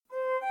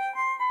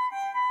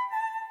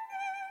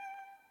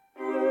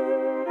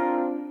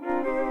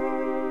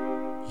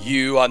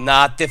You are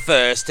not the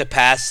first to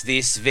pass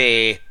this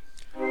way,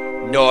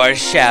 nor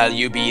shall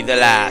you be the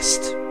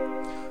last.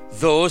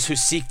 Those who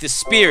seek the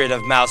spirit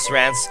of Mouse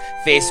Rants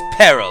face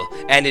peril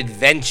and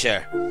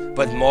adventure,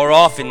 but more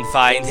often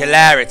find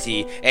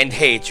hilarity and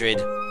hatred.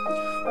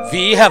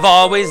 We have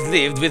always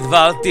lived with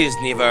Walt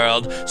Disney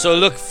World, so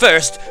look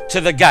first to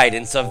the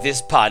guidance of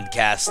this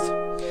podcast.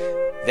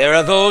 There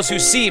are those who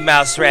see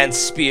Mouse Rant's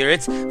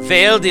spirit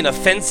veiled in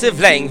offensive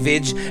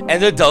language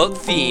and adult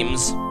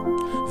themes.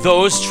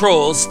 Those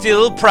trolls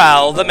still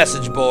prowl the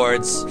message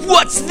boards.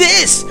 What's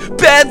this?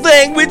 Bad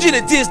language in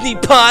a Disney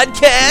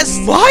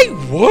podcast? My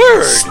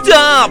word!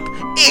 Stop!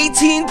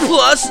 18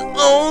 plus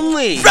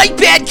only! Write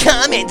bad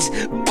comments!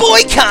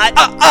 Boycott!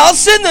 I'll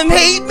send them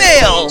hate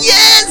mail!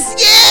 Yes!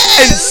 Yes!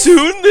 And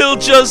soon they'll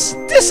just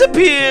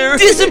disappear!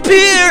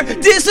 Disappear!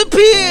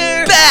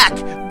 Disappear! Back!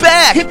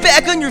 Back! Hit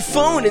back on your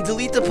phone and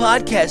delete the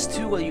podcast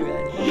too while you're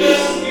at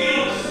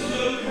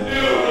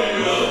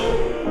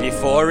it.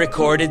 Before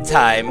recorded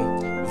time,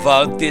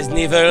 Walt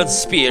Disney World's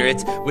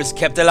spirit was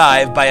kept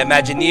alive by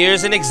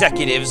Imagineers and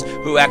executives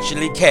who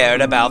actually cared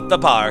about the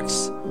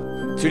parks.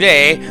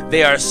 Today,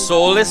 they are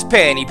soulless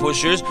panty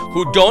pushers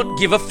who don't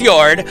give a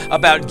fjord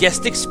about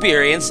guest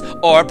experience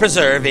or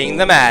preserving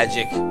the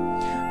magic.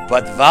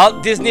 But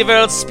Walt Disney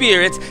World's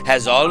spirit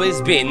has always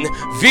been,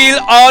 will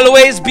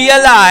always be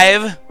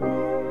alive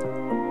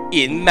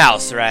in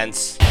Mouse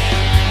Rants. Mouse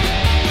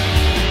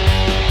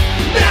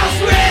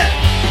Rant!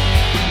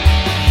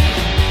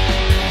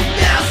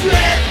 Mouse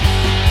Rant!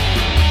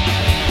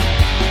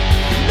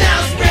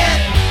 Mouse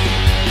Rant!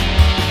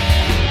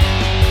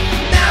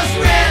 Mouse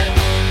Rant!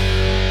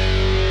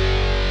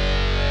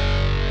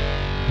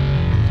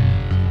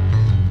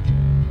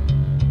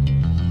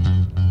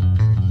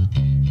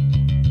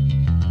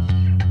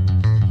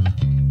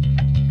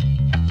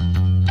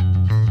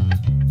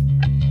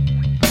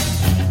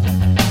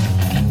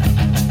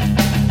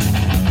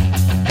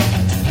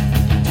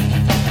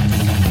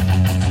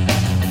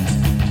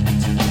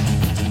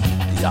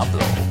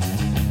 Diablo.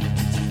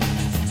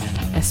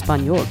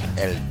 Espanol.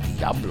 El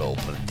Diablo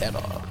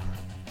Pantera.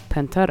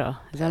 Pantera.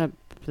 Is that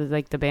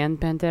like the band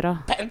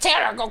Pantera?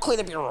 Pantera, go clean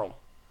up your room.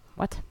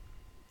 What?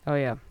 Oh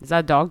yeah. Is that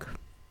a dog?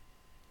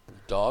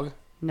 Dog?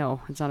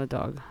 No, it's not a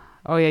dog.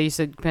 Oh yeah, you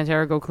said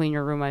Pantera, go clean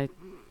your room. I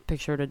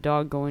pictured a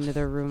dog going to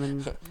their room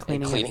and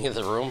cleaning Cleaning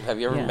the room? Have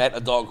you ever Yeah. met a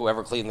dog who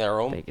ever cleaned their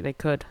room? They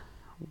could.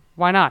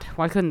 Why not?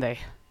 Why couldn't they?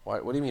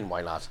 What do you mean,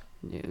 why not?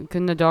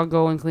 Couldn't a dog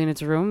go and clean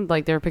its room?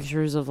 Like, there are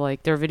pictures of,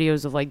 like, there are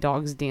videos of, like,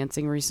 dogs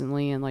dancing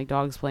recently and, like,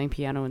 dogs playing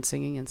piano and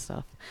singing and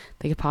stuff.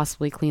 They could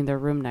possibly clean their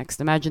room next.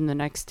 Imagine the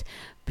next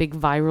big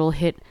viral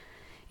hit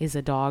is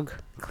a dog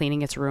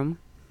cleaning its room.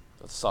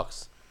 That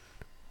sucks.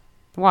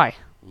 Why?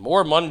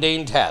 More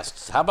mundane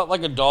tasks. How about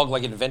like a dog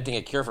like inventing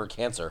a cure for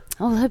cancer?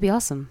 Oh, that'd be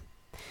awesome.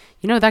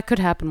 You know, that could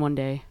happen one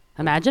day.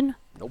 Imagine?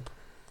 Nope.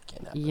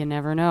 Can't happen. You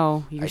never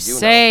know. You I do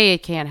say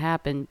it can't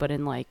happen, but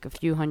in, like, a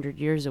few hundred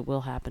years it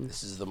will happen.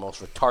 This is the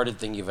most retarded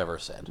thing you've ever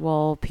said.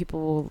 Well, people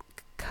will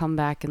come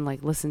back and,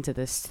 like, listen to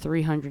this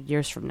 300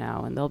 years from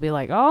now, and they'll be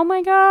like, oh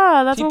my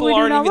god, that's People what we do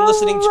aren't now. even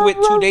listening to it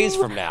 2 days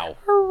from now.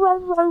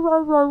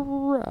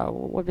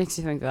 What makes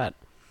you think that?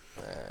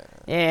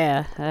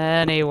 Yeah,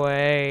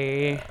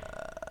 anyway.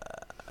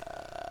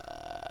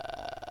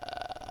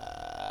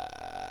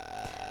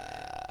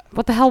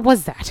 What the hell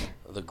was that?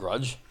 The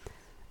Grudge?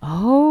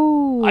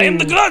 Oh. I am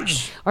the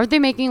Grudge! Aren't they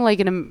making, like,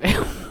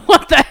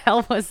 what the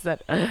hell was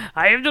that?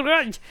 I am the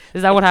Grudge!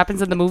 Is that what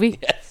happens in the movie?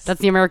 Yes. That's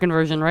the American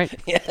version, right?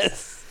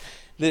 Yes.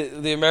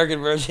 The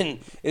American version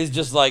is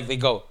just like, they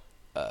go,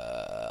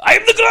 I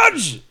am the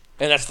Grudge!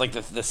 And that's like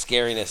the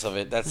scariness of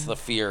it. That's the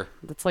fear.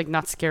 That's, like,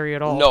 not scary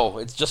at all. No,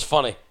 it's just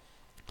funny.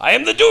 I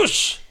am the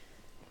douche!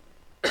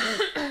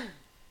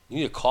 You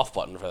need a cough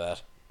button for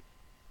that.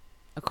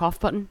 A cough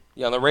button?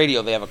 Yeah, on the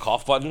radio they have a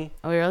cough button.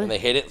 Oh, really? And they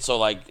hit it so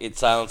like it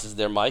silences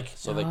their mic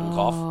so they can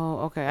cough. Oh,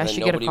 okay. I And then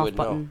should get a nobody cough would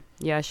know. button.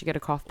 Yeah, I should get a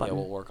cough Yeah, button.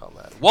 we'll work on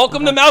that.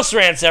 Welcome to Mouse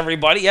Rants,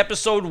 everybody.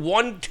 Episode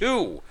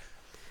 1-2.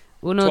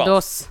 Uno, 12.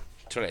 dos,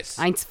 Tres.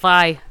 eins,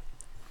 zwei.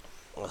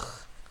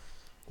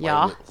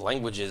 Yeah.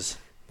 Languages.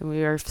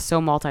 We are so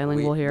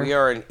multilingual here. We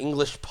are an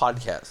English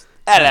podcast.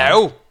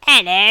 Hello.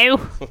 Hello.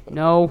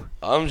 No.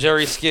 I'm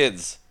Jerry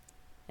Skids.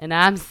 And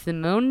I'm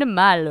Simone de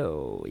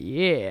Malo.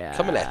 Yeah.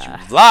 Coming at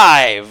you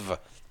live.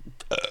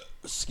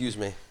 Excuse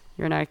me.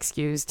 You're not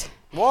excused.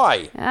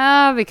 Why?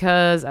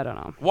 Because, I don't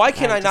know. Why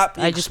can I not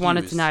be I just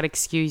wanted to excused? not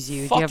excuse you.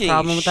 Do you Fucking have a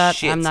problem with that?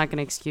 shit. I'm not going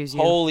to excuse you.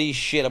 Holy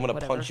shit, I'm going to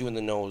Whatever. punch you in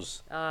the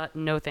nose.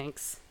 No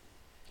thanks.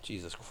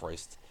 Jesus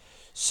Christ.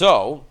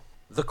 So,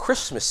 the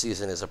Christmas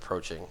season is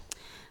approaching.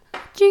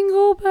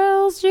 Jingle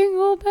bells,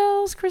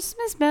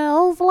 Christmas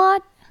bells,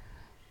 lot.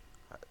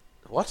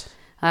 What?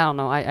 I don't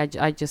know.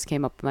 I just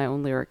came up with my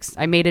own lyrics.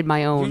 I made it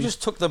my own. You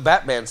just took the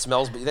Batman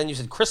smells, but then you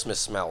said Christmas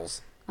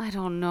smells. I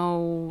don't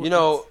know. You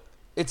know,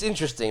 it's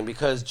interesting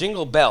because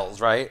Jingle Bells,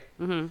 right?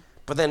 Mm-hmm.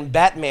 But then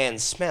Batman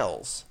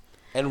smells.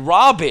 And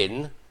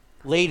Robin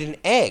laid an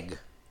egg.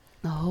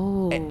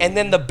 Oh. And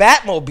then the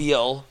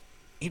Batmobile,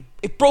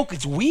 it broke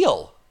its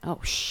wheel.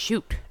 Oh,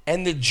 shoot.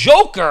 And the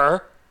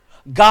Joker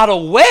got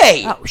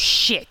away. Oh,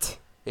 shit.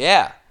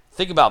 Yeah,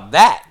 think about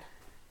that.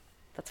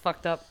 That's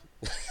fucked up.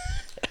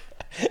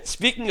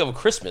 Speaking of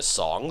Christmas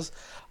songs,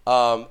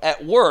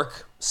 at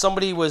work,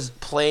 somebody was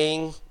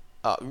playing,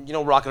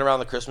 Rocking Around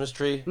the Christmas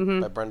Tree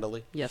by Brenda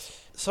Lee?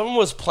 Yes. Someone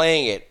was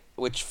playing it,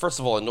 which first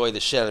of all annoyed the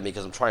shit out of me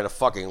because I'm trying to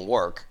fucking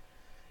work.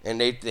 And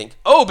they think,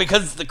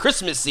 because it's the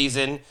Christmas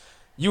season,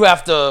 you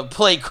have to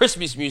play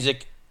Christmas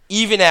music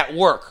even at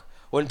work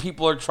when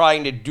people are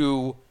trying to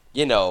do,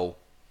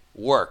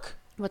 work.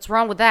 What's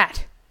wrong with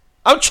that?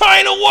 I'm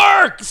trying to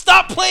work!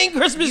 Stop playing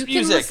Christmas music! You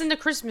can listen to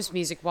Christmas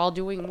music while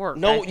doing work.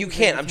 No, you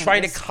can't. I'm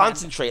trying to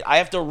concentrate. I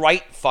have to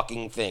write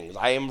fucking things.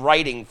 I am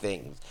writing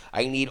things.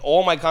 I need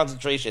all my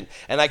concentration.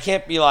 And I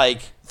can't be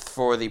like,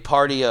 for the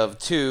party of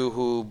two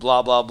who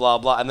blah, blah, blah,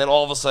 blah, and then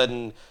all of a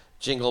sudden,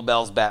 Jingle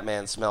Bells,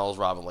 Batman smells,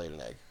 Robin laid an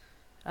egg.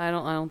 I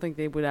don't think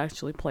they would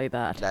actually play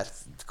that.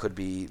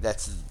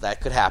 That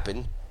could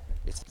happen.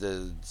 It's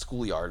the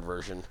schoolyard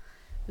version.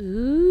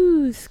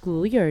 Ooh,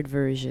 schoolyard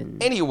version.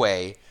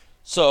 Anyway,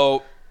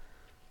 so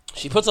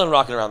she puts on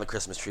Rocking Around the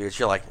Christmas Tree, and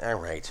you're like, all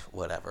right,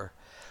 whatever.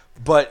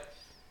 But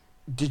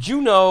did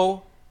you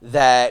know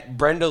that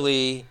Brenda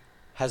Lee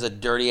has a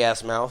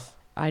dirty-ass mouth?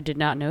 I did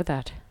not know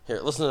that.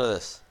 Here, listen to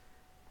this.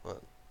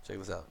 Check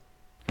this out.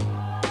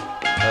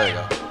 There you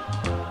go.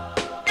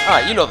 All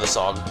right, you know the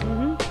song.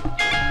 Mm-hmm.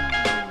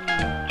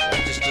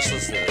 Yeah, just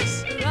listen to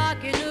this.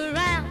 Rocking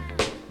around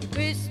the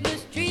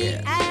Christmas tree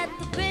at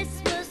the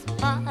Christmas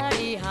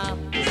party hop.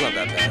 It's not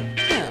that bad.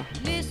 Yeah.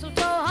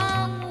 Mistletoe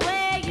hung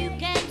where you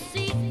can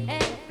see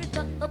every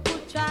couple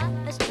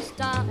tries to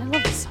stop. I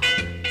love this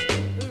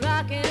song.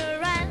 Rocking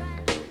around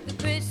the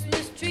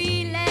Christmas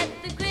tree, let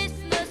the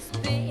Christmas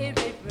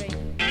spirit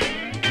ring.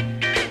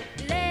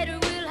 Later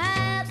we'll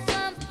have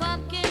some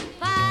pumpkin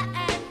pie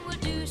and we'll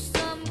do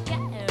some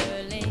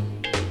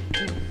caroling.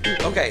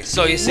 Okay,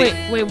 so you see.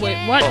 Wait, what?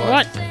 Hold on.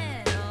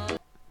 What?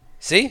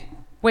 See?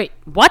 Wait,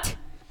 what?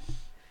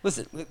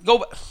 Listen, go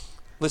back.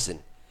 Listen.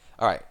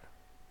 All right.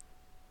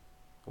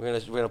 We're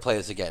gonna play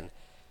this again.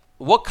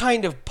 What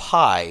kind of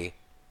pie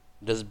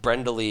does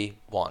Brenda Lee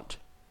want?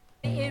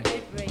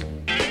 Spirit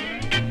ring.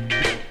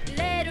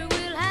 Later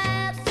we'll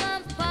have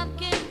some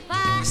pumpkin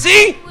pie.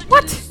 See?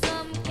 What?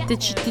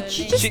 Did she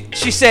just...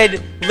 She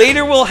said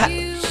later we'll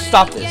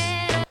stop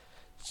this.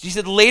 She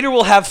said later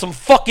we'll have some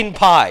fucking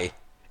pie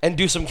and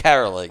do some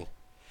caroling.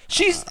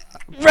 She's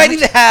ready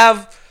to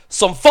have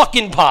some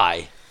fucking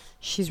pie.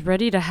 She's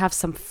ready to have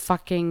some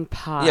fucking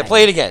pie. Yeah,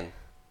 play it again.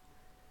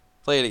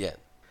 Play it again.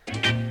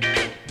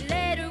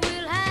 Later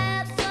we'll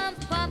have some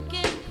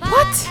pumpkin pie.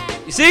 What?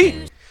 You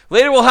see?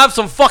 Later we'll have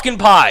some fucking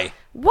pie.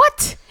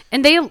 What?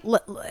 And they...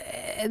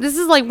 This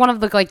is like one of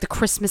the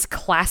Christmas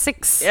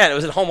classics. Yeah, and it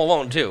was in Home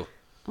Alone too.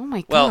 Oh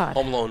my Well, god.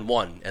 Home Alone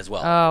 1 as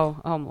well.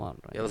 Oh, Home Alone.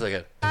 Right. Yeah, let's look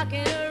at it.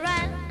 Rocking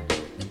around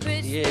the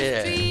Christmas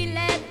Yeah. tree,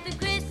 let the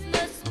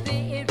Christmas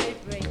spirit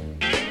ring.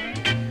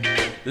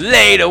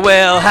 Later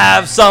we'll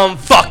have some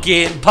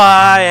fucking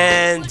pie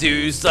and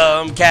do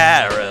some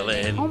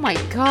caroling. Oh my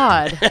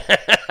god.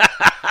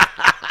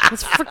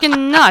 That's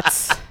freaking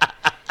nuts.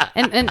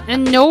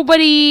 And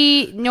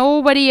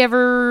nobody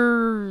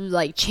ever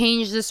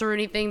changed this or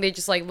anything. They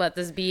just let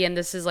this be, and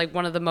this is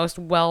one of the most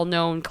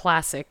well-known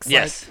classics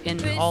Yes.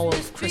 in all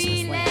of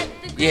Christmas land.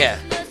 Yeah.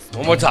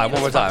 One more time.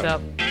 Fucked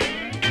up.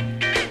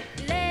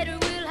 Later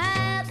we'll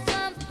have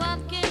some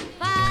pumpkin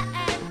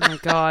pie Oh my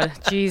god.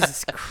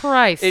 Jesus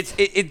Christ.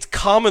 It's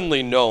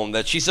commonly known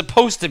that she's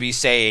supposed to be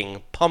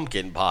saying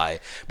pumpkin pie,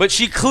 but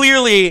she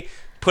clearly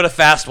put a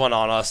fast one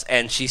on us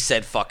and she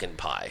said fucking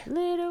pie.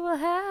 Later we'll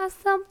have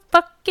some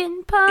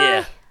fucking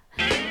pie.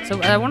 Yeah.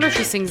 So I wonder if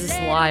she sings this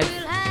live.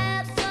 We'll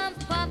have some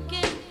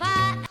pumpkin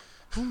pie.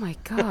 Oh my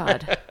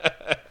god.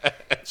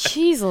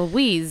 Jeez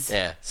Louise.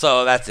 Yeah.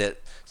 So that's it.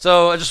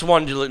 So I just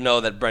wanted you to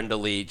know that Brenda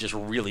Lee just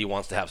really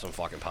wants to have some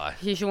fucking pie.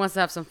 She wants to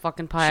have some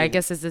fucking pie. I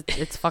guess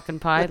it's fucking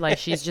pie.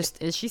 That's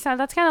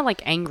kind of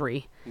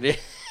angry. Yeah.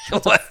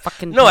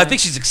 fucking No, I pie.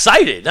 think she's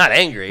excited, not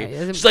angry.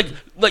 Right. She's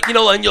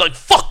and you're like,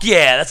 fuck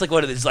yeah. That's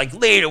what it is. Like,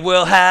 later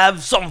we'll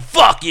have some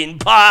fucking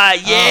pie.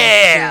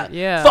 Yeah. shit,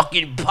 yeah.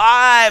 Fucking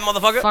pie,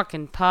 motherfucker.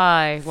 Fucking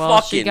pie. Well,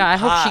 Fucking I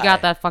hope she pie.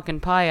 got that fucking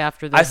pie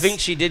after this. I think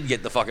she did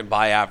get the fucking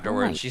pie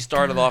afterwards. my She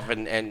started God. off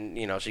and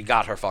she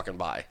got her fucking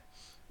pie.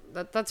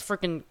 that's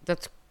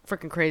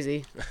freaking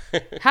crazy.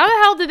 How the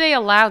hell did they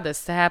allow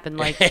this to happen?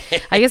 I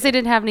guess they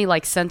didn't have any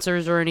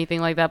censors or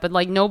anything like that, but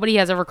nobody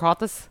has ever caught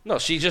this. No,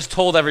 she just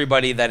told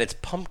everybody that it's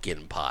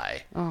pumpkin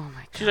pie. Oh my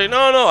god. She's like,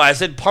 no, I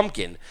said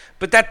pumpkin.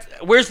 But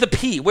where's the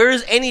P? Where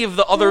is any of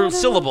the other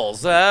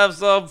syllables? Have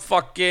some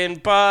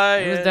fucking pie.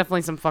 It was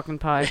definitely some fucking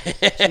pie.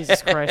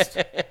 Jesus Christ.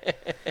 Yeah,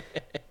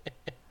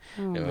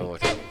 one more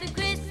Let time. the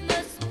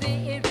Christmas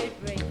spirit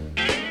ring.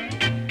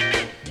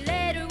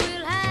 Later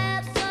we'll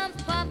have some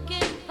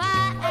pumpkin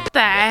pie. What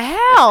the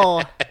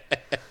hell?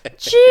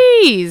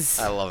 Jeez.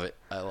 I love it.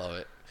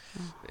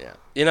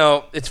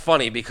 Yeah. It's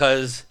funny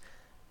because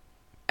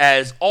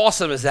as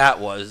awesome as that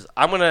was,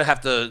 I'm going to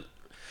have to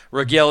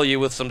regale you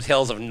with some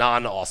tales of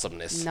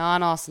non-awesomeness.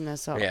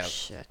 Non-awesomeness. Oh Yeah.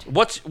 shit.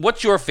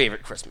 What's your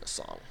favorite Christmas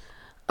song?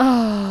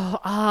 Oh,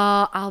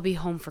 I'll Be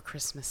Home for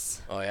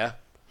Christmas. Oh yeah.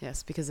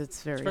 Yes, because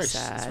it's very, It's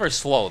sad. very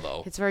slow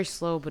though. It's very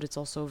slow, but it's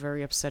also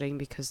very upsetting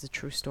because the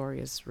true story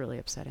is really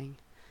upsetting.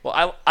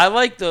 Well, I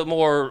like the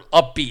more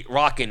upbeat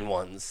rockin'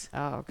 ones,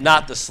 Oh, okay.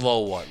 not the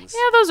slow ones.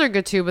 Yeah, those are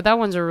good too, but that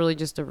one's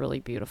just a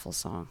really beautiful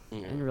song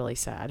and really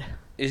sad.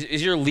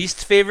 Is your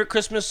least favorite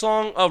Christmas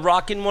song a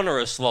rockin' one or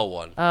a slow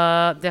one?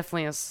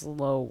 Definitely a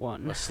slow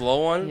one. A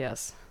slow one?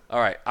 Yes. All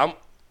right.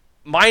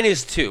 Mine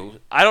is 2.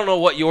 I don't know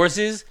what yours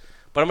is,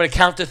 but I'm gonna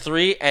count to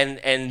 3,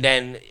 and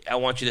then I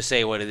want you to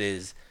say what it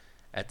is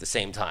at the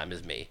same time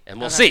as me, and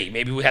we'll see.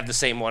 Maybe we have the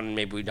same one,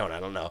 maybe we don't. I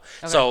don't know.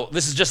 Okay. So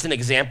this is just an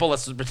example.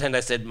 Let's pretend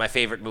I said my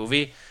favorite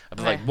movie. I'll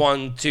be Okay. like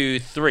 1, 2,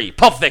 3.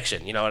 Pulp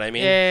Fiction. You know what I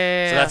mean?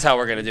 Yeah. So that's how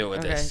we're gonna do it with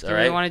Okay. this. Do All you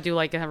right. want to do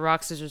like a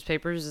rock, scissors,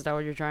 papers? Is that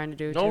what you're trying to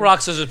do? No too? rock,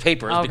 scissors,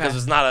 papers Okay.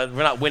 because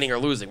we're not winning or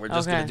losing. We're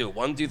just Okay. gonna do it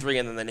 1, 2, 3,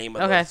 and then the name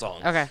of Okay. the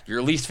song. Okay.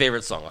 Your least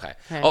favorite song. Okay.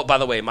 Okay. Oh, by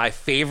the way, my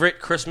favorite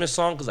Christmas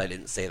song, because I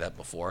didn't say that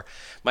before.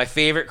 My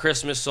favorite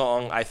Christmas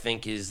song, I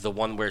think, is the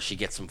one where she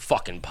gets some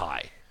fucking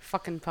pie.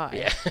 Fucking pie.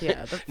 Yeah.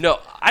 Yeah. No,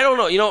 I don't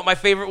know. You know what my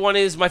favorite one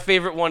is? My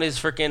favorite one is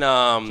freaking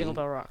Jingle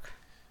Bell Rock.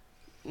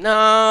 No,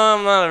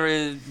 I'm not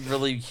a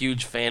really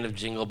huge fan of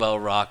Jingle Bell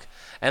Rock.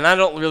 And I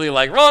don't really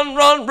like Run,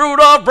 Run,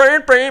 Rudolph,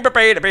 brr, brr, brr,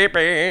 brr, brr,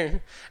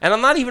 brr. And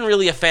I'm not even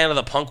really a fan of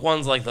the punk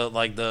ones like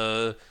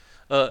the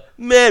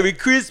Merry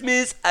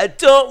Christmas, I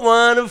don't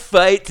want to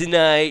fight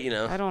tonight, you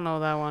know. I don't know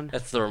that one.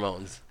 That's the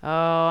Ramones. Oh,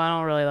 I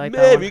don't really like that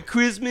Merry one.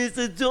 Christmas,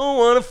 I don't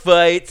want to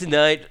fight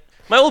tonight.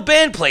 My old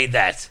band played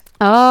that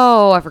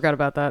Oh, I forgot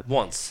about that.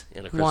 once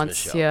in a Christmas Once,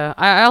 show. yeah.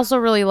 I also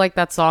really like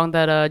that song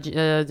that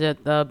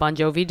Bon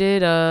Jovi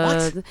did.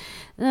 What?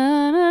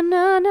 Na, na,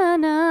 na, na,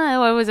 na.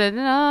 What was it?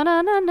 Na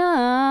na na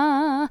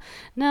na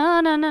na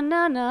na na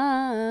na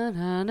na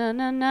na na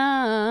na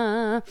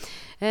na.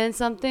 And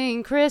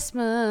something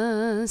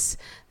Christmas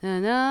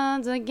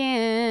and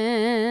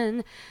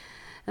again.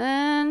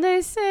 And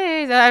they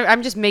say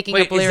I'm just making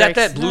Wait, up lyrics. is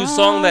that blues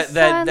song that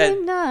Silent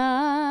Oh,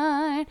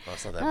 night.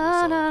 it's not that blues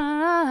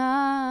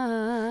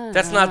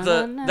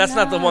song. That's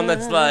not the one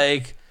that's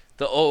like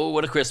the oh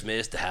what a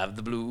Christmas to have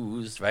the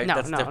blues, right? No,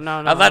 That's no, different.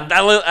 no,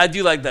 no, I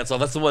do like that song.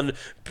 That's the one.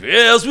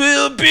 Bells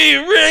will be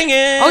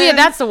ringing. Oh yeah,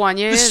 that's the one.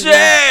 Yeah. the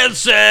yeah.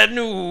 sad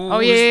news. Oh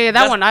yeah, that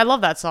That's- one. I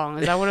love that song.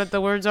 Is that what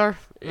the words are?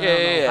 I don't know.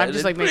 Yeah, I'm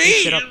just like making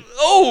shit up.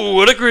 Oh,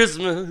 what a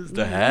Christmas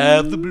to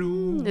have the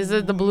blues. Is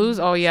it the blues?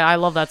 Oh yeah, I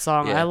love that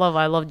song. Yeah. I love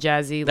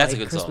jazzy That's a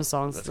like good Christmas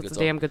song. songs. That's a That's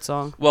good a damn good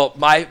song. Well,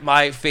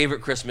 my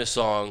favorite Christmas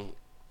song,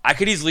 I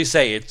could easily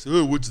say it's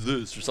oh what's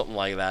this or something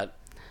like that,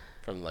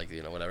 from like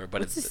whatever.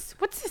 But What's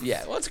this?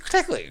 yeah, well, it's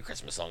technically a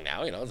Christmas song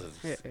now, It's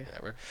Yeah.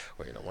 whatever.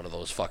 Or one of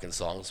those fucking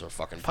songs or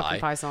fucking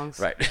Fucking pie songs.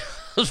 Right.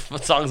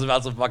 Songs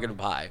about some fucking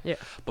pie. Yeah.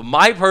 But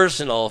my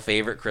personal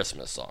favorite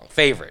Christmas song,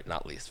 favorite,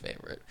 not least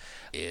favorite,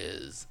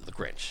 is The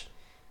Grinch.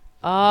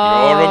 You're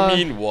Oh. a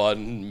mean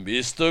one,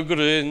 Mr.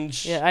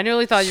 Grinch. Yeah, I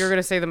nearly thought you were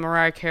gonna say the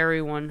Mariah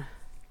Carey one.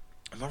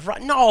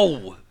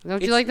 No. Don't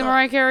It's you like the not.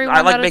 Mariah Carey one?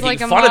 I like That is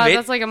making a fun of it.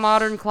 That's like a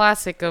modern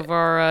classic of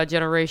our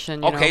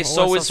generation. You Okay, know,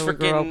 so all is stuff that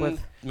we grew up freaking with.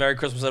 Merry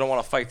Christmas, I Don't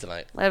Want to Fight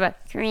Tonight. What about?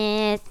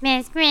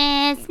 Christmas,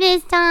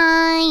 Christmas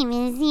time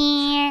is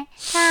here.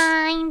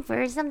 Time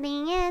for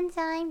something and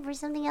time for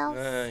something else.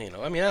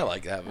 I mean, I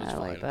like that. It was I fine.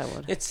 like that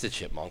one. It's the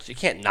Chipmunks. You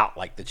can't not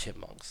like the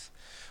Chipmunks.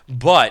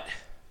 But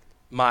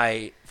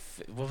what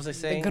was I The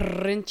saying?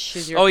 Grinch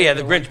is your. Oh yeah,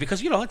 the favorite Grinch,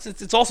 because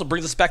it's also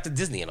brings us back to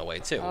Disney in a way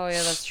too. one. Oh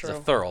yeah, that's true. It's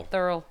a thorough.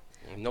 Thorough.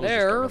 Nobody's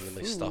Their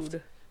permanently stuffed.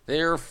 food.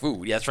 Their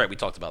food. Yeah, that's right. We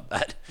talked about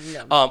that.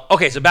 Yeah.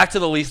 Okay, so back to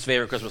the least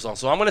favorite Christmas song.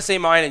 So I'm gonna say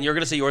mine, and you're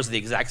gonna say yours at the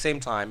exact same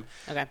time.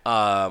 Okay.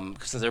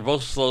 Since they're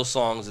both slow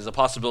songs, there's a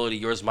possibility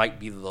yours might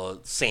be the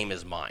same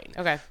as mine.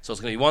 Okay. So it's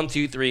gonna be 1,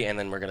 2, 3, and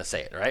then we're gonna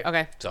say it. All right.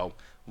 Okay. So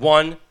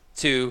 1,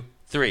 2,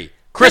 3.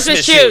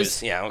 Christmas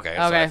shoes. Yeah. Okay.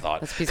 That's what I Okay.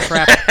 thought. That's a piece of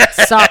crap.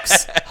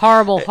 Sucks.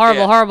 Horrible.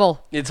 Horrible. Yeah.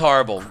 Horrible. It's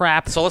horrible.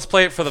 Crap. So let's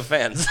play it for the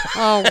fans.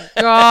 Oh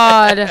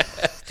God.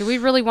 Do we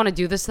really want to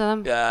do this to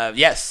them?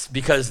 Yes,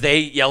 because they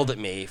yelled at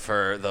me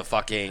for the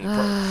fucking.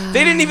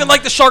 They didn't even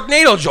like the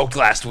Sharknado joke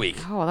last week.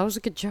 Oh, that was a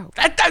good joke.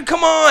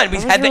 Come on! We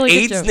was had a really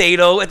the good joke.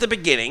 AIDS-nado at the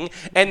beginning,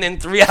 and then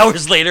 3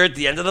 hours later at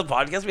the end of the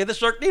podcast, we had the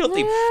Sharknado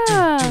theme.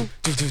 Yeah.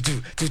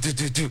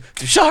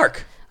 Do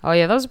shark! Oh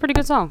yeah, that was a pretty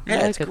good song. I Yeah,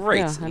 like it's it. great.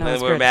 Yeah, I and know, then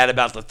it's we're great. mad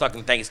about the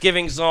fucking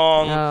Thanksgiving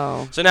song.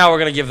 Oh. So now we're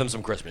gonna give them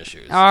some Christmas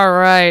shoes. All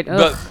right.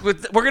 But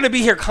Ugh. we're gonna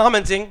be here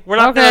commenting. We're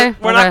not Okay,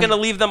 we're not okay. gonna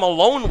leave them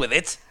alone with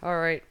it, All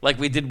right. like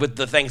we did with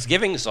the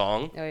Thanksgiving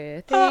song. Oh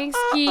yeah.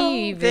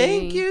 Thanksgiving.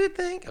 Thank you,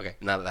 Okay,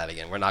 none of that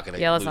again. We're not gonna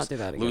Yeah, let's lose, not do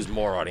that again. lose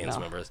more audience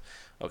No. members.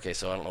 Okay,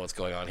 so I don't know what's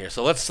going on here.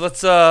 So let's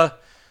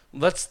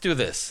do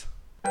this.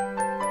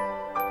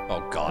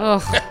 Oh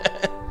God, Ugh.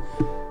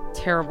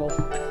 Terrible.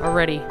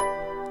 Already.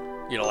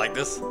 you don't like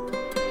this?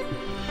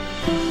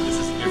 This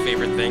is your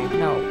favorite thing?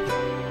 No.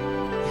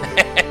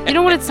 You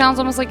know what it sounds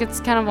almost like? It's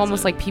kind of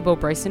almost like Peebo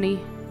Bryson-y at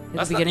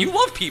That's the not, beginning. you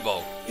love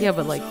Peebo. Yeah,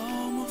 but like.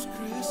 Almost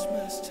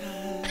Christmas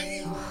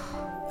time.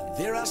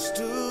 There I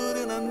stood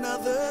in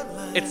another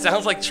line. It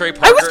sounds like Trey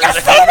Parker. I was gonna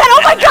say that!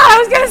 Oh my god, I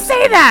was gonna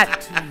say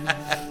that!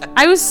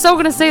 I was so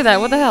gonna say that.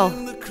 What the hell?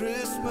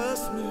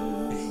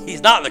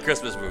 he's not in the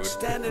Christmas mood.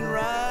 standing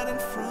right in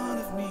front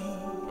of me.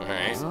 All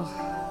right.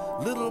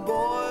 Little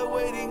boy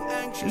waiting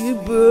anxiously. A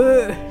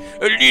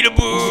little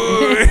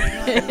boy.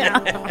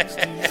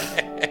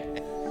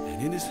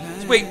 And in his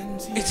hands Wait,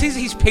 it says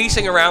he's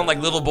pacing around like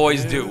little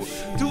boys do.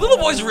 Do little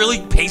boys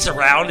really pace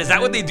around? Is that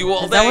what they do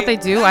all day? Is that what they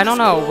do? I don't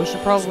know. We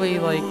should probably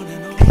like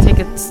take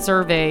a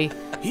survey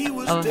he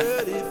was of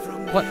dirty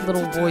from what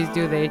little boys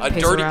do. They a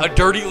pace dirty, around. a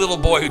dirty little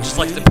boy who just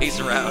likes to pace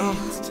around.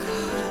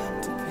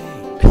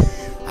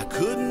 I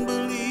couldn't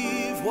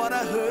believe what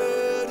I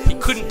heard. He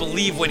couldn't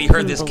believe what he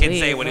heard this kid Couldn't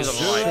say believe. when he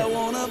was on the I line.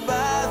 wanna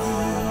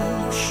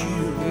buy these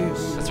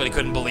shoes That's what he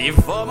couldn't believe.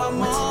 for my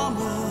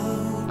mama.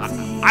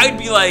 I'd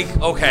be like,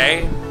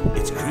 okay,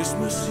 It's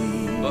Christmas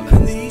Eve What?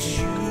 and these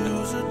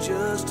shoes are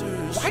just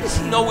hers. why does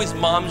he know his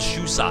mom's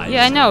shoe size?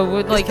 Yeah, I know.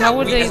 Like, how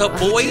would they? As a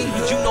boy,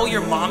 would you know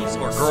your mom's,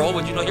 or girl,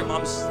 would you know your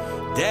mom's?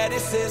 Daddy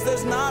says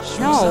there's not shoe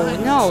No, size.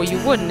 no, you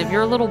wouldn't. If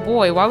you're a little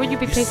boy, why would you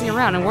be pacing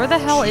around? And where the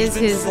hell is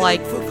his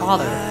like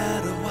father?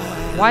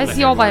 Why is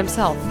he all by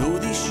himself? Know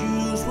these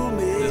shoes will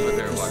make This is my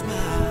favorite you part.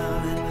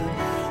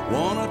 smile.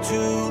 One or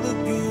two look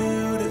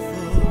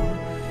beautiful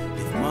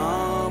if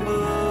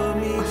Mama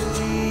meets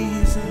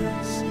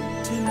Jesus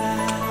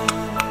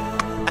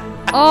tonight.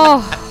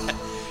 Oh,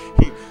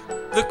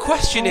 The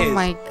question oh is,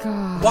 my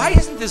god. why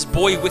isn't this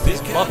boy with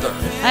his mother?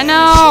 I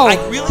know. I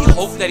really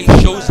hope that he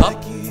shows up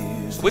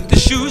with the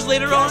shoes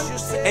later on,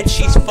 and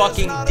she's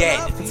fucking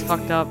dead. It's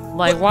fucked up.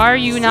 Like, why are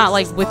you not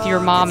like with your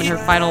mom in her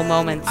final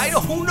moments?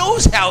 Who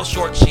knows how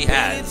short she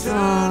has. Oh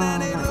my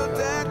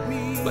god.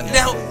 But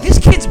now, this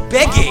kid's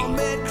begging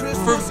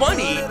for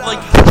money.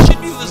 Like, he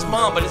should be with his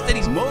mom, but instead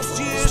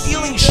he's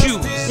stealing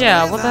shoes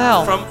Yeah, what the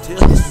hell? from a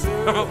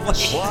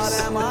place. What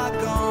am I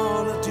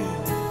gonna do?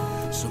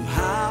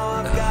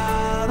 Somehow I've got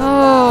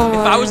Oh. If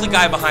I was the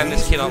guy behind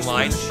this kid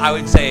online, I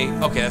would say,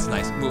 okay, that's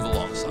nice. Move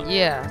along, son.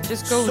 Yeah,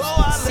 just go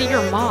see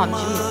your mom.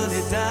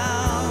 Jesus.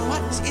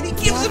 What? And he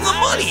gives him the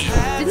money.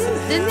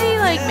 Didn't they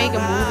like make a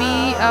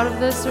movie out of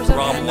this or something?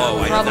 Rob Lowe,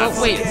 I did Rob not Lowe.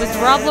 see Wait, it. was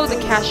Rob Lowe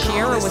the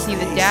cashier or was he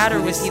the dad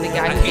or was he the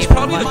guy who He's gave him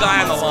probably the money?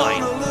 guy on the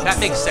line. That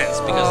makes sense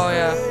because Oh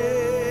yeah.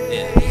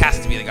 he has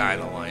to be the guy on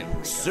the line.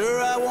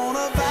 Sir, I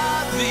wanna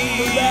buy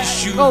These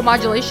shoes. Oh,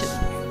 modulation.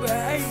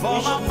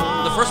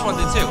 The first one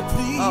did too.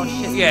 Oh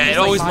shit. Yeah, Just, it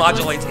like, always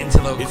modulates into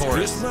the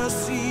chorus.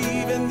 Christmas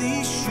Eve and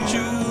these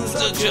Shoes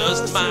are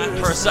just my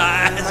per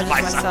size. Just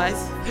My my size.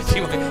 size.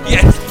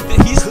 Yeah,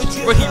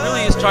 what he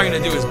really is trying to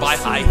do is buy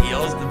high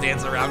heels to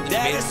dance around in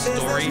his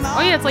story. Oh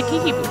yeah, it's like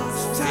kinky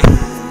boots.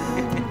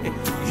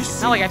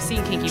 Not like I've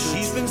seen kinky boots.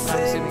 She's been I'm sick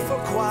assuming. for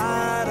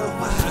quite a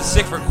while. He's been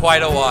sick for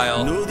quite a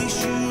while. Know these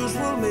shoes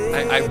will make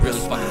I really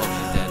fucking hope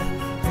she's dead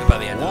by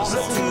the end of the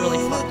It's song. really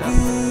fucked up.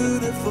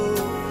 beautiful.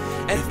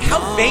 And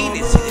how vain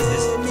is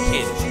this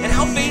kid? And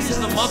how vain is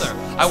the mother?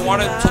 I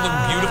want it to look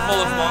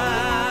beautiful if mom.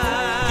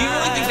 Do you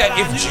really think that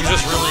if Jesus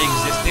really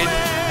existed,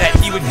 that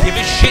he would give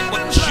a shit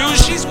what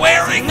shoes she's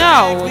wearing?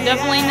 No,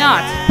 definitely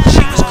not.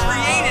 She was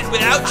created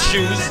without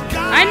shoes.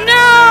 I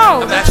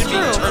know. That's Imagine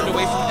being true. turned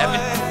away from heaven.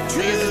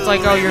 It's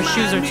like, oh, your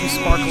shoes are too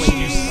sparkly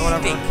You or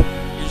whatever. stink.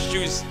 Your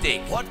shoes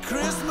stink. What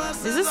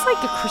Christmas Is this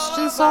like a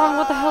Christian song?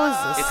 What the hell is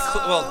this?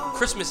 Well,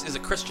 Christmas is a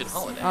Christian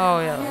holiday. Oh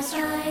yeah, that's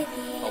true.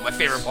 Oh, my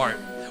favorite part,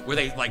 where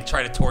they like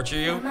try to torture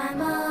you.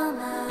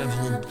 The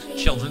little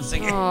children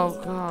singing Oh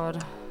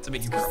god, to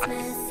make you cry.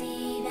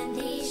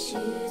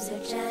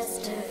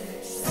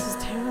 this is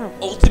terrible.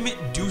 Ultimate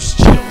douche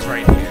chills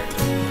right here.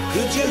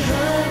 could you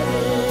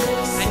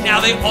hurt? And now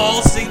they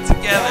all sing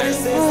together.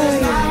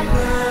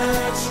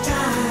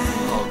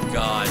 Oh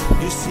God.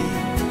 You see,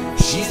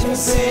 She's been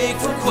sick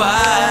for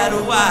quite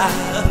a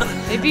while.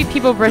 Maybe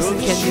people versus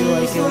can do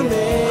like I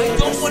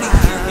don't want to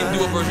hear him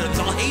do a version of this.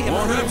 I'll hate him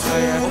for it.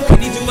 Oh,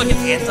 can he do like an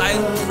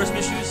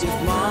anti-Christmas shoes? like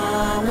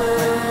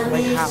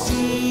how? No,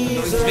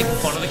 he's making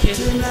fun of the kid.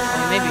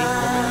 Maybe.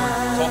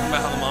 Talking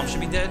about how the mom should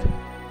be dead.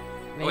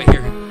 Oh wait,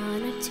 here.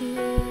 One or two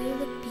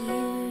look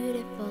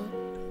beautiful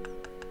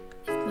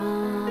if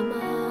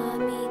Mama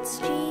meets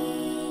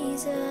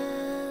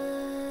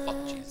Jesus Fuck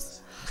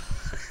Jesus.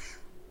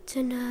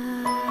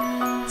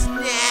 tonight.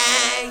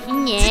 Tonight.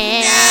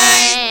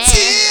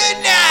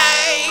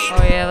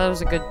 Oh yeah, that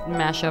was a good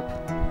mashup.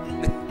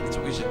 That's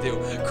what we should do.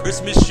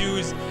 Christmas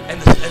shoes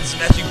and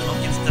Smashing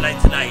Pumpkins tonight.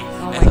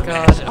 Oh as my a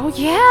god. mashup. Oh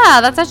yeah,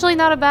 that's actually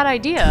not a bad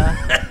idea.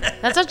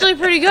 That's actually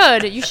pretty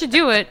good. You should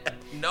do it.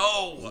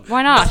 No.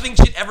 Why not? Nothing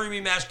should ever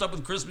be mashed up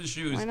with Christmas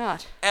shoes. Why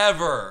not?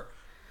 Ever.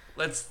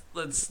 Let's.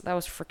 That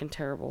was freaking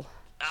terrible.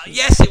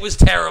 Yes, it was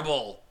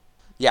terrible.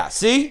 Yeah.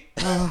 See.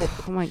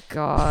 Oh my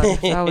god,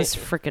 that was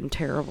freaking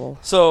terrible.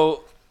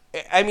 So,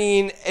 I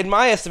mean, in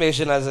my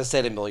estimation, as I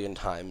said a million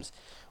times,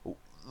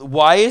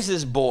 why is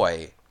this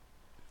boy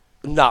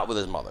not with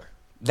his mother?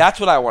 That's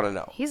what I want to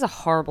know. He's a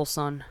horrible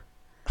son.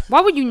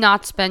 Why would you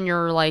not spend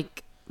your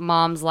like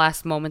mom's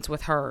last moments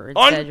with her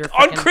instead? You're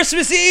On freaking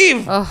Christmas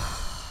Eve.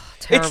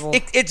 terrible.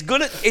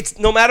 It's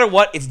no matter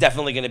what, it's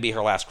definitely gonna be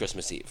her last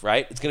Christmas Eve,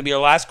 right? It's gonna be her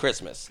last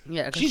Christmas.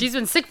 Yeah, because she's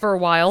been sick for a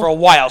while. For a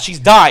while, she's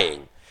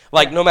dying.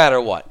 Like no matter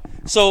what.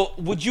 So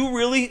would you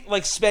really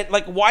like spend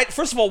like why?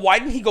 First of all, why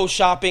didn't he go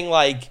shopping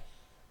like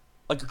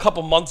a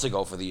couple months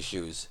ago for these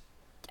shoes?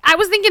 I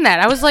was thinking that.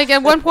 I was like,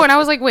 at one point, I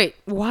was like, wait,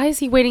 why is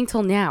he waiting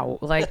till now?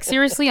 Like,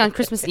 seriously, on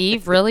Christmas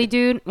Eve? Really,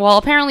 dude? Well,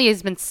 apparently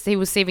he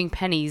was saving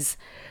pennies.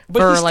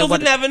 But for, he still like,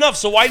 didn't have enough,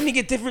 so why didn't he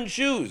get different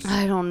shoes?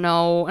 I don't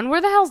know. And where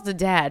the hell's the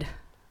dad?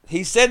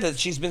 He said that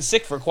she's been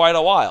sick for quite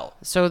a while.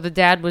 So the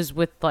dad was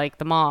with, like,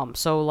 the mom.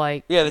 So,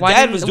 like, Yeah, the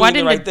dad was doing why the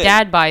didn't right the thing.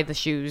 dad buy the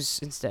shoes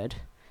instead?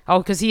 Oh,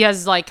 because he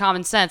has, like,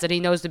 common sense and he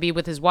knows to be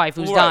with his wife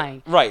who's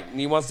dying. Right, and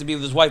he wants to be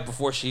with his wife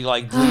before she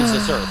like leaves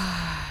this earth.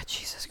 Ah,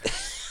 Jesus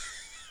Christ.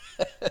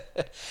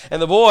 And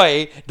the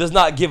boy does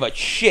not give a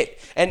shit.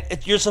 And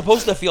you're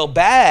supposed to feel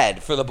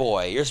bad for the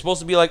boy. You're supposed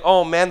to be like,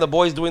 oh man, the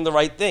boy's doing the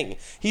right thing.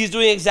 He's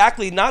doing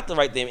exactly not the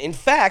right thing. In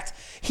fact,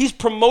 he's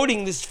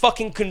promoting this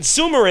fucking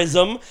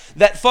consumerism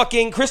that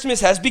fucking Christmas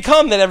has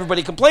become, that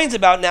everybody complains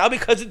about now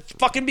because it's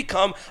fucking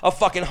become a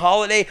fucking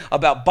holiday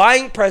about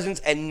buying presents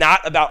and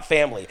not about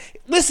family.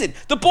 Listen,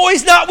 the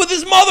boy's not with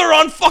his mother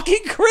on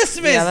fucking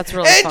Christmas. Yeah, that's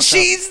really and fucked up.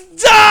 she's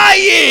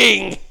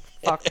dying.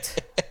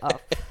 Fucked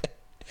up.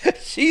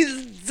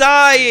 She's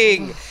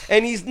dying,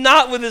 and he's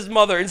not with his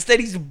mother. Instead,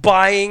 he's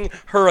buying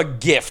her a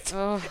gift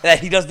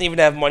that he doesn't even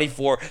have money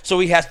for, so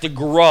he has to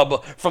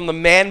grub from the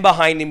man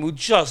behind him who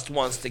just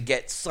wants to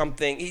get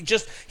something.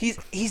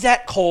 He's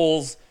at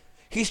Kohl's.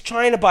 He's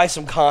trying to buy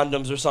some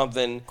condoms or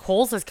something.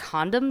 Kohl's has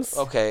condoms?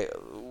 Okay,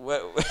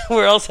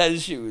 where else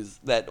has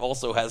shoes that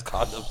also has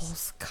condoms?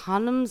 Kohl's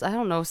condoms? I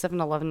don't know.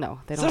 7-Eleven?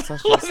 No, they don't sell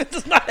shoes. 7-Eleven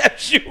does not have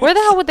shoes. Where the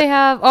hell would they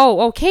have?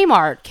 Oh,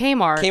 Kmart.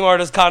 Kmart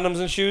has condoms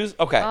and shoes?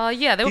 Okay.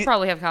 Yeah, they would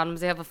probably have condoms.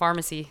 They have a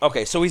pharmacy.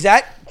 Okay, so he's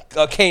at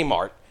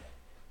Kmart,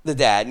 the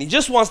dad, and he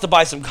just wants to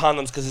buy some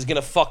condoms because he's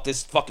gonna fuck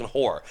this fucking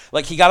whore.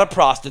 Like, he got a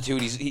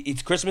prostitute.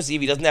 It's Christmas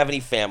Eve. He doesn't have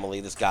any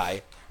family. This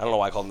guy. I don't know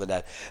why I called him the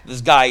dad.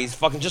 This guy, he's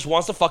fucking just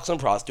wants to fuck some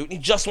prostitute, and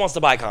he just wants to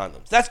buy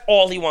condoms. That's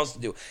all he wants to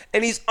do.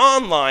 And he's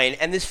online,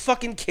 and this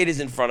fucking kid is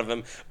in front of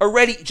him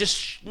already.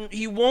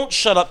 He won't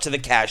shut up to the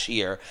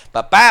cashier.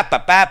 Ba ba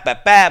ba ba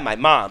ba ba. My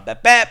mom. Ba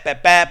ba ba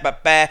ba ba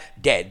ba.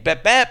 Dead. Ba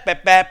ba ba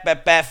ba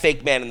ba ba.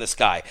 Fake man in the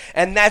sky.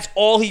 And that's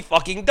all he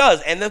fucking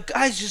does. And the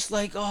guy's just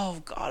like,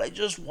 oh god, I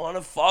just want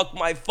to fuck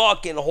my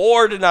fucking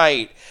whore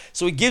tonight.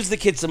 So he gives the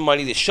kid some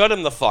money to shut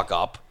him the fuck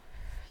up.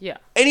 Yeah.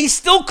 And he's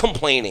still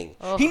complaining.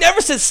 He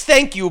never says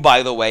thank you,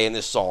 by the way, in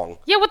this song.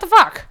 Yeah, what the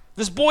fuck?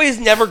 This boy is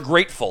never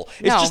grateful.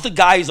 It's No. just a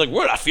guy who's like,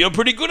 well, I feel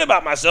pretty good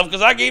about myself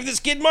because I gave this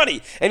kid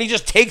money. And he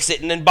just takes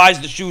it and then buys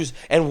the shoes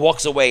and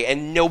walks away.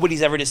 And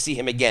nobody's ever to see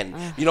him again.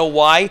 You know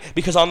why?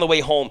 Because on the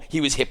way home,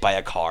 he was hit by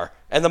a car.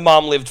 And the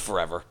mom lived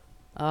forever.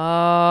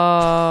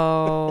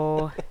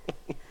 Oh.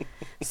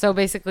 So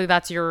basically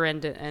that's your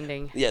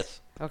ending. Yes.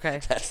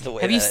 Okay. That's the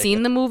way Have you that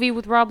seen the movie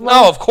with Rob Lowe?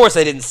 No, of course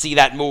I didn't see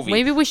that movie.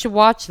 Maybe we should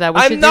watch that. We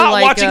I'm should not do,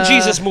 like, watching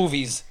Jesus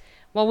movies.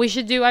 Well, we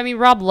should do. I mean,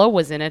 Rob Lowe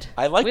was in it.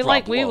 I like we Rob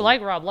like we Lowe. like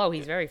Rob Lowe.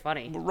 He's very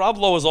funny. Rob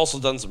Lowe has also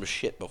done some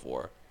shit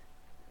before.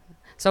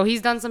 So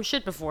he's done some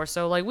shit before.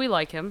 So like we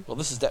like him. Well,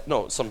 this is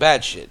some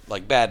bad shit,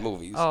 like bad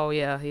movies. Oh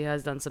yeah, he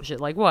has done some shit.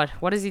 Like what?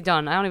 What has he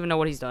done? I don't even know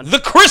what he's done. The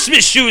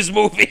Christmas Shoes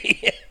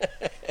movie.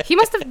 He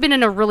must have been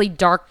in a really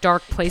dark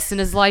place in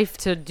his life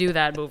to do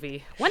that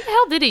movie. When the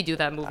hell did he do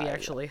that movie,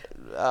 actually?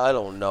 I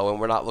don't know, and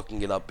we're not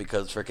looking it up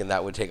because freaking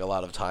that would take a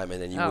lot of time,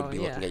 and then you Oh, would be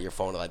yeah. looking at your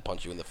phone, and I'd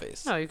punch you in the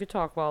face. No, you could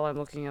talk while I'm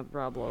looking up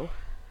Rob Lowe.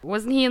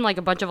 Wasn't he in like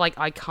a bunch of like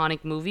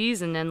iconic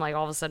movies, and then like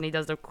all of a sudden he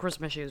does the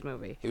Christmas Shoes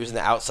movie? He was in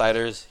The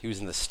Outsiders. He was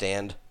in The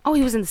Stand. Oh,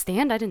 he was in The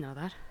Stand? I didn't know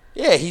that.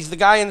 Yeah, he's the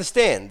guy in The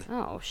Stand.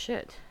 Oh,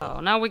 shit. Oh,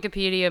 now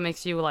Wikipedia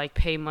makes you, like,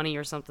 pay money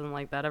or something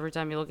like that every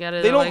time you look at it.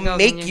 They they're don't like, oh,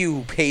 make can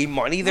you pay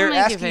money. they don't They're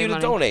make asking pay you to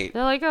money. donate.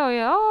 They're like, oh,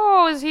 yeah.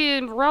 Oh, is he...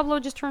 Rob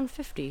Lowe just turned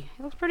 50.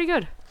 He looks pretty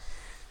good.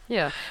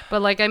 Yeah.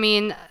 But, like, I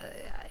mean...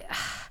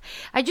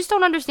 I just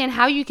don't understand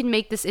how you can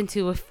make this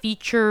into a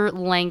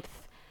feature-length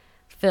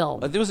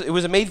film. It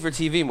was a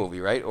made-for-TV movie,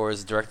 right? Or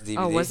is it direct-to-DVD?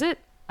 Oh, was it?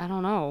 I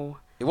don't know.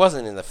 It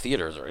wasn't in the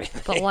theaters or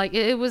anything. But, like,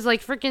 it was,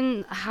 like,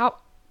 freaking...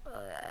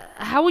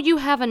 How would you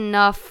have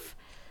enough...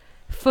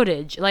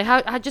 footage? Like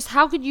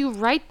how could you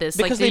write this?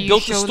 Because like, they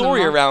built the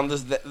story around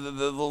this,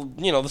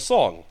 the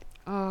song.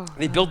 Oh,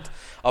 They built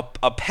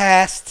a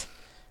past,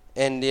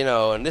 and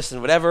and this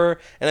and whatever.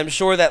 And I'm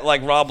sure that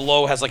like Rob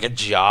Lowe has like a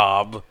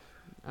job.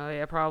 oh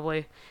yeah,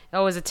 probably.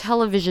 Oh, it was a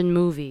television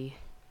movie.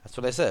 That's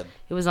what I said.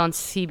 It was on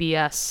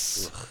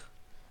CBS.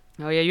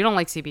 Oh yeah, you don't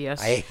like CBS.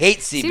 I hate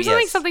CBS. Seems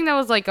like something that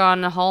was like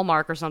on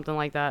Hallmark or something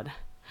like that.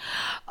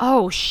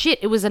 Oh shit!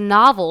 It was a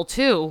novel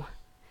too.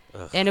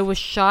 And it was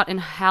shot in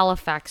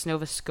Halifax,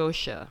 Nova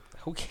Scotia.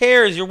 Who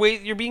cares?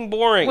 You're being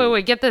boring.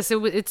 Wait, get this.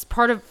 It's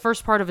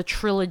first part of a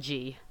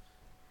trilogy.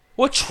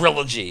 What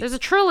trilogy? There's a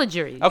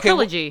trilogy. Okay.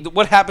 Trilogy.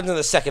 What happens in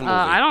the second movie?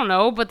 I don't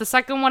know, but the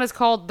second one is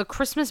called The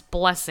Christmas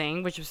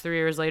Blessing, which was 3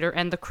 years later,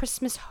 and The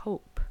Christmas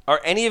Hope.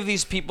 Are any of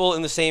these people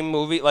in the same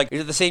movie? Like,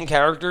 is it the same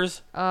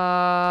characters?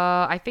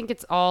 I think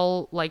it's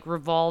all like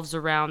revolves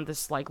around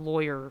this like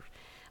lawyer.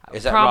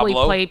 Is that Rob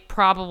Lowe?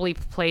 Probably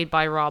played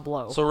by Rob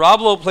Lowe. So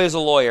Rob Lowe plays a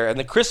lawyer, and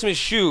The Christmas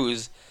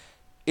Shoes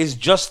is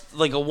just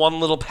like a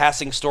one little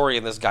passing story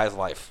in this guy's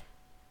life.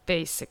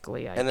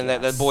 Basically, I And then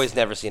guess. that boy's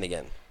never seen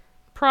again.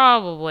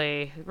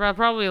 Probably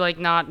like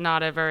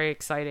not a very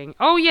exciting.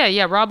 Oh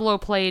yeah. Rob Lowe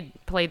played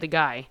the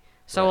guy.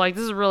 So Right. like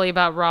this is really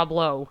about Rob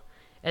Lowe,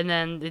 and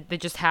then it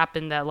just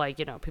happened that like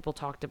people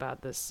talked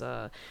about this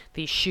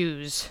these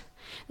shoes.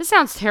 This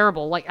sounds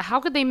terrible. Like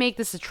how could they make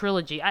this a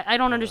trilogy? I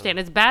don't understand.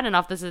 It's bad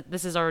enough. This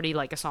is already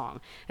like a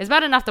song. It's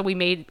bad enough that we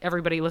made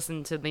everybody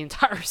listen to the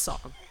entire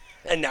song.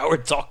 And now we're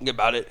talking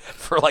about it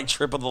for like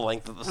triple the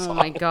length of the song. Oh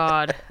my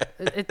god,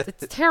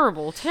 it's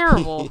terrible.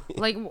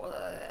 Like,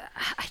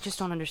 I just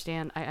don't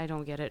understand. I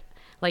don't get it.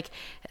 Like,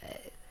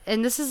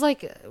 and this is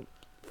like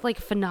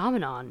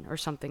Phenomenon or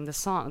something. The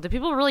song. Do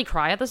people really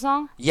cry at the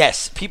song?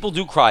 Yes, people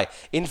do cry.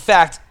 In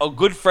fact, a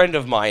good friend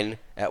of mine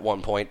at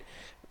one point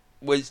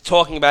was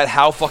talking about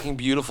how fucking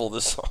beautiful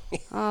this song is.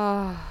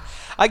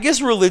 I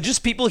guess religious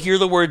people hear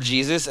the word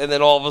Jesus and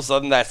then all of a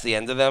sudden that's the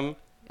end of them.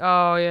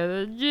 Oh yeah,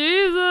 the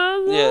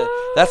Jesus. Yeah,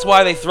 that's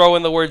why they throw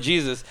in the word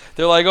Jesus.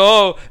 They're like,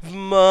 oh,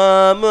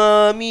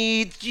 Mama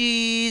meet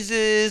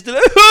Jesus. You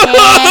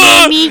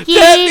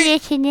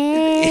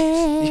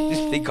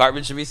think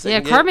Cartman should be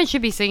singing Yeah, Cartman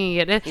should be singing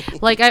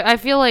it. Like I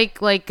feel like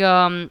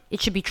it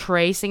should be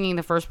Trey singing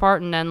the first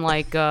part, and then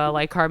like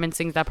Cartman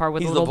sings that part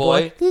with He's the little the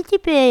boy. Little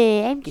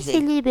boy, I'm just a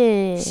little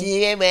boy.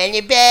 Sit on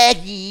your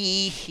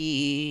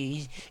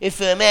baggies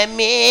for my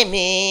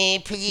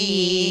mammy,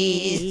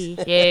 please.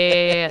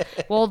 Yeah.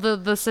 Well,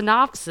 the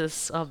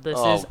synopsis of this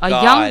Oh, is a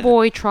God. young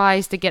boy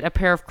tries to get a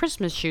pair of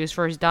Christmas shoes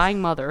for his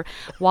dying mother,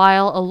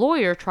 while a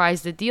lawyer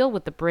tries to deal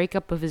with the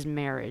breakup of his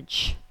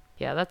marriage.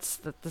 Yeah, this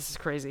is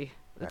crazy.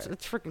 It's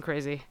freaking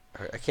crazy.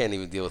 I can't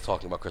even deal with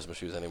talking about Christmas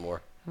shoes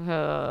anymore. Can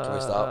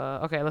we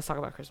stop? Okay, let's talk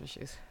about Christmas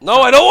shoes.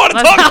 No, I don't want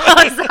to talk about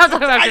Let's stop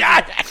talking about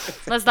Christmas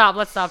shoes. Let's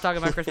stop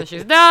talking about Christmas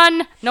shoes.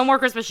 Done. No more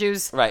Christmas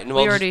shoes. Right, no,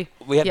 We already.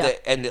 we have yeah.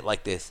 to end it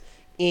like this.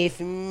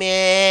 If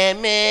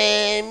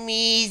Mama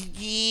meets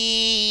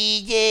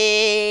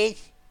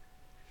Jesus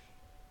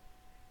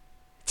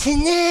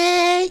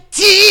tonight,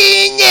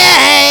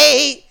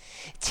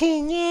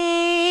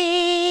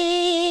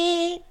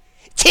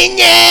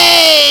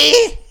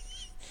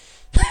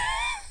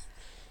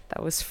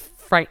 That was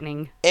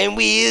frightening. and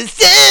we'll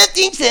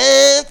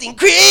something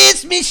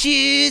Christmas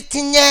shoes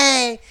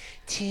tonight.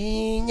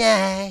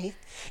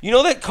 You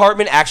know that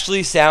Cartman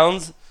actually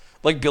sounds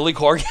like Billy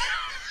Corgan?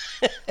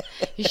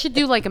 You should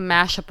do like a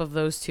mashup of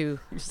those two.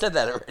 You said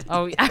that already.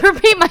 Oh, I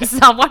repeat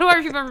myself. Why do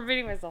I keep on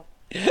repeating myself?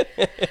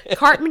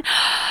 Cartman.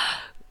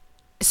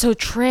 So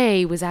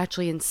Trey was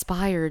actually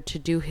inspired to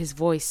do his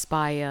voice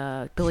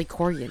by Billy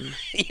Corgan.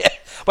 Yeah,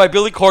 by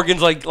Billy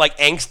Corgan's like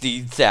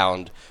angsty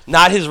sound,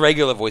 not his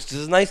regular voice. Because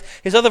it's nice.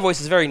 His other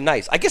voice is very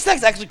nice. I guess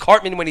that's actually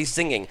Cartman when he's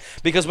singing,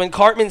 because when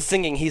Cartman's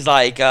singing, he's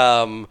like,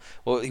 well,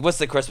 what's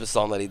the Christmas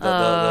song that he?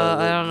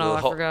 I don't know.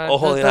 I forgot. Oh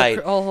Holy Night.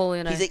 Oh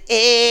Holy Night. He's like,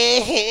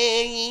 oh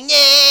Holy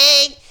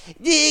Night.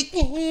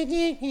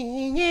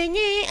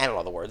 I don't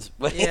know the words.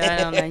 Yeah, I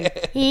don't know.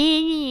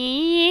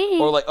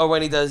 Or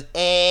when he does,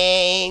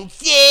 I'm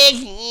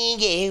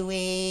sailing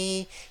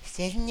away,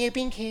 setting up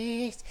in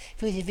curse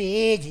for the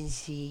virgin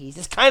seas.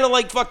 It's kind of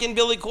like fucking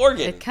Billy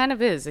Corgan. It kind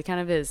of is.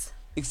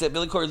 Except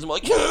Billy Corgan's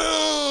like,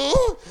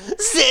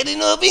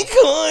 setting up in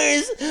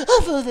course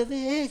for the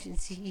virgin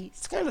seas.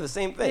 It's kind of the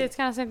same Yeah, thing. it's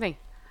kind of the same thing.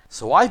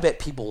 So I bet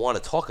people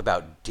want to talk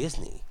about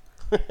Disney.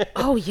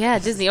 Oh yeah,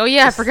 Disney. Oh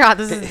yeah, I forgot.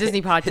 This is a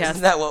Disney podcast.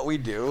 Isn't that what we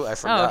do? I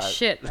forgot. Oh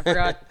shit, I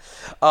forgot.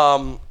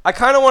 I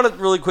kind of want to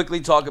really quickly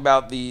talk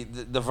about the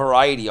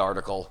Variety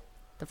article.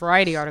 The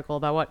Variety article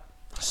about what?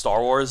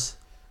 Star Wars.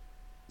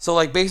 So,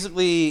 like,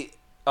 basically,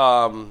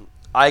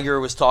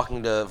 Iger was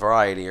talking to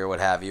Variety or what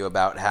have you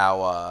about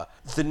how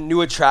the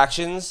new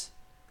attractions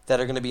that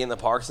are going to be in the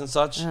parks and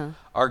such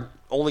are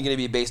only going to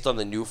be based on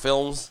the new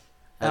films.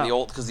 And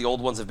because the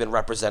old ones have been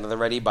represented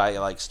already by,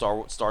 like,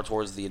 Star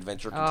Tours The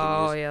Adventure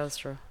Continues. Oh yeah, that's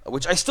true.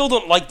 Which I still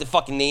don't like the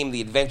fucking name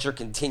The Adventure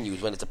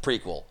Continues when it's a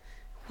prequel.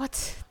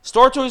 What?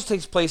 Star Tours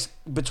takes place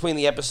between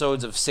the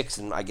episodes of 6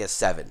 and, I guess,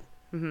 7.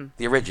 Mm-hmm.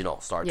 The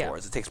original Star Yeah.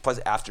 Tours. It takes place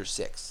after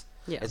 6.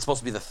 Yeah. It's supposed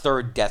to be the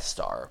third Death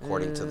Star,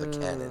 according to the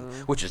canon.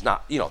 Which is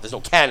not, there's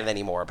no canon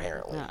anymore,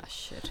 apparently. Ah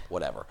shit.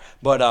 Whatever.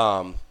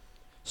 But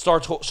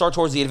Star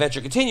Tours The Adventure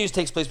Continues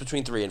takes place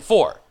between 3 and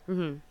 4.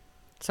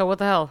 So what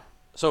the hell?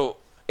 So,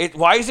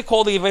 why is it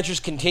called The Adventures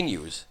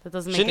Continues? That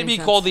doesn't make Shouldn't any it be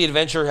sense. called The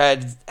Adventure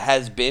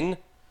has been?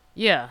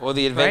 Yeah. Or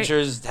The right?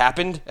 Adventures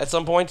happened at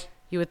some point?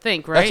 You would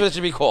think, That's right? what it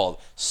should be called.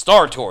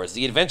 Star Tours.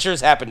 The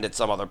Adventures happened at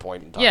some other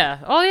point in time. Yeah.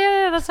 Oh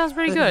yeah, that sounds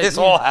pretty good. This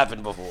all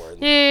happened before.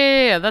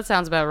 Yeah, that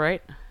sounds about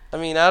right. I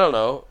mean, I don't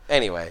know.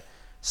 Anyway,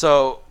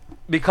 so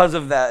because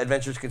of that,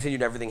 Adventures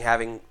continued everything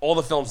having all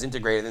the films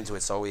integrated into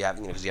it. So we have,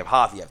 because you have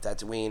Hoth, you have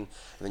Tatooine, and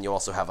then you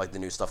also have like the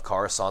new stuff.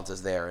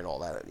 Coruscant's there and all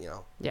that.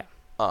 Yeah.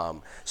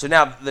 So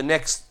now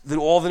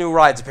all the new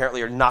rides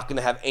apparently are not going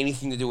to have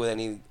anything to do with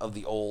any of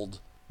the old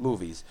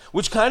movies,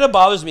 which kind of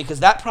bothers me because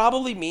that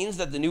probably means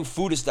that the new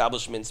food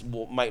establishments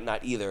might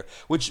not either,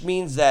 which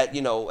means that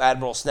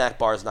Admiral Snack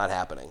Bar is not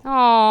happening.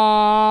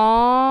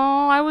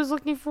 Oh, I was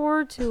looking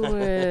forward to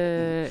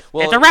it.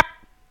 Well, it's a wrap.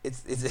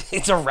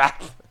 It's a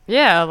wrap.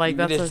 Yeah, like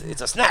that's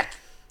It's a snack.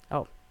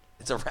 Oh.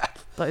 It's a wrap.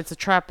 But it's a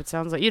trap. It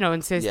sounds like,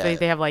 and since Yeah.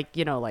 they have like,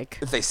 like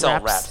If they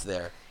sell wraps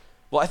there.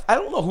 Well, I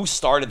don't know who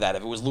started that.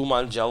 If it was Lou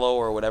Mangello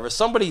or whatever.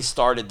 Somebody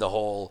started the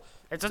whole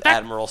It's a snack.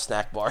 Admiral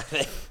snack bar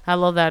thing. I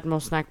love that Admiral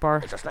snack bar.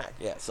 It's a snack,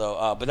 yeah.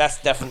 So, but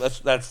that's definitely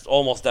that's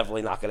almost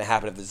definitely not going to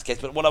happen if this is the case.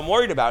 But what I'm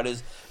worried about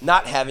is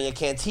not having a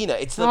cantina.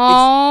 It's the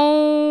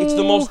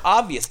most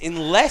obvious,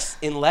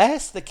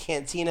 unless the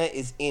cantina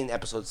is in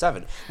episode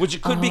 7, which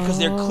it could be because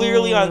they're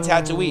clearly on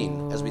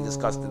Tatooine, as we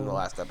discussed in the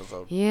last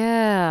episode.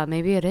 Yeah,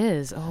 maybe it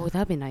is. Oh,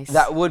 that'd be nice.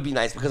 That would be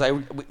nice because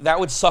that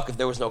would suck if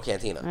there was no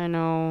cantina. I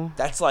know.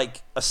 That's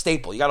like a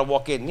staple. You got to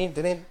walk in. A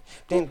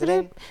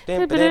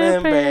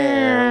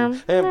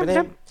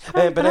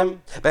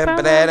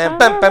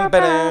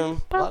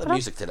lot of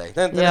music today.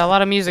 Yeah, a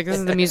lot of music. This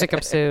is the music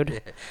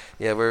episode.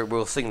 Yeah,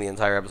 we'll sing the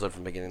entire episode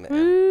from beginning to end.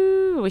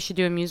 Ooh, we should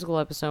do a musical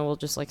episode. We'll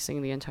just like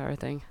sing the entire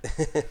thing.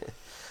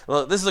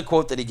 Well, this is a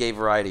quote that he gave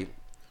Variety.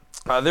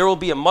 There will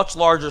be a much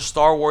larger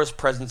Star Wars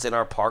presence in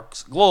our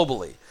parks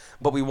globally,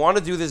 but we want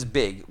to do this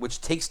big, which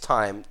takes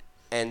time,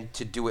 and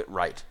to do it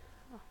right.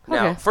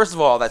 Now, Okay. first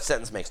of all, that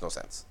sentence makes no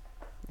sense.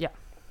 Yeah,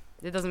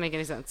 it doesn't make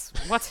any sense.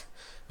 What?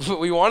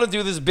 We want to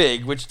do this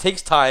big, which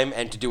takes time,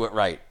 and to do it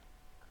right.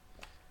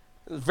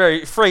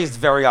 Phrased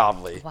very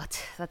oddly.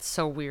 What? That's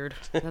so weird.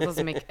 That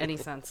doesn't make any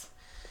sense.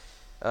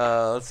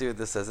 Let's see what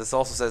this says. This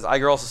also says,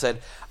 Iger also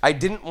said, I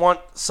didn't want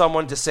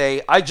someone to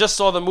say, I just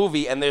saw the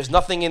movie and there's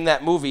nothing in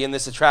that movie in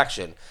this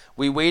attraction.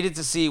 We waited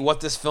to see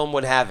what this film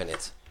would have in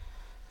it.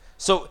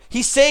 So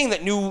he's saying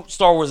that new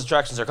Star Wars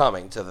attractions are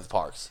coming to the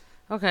parks.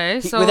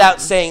 Okay, so Without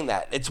saying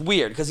that. It's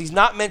weird because he's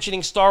not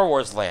mentioning Star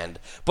Wars Land,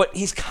 but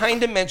he's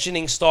kind of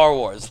mentioning Star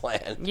Wars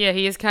Land. yeah,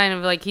 he is kind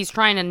of like he's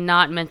trying to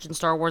not mention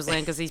Star Wars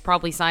Land because he's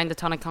probably signed a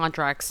ton of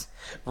contracts.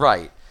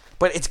 Right.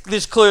 But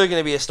there's clearly going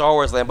to be a Star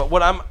Wars Land. But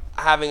what I'm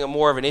having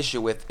more of an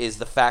issue with is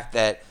the fact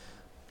that,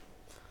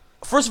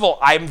 first of all,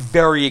 I'm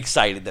very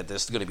excited that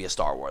there's going to be a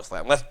Star Wars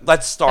Land.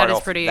 Let's start That off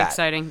is pretty with that.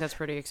 exciting. That's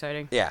pretty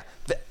exciting. Yeah.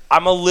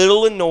 I'm a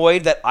little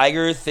annoyed that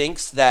Iger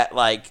thinks that,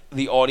 like,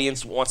 the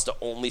audience wants to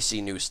only see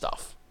new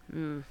stuff.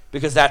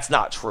 Because that's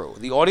not true.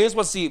 The audience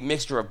wants to see a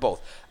mixture of both.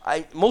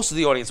 Most of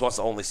the audience wants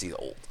to only see the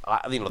old,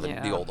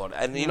 the old one.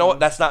 And you know what?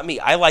 That's not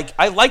me. I like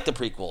the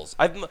prequels.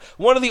 I'm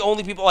one of the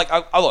only people, like,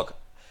 I look,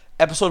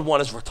 Episode 1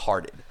 is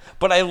retarded.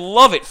 But I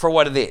love it for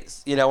what it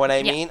is. You know what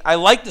I mean? I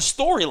like the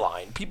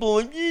storyline. People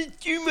are like,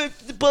 too much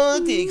the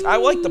politics. I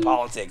like the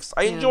politics.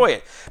 I enjoy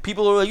it.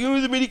 People are like,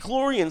 the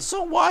midi-chlorians.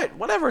 So what?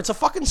 Whatever. It's a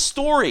fucking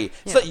story.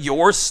 It's not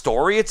your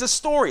story. It's a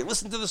story.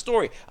 Listen to the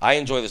story. I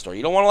enjoy the story.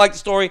 You don't want to like the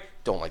story?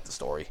 Don't like the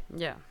story.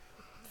 Yeah.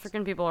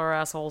 Freaking people are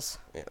assholes.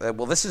 Yeah,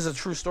 well, this is a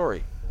true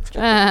story.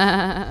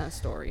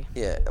 Story.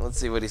 Yeah, let's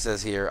see what he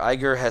says here.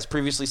 Iger has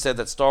previously said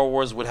that Star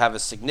Wars would have a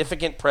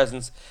significant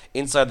presence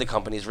inside the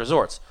company's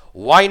resorts.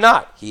 Why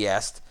not? He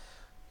asked.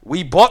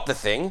 We bought the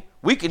thing.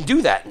 We can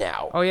do that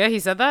now. Oh yeah, he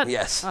said that?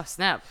 Yes. Oh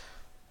snap.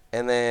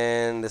 And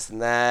then this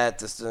and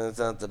that.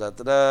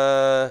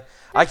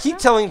 I keep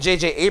telling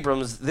J.J.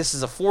 Abrams this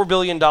is a $4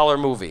 billion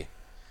movie.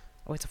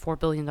 Oh, it's a $4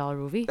 billion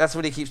movie? That's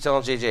what he keeps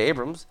telling J.J.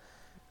 Abrams.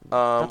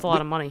 That's a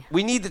lot of money.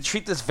 We need to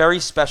treat this very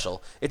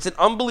special. It's an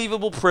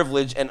unbelievable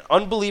privilege and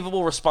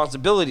unbelievable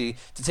responsibility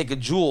to take a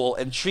jewel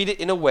and treat it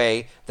in a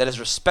way that is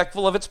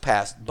respectful of its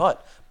past,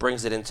 but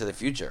brings it into the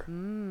future.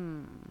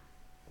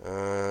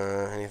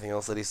 Anything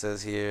else that he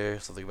says here?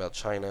 Something about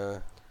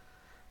China.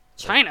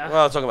 China?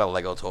 Well, I'm talking about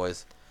Lego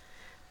toys.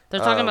 They're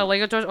talking about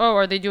Lego toys? Oh,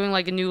 are they doing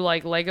like a new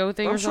like Lego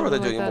thing I'm or sure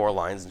something they're doing like that? more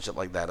lines and shit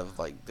like that of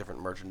like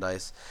different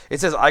merchandise. It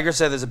says Iger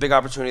said there's a big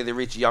opportunity to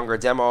reach a younger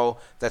demo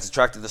that's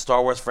attracted the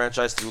Star Wars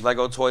franchise through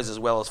Lego toys as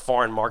well as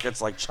foreign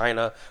markets like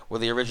China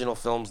where the original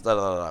films,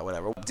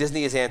 whatever.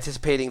 Disney is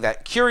anticipating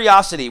that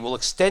curiosity will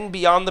extend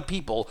beyond the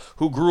people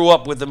who grew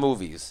up with the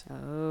movies.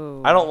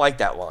 Oh. I don't like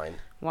that line.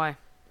 Why?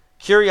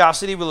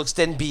 Curiosity will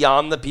extend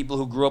beyond the people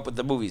who grew up with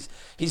the movies.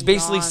 He's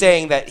basically Beyond.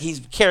 saying that he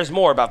cares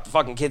more about the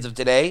fucking kids of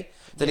today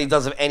than he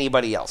does of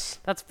anybody else.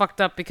 That's fucked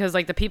up because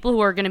like the people who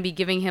are going to be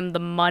giving him the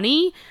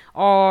money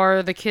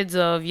are the kids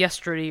of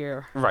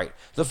yesteryear. Right.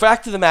 The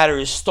fact of the matter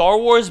is Star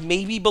Wars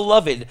may be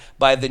beloved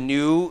by the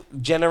new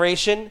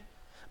generation,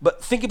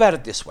 but think about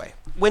it this way.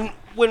 When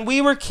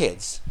we were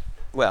kids,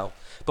 well,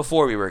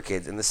 before we were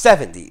kids, in the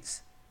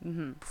 70s,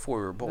 before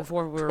we were born.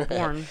 Before we were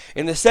born.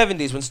 In the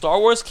 70s, when Star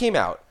Wars came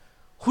out,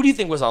 who do you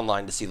think was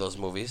online to see those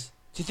movies?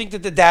 Do you think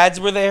that the dads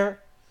were there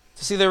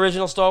to see the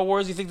original Star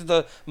Wars? Do you think that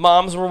the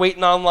moms were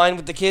waiting online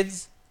with the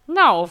kids?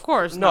 No, of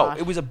course No, not.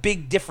 it was a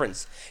big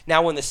difference.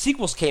 Now, when the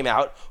sequels came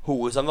out, who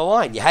was on the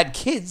line? You had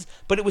kids,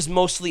 but it was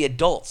mostly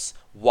adults.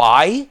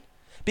 Why?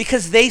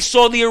 Because they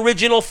saw the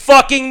original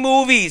fucking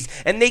movies,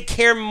 and they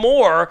care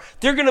more.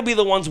 They're going to be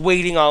the ones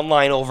waiting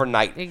online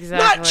overnight.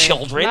 Exactly. Not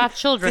children. Not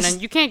children, This-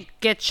 and you can't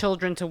get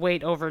children to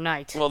wait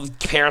overnight. Well, the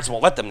parents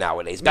won't let them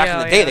nowadays. Back in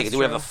Yeah, the day, yeah, they could do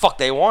that's whatever the true. fuck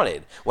they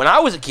wanted. When I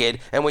was a kid,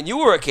 and when you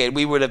were a kid,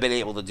 we would have been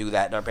able to do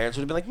that, and our parents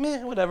would have been like,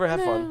 meh, whatever, have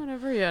Yeah, fun.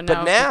 whatever, yeah.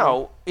 But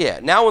now,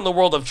 now in the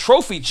world of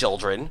trophy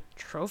children,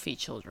 Trophy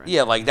children.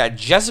 Yeah, like that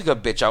Jessica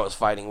bitch I was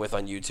fighting with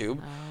on YouTube.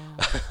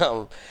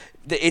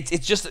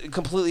 It's just a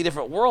completely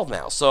different world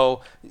now.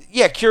 So,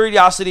 yeah,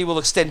 curiosity will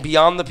extend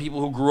beyond the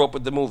people who grew up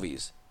with the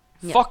movies.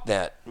 Yeah. Fuck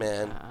that,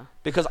 man.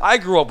 Because I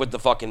grew up with the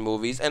fucking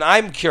movies, and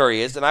I'm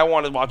curious, and I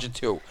want to watch it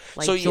too.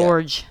 Like so, yeah.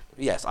 George.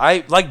 Yes,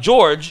 like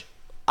George,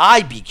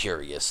 I'd be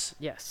curious.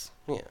 Yes.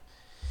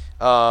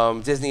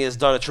 Yeah. Disney has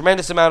done a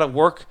tremendous amount of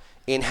work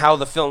in how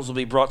the films will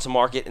be brought to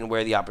market and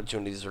where the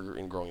opportunities are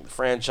in growing the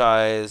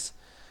franchise.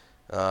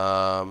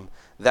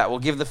 That will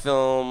give the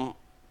film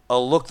a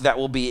look that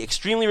will be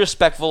extremely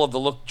respectful of the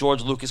look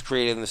George Lucas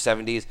created in the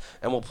 70s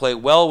and will play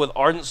well with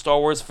ardent Star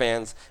Wars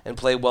fans and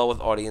play well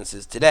with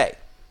audiences today.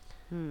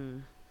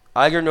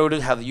 Iger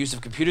noted how the use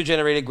of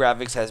computer-generated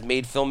graphics has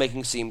made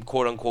filmmaking seem,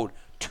 quote-unquote,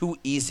 too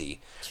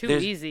easy.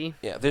 Easy.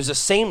 Yeah, there's a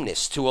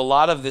sameness to a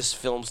lot of these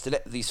films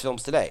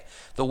today.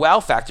 The wow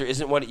factor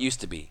isn't what it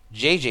used to be.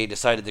 JJ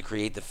decided to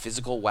create the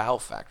physical wow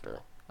factor.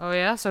 Oh,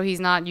 yeah? So he's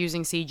not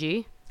using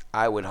CG?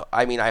 I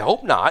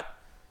hope not.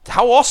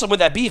 How awesome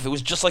would that be if it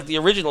was just like the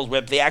originals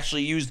where they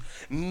actually used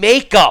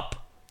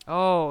makeup?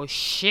 Oh,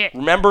 shit.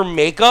 Remember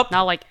makeup?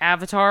 Not like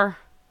Avatar?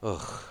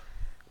 Ugh.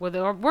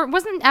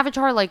 Wasn't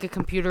Avatar like a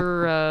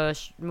computer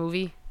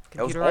movie?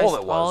 That was all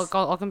it was.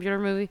 All computer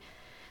movie?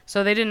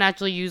 So they didn't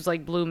actually use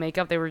like blue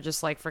makeup. They were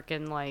just like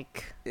freaking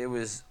like It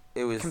was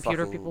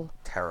computer fucking people.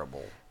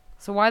 terrible.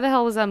 So why the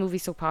hell was that movie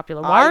so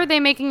popular? Why are they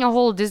making a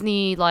whole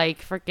Disney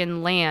like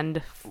freaking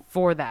land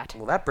for that?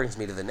 Well, that brings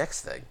me to the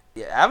next thing.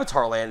 Yeah,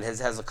 Avatar Land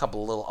has a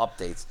couple of little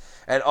updates.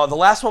 And the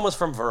last one was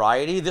from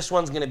Variety. This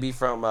one's going to be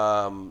from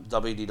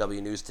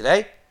WDW News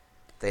Today.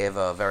 They have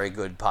a very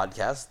good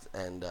podcast,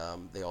 and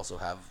they also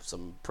have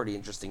some pretty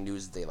interesting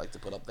news they like to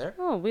put up there.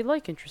 Oh, we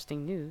like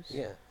interesting news.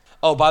 Yeah.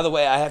 Oh, by the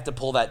way, I have to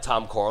pull that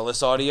Tom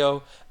Corliss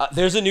audio.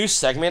 There's a new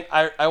segment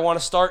I want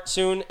to start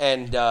soon,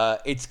 and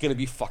it's going to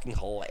be fucking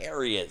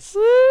hilarious.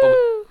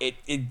 Woo! But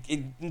it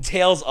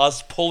entails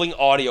us pulling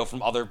audio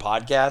from other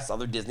podcasts,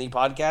 other Disney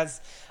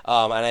podcasts,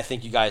 and I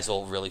think you guys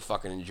will really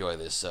fucking enjoy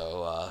this.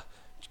 So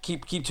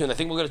keep tuned. I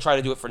think we're going to try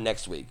to do it for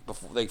next week,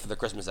 for the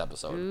Christmas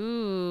episode.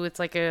 Ooh, it's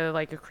like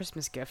a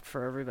Christmas gift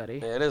for everybody.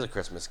 Yeah, it is a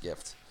Christmas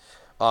gift.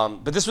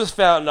 But this was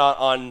found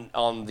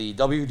on the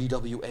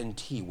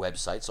WDWNT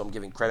website, so I'm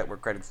giving credit where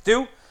credit's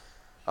due.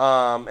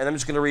 And I'm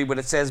just going to read what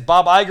it says.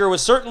 Bob Iger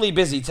was certainly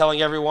busy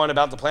telling everyone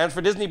about the plans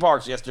for Disney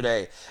parks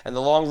yesterday, and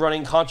the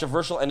long-running,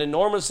 controversial, and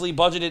enormously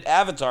budgeted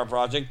Avatar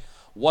project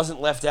wasn't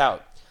left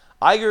out.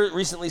 Iger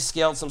recently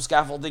scaled some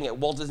scaffolding at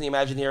Walt Disney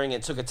Imagineering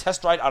and took a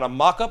test ride on a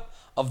mock-up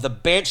of the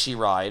Banshee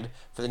ride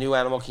for the new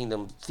Animal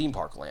Kingdom theme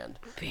park land.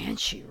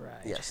 Banshee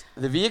ride. Yes.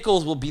 The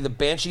vehicles will be the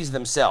Banshees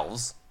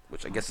themselves,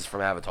 which I guess is from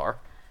Avatar.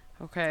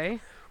 Okay.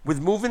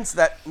 With movements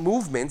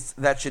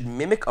that should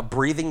mimic a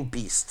breathing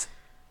beast.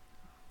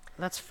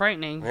 That's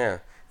frightening. Yeah.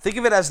 Think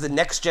of it as the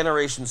next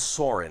generation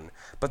Soarin',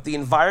 but the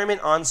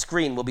environment on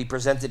screen will be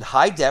presented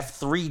high-def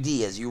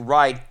 3D as you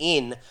ride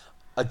in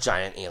a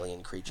giant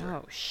alien creature.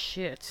 Oh,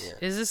 shit.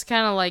 Yeah. Is this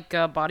kind of like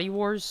Body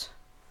Wars?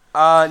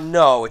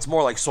 No, it's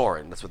more like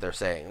Soarin'. That's what they're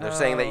saying. They're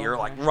saying that you're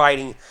like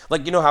riding,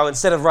 like, you know how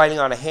instead of riding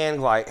on a hang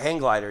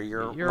glider,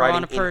 you're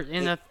riding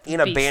in a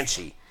beast.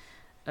 Banshee.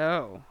 Oh,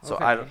 okay. So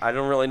I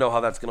don't really know how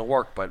that's going to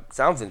work, but it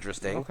sounds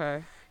interesting.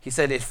 Okay. He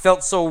said it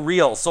felt so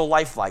real, so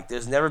lifelike.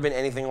 There's never been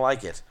anything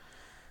like it.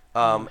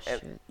 And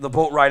the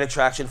boat ride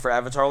attraction for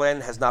Avatar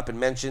Land has not been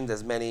mentioned,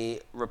 as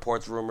many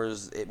reports,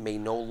 rumors, it may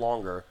no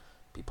longer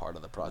be part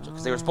of the project.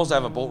 Because they were supposed to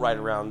have a boat ride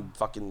around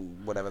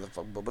fucking whatever the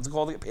fuck, what's it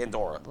called?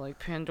 Pandora. Like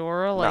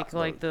Pandora, No, like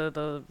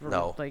the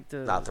no, like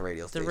the not the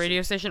radio the station.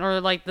 radio station, or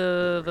like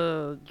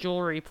the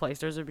jewelry place.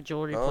 There's a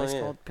jewelry place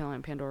yeah. called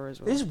Pandora as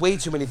well. There's way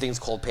too many things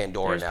called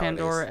Pandora There's nowadays.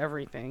 Pandora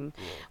everything.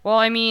 Well,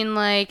 I mean,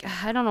 like,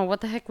 I don't know,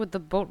 what the heck would the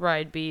boat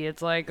ride be?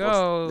 It's like,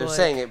 Well, they're like,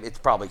 saying it's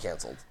probably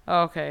canceled.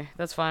 oh, okay,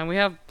 that's fine. We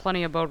have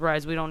plenty of boat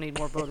rides. We don't need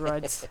more boat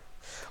rides.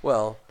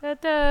 Well, it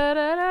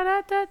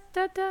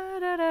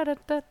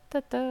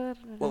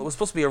was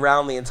supposed to be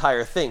around the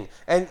entire thing.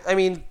 And, I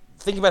mean,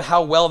 think about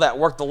how well that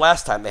worked the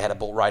last time they had a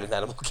boat ride in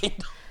Animal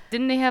Kingdom.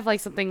 Didn't they have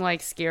like something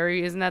like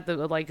scary? Isn't that the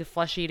like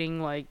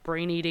flesh-eating, like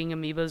brain-eating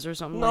amoebas or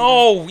something?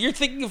 No, you're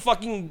thinking of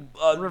fucking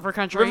River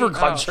Country? River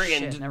Country Oh,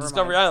 and shit, never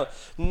Discovery mind. Island.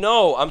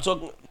 No, I'm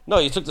talking. No,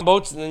 you took the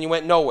boats and then you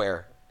went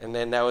nowhere, and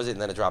then that was it.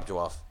 And then it dropped you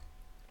off.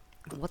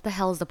 What the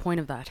hell is the point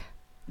of that?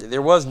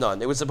 There was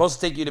none. It was supposed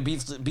to take you to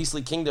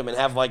Beastly Kingdom and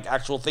have like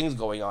actual things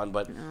going on,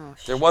 but Oh,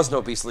 there was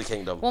no Beastly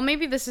Kingdom. Well,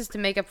 maybe this is to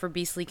make up for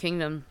Beastly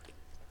Kingdom.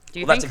 Do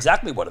you Well, think? that's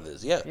exactly what it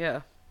is. Yeah.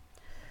 Yeah.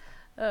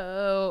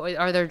 Oh,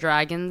 are there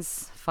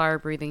dragons?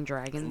 Fire-breathing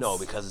dragons? No,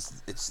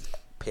 because it's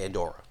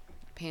Pandora,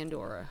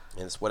 Pandora.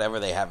 and it's whatever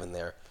they have in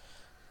their,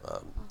 I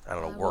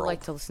don't know, I would world.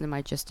 like to listen to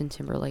my Justin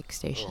Timberlake Oh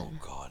station.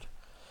 God.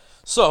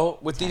 So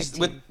with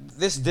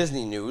this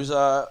Disney news,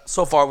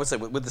 so far, with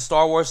the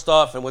Star Wars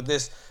stuff and with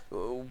this,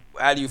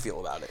 how do you feel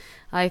about it?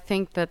 I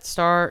think that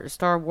Star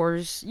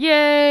Wars,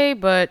 yay,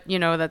 but you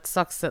know that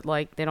sucks that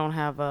like they don't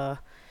have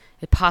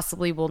it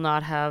possibly will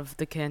not have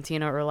the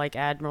cantina or like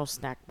Admiral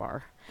snack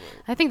bar.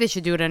 I think they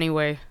should do it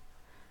anyway.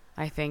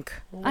 I think.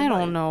 I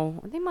don't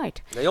know. They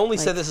might. They only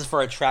said this is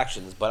for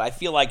attractions, but I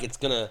feel like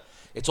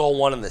it's all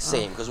one and the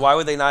same. Because why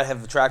would they not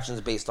have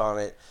attractions based on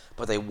it,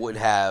 but they would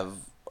have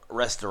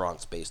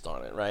restaurants based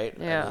on it, right?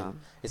 Yeah. I mean,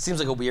 it seems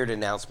like a weird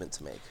announcement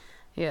to make.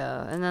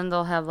 Yeah, and then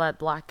they'll have that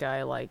black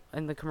guy like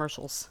in the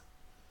commercials.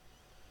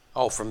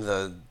 Oh, from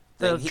the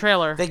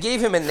trailer. They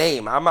gave him a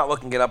name. I'm not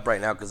looking it up right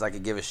now because I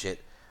could give a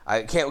shit.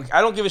 I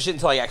don't give a shit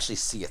until I actually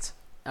see it.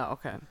 Oh,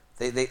 okay.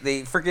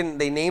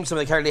 They named some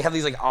of the characters. They have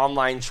these like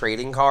online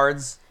trading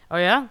cards. Oh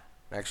yeah.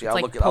 Actually, It's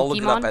I'll look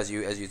it up Pokemon? as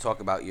you talk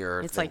about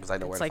your It's thing, like 'cause I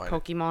know where it's to like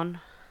find Pokemon.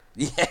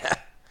 it. Yeah.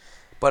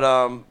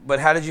 But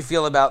how did you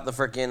feel about the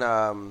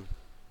freaking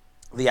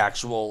the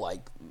actual like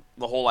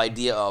the whole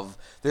idea of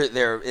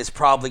there is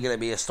probably going to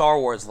be a Star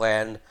Wars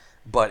land,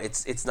 but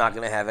it's not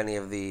going to have any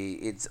of the.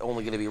 It's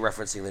only going to be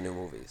referencing the new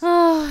movies.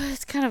 Oh,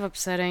 it's kind of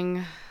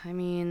upsetting. I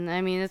mean,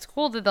 it's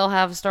cool that they'll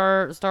have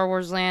Star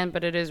Wars land,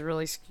 but it is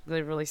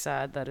really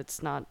sad that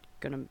it's not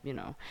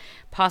gonna,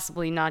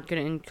 possibly not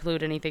gonna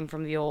include anything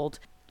from the old.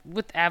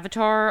 With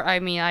Avatar, I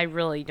mean, I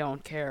really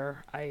don't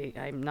care.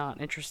 I'm not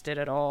interested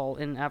at all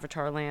in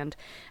Avatar Land.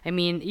 I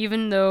mean,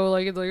 even though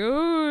like it's like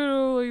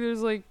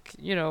there's like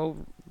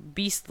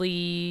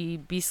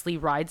beastly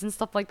rides and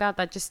stuff like that.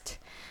 That just,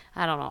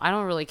 I don't know. I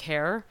don't really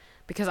care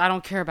because I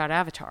don't care about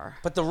Avatar.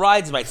 But the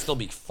rides might still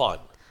be fun,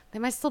 They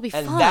might still be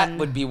and fun. that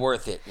would be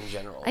worth it in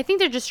general. I think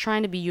they're just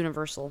trying to be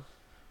universal.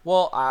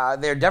 Well,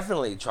 they're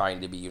definitely trying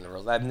to be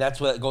universal. I mean,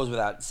 that's what goes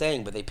without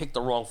saying. But they picked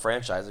the wrong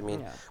franchise. I mean,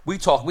 Yeah.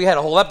 we had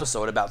a whole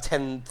episode about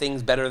 10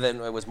 things better than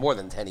it was more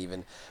than 10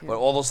 even, but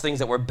all those things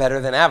that were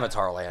better than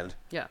Avatar Land.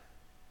 Yeah.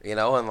 And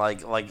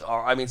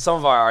I mean, some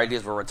of our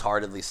ideas were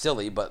retardedly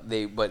silly, but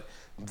they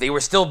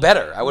were still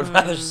better. I would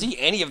rather see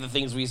any of the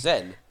things we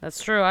said.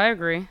 That's true. I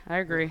agree.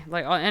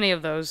 Like any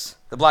of those.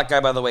 The black guy,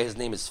 by the way, his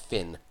name is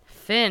Finn.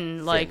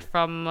 Finn, like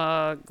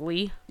from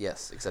Glee.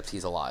 Yes, except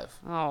he's alive.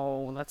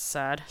 Oh, that's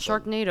sad.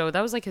 Sharknado.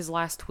 That was like his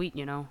last tweet,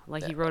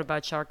 Like he Yeah. wrote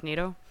about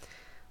Sharknado.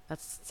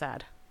 That's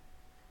sad.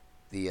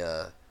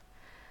 The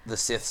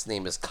Sith's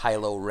name is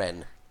Kylo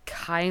Ren.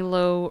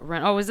 Kylo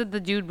Ren. Oh, is it the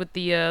dude with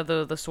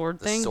the sword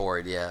The thing?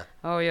 sword, yeah.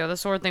 Oh yeah, the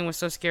sword thing was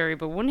so scary.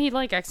 But wouldn't he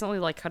like accidentally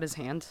like cut his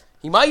hand?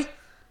 He might.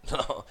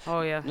 No,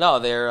 Oh yeah. no,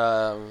 they're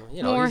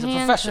More he's a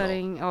hand professional.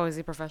 cutting. Oh, is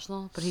he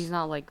professional? But he's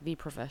not like the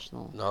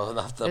professional. No,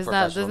 not the Isn't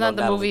professional. that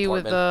the Natalie movie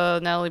with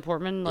Portman Natalie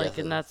Portman? Like, Yes,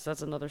 and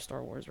that's another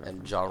Star Wars reference.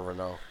 and Jean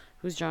Reno.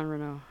 Who's John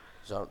Reno?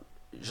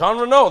 Jean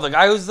Reno, the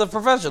guy who's the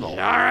professional.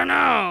 I don't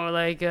know.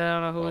 Like, I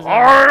don't know who is that.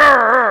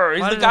 Arr!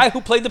 He's Why the did guy I-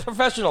 who played the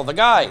professional. The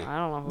guy. I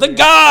don't know. Who The he is.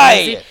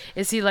 guy.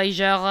 Is he like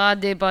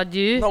Gérard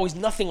Depardieu? No, he's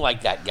nothing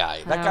like that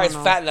guy. That I guy's don't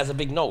know. fat and has a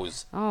big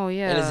nose, Oh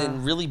yeah. and is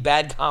in really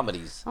bad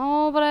comedies.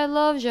 Oh, but I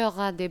love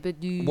Gérard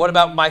Depardieu. What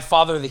about My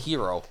Father the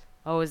Hero?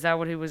 Oh, is that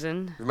what he was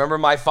in? Remember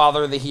My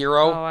Father the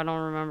Hero, Oh, I don't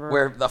remember.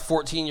 where the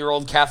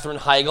 14-year-old Katherine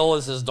Heigl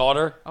is his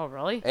daughter, Oh,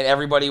 really? and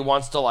everybody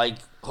wants to like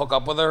hook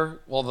up with her.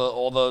 All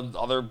the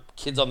other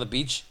kids on the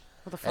beach,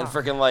 What the and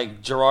fuck? freaking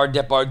like Gerard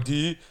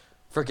Depardieu,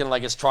 freaking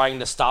like is trying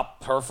to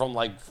stop her from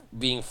like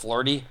being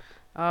flirty.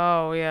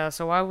 Oh, yeah.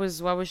 So why was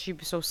she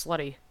so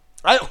slutty?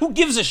 Who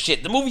gives a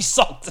shit? The movie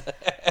sucked. I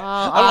don't know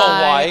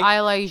I why. I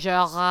like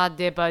Gérard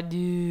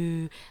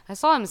Depardieu. I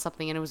saw him in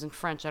something and it was in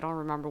French. I don't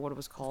remember what it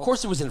was called. Of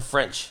course, it was in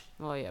French.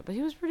 Oh yeah, but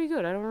he was pretty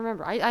good. I don't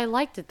remember. I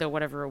liked it though,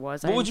 whatever it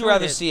was. What would you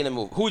rather see in a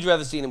movie? Who would you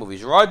rather see in a movie?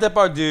 Gerard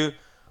Depardieu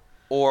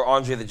or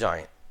Andre the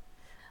Giant?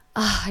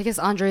 I guess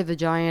Andre the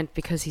Giant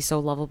because he's so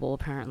lovable.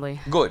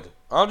 Apparently. Good.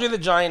 Andre the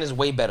Giant is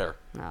way better.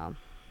 Yeah.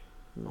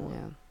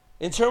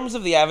 In terms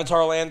of the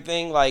Avatar Land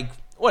thing, like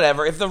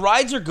whatever. If the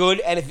rides are good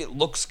and if it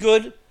looks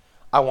good,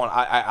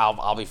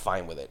 I'll be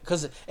fine with it.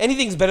 Because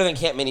anything's better than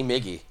Camp Mini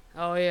Mickey.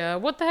 Oh yeah.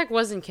 What the heck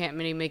wasn't Camp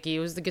Mini Mickey? It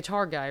was the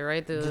guitar guy,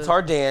 right? The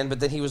Guitar Dan, but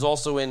then he was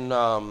also in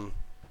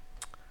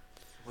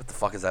what the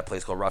fuck is that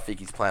place called?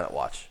 Rafiki's Planet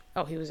Watch.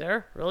 Oh, he was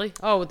there? Really?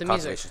 Oh, with the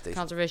music. Conservation Station.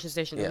 Conservation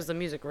Station. It Yeah. was the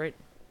music, right?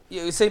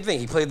 Yeah, same thing.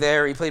 He played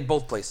there. He played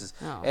both places.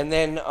 Oh. And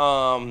then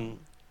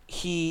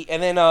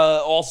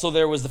also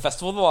there was the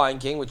Festival of the Lion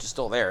King, which is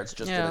still there. It's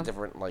just in Yeah. a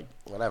different like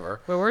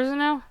whatever. Wait, where is it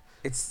now?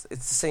 It's the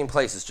same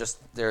place. It's just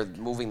they're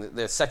moving.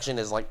 The section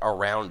is like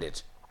around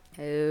it.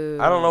 Oh.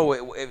 I don't know.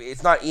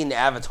 It's not in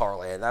Avatar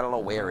Land. I don't know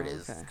where it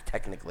is okay.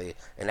 technically.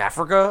 In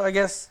Africa, I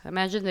guess.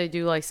 Imagine they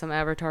do like some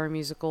Avatar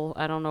musical.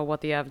 I don't know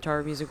what the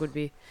Avatar musical would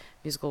be.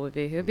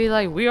 It'd be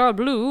like, we are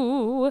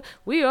blue,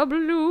 we are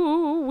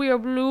blue, we are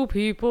blue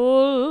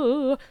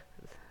people.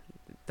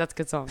 That's a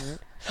good song,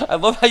 right? I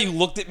love how you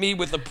looked at me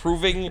with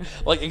approving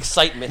like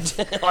excitement.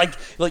 like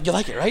you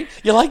like it, right?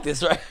 You like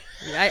this, right?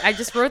 I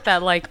just wrote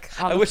that like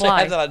on I the wish fly. I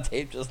had that on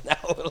tape just now.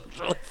 It was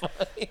really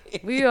funny.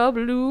 We are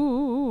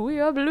blue, we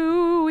are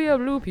blue, we are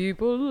blue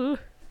people.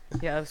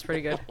 Yeah, that was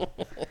pretty good.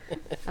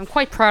 I'm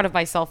quite proud of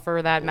myself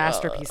for that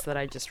masterpiece that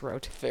I just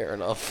wrote. Fair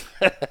enough.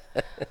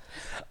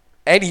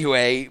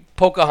 Anyway,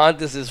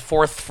 Pocahontas'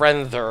 fourth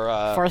friend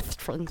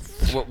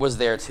Fourth was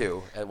there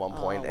too at one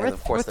point, and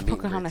of course the meet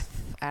and Pocahontas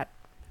greets. at.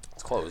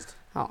 It's closed.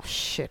 Oh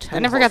shit! I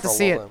Been never closed got to for a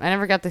see long it. time. I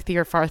never got to see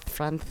your fourth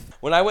friend.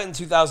 When I went in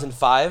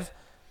 2005,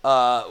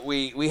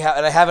 we have,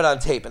 and I have it on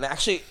tape. And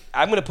actually,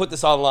 I'm gonna put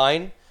this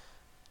online.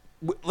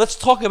 Let's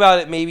talk about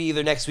it maybe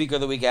either next week or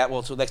the week at.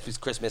 Well, so next week's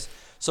Christmas.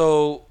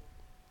 So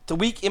the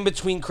week in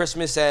between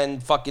Christmas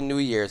and fucking New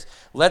Year's,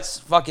 let's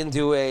fucking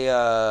do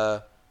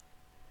a.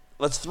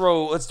 Let's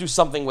do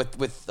something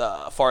with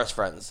Forest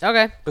Friends.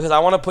 Okay. Because I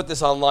want to put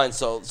this online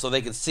so they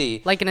can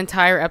see. Like an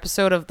entire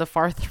episode of the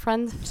Farth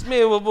Friends?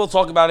 Maybe we'll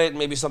talk about it and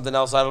maybe something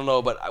else. I don't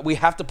know. But we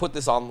have to put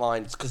this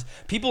online because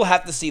people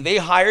have to see. They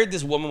hired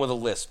this woman with a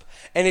lisp.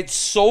 And it's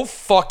so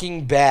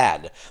fucking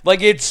bad.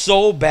 Like, it's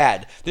so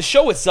bad. The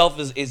show itself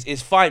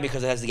is fine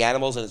because it has the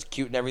animals and it's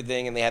cute and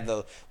everything. And they have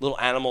the little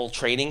animal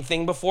training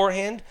thing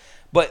beforehand.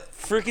 But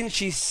freaking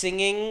she's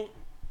singing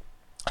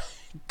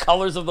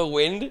Colors of the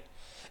Wind.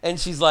 And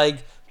she's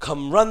like,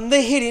 come run the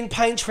hidden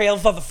pine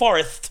trails of the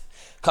forest.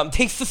 Come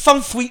taste the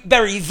some sweet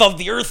berries of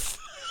the earth.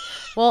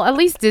 Well, at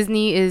least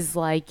Disney is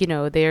like,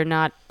 they're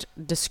not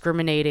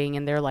discriminating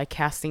and they're like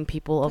casting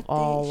people of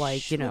all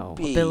like,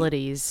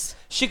 abilities.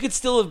 She could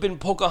still have been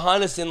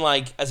Pocahontas in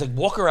like as a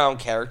walk-around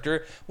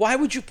character. Why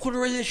would you put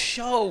her in this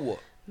show?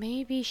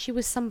 Maybe she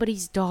was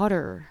somebody's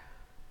daughter.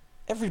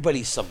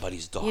 Everybody's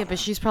somebody's daughter. Yeah, but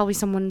she's probably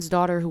someone's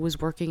daughter who was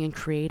working in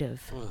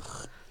creative.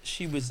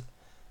 She was...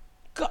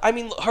 I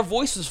mean, her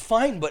voice was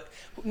fine, but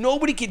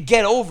nobody could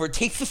get over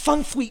Take the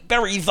sun sweet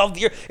berries of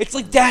the earth. It's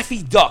like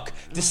Daffy Duck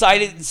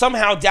decided,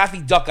 somehow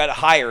Daffy Duck got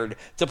hired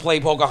to play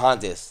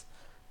Pocahontas.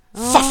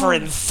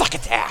 Suffering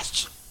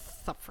succotash.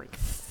 Suffering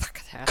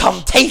succotash.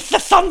 Come taste the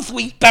sun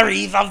sweet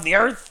berries of the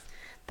earth.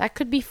 That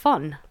could be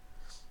fun.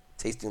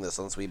 Tasting the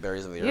sun sweet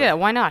berries of the earth? Yeah,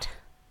 why not?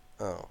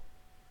 Oh.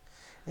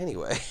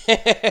 Anyway.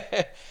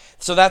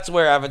 So that's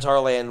where Avatar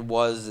Land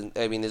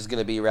is going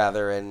to be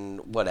rather,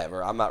 and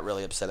whatever. I'm not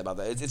really upset about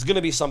that. It's going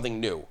to be something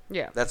new.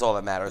 Yeah. That's all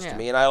that matters Yeah. to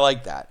me, and I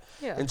like that.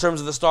 Yeah. In terms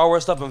of the Star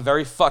Wars stuff, I'm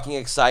very fucking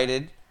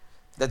excited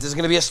that there's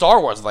going to be a Star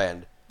Wars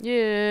Land.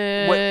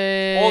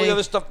 Yeah. All the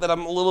other stuff that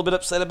I'm a little bit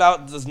upset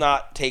about does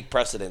not take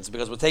precedence,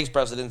 because what takes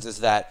precedence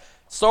is that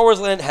Star Wars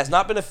Land has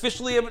not been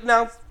officially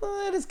announced.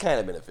 Well, it has kind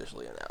of been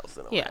officially announced.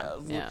 In a way.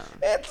 Yeah.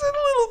 It's a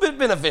little bit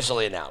been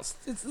officially announced.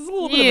 It's a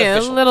little bit of Yeah, a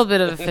official. little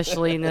bit of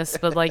officialness,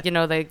 but like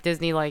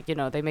Disney, like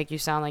they make you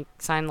sign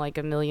like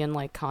a million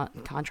like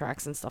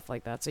contracts and stuff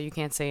like that, so you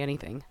can't say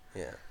anything.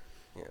 Yeah.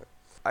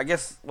 I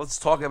guess let's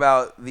talk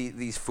about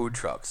these food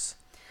trucks.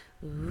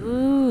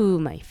 Ooh,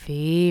 my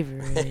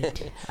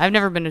favorite. I've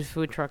never been to a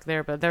food truck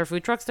there, but there are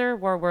food trucks there.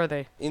 Where were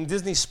they? In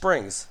Disney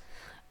Springs.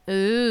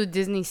 Ooh,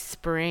 Disney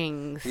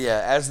Springs.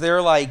 Yeah, as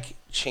they're like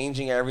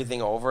changing everything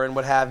over and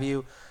what have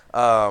you,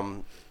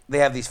 they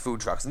have these food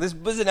trucks. And this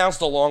was announced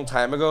a long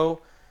time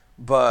ago,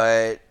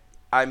 but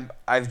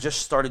I've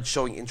just started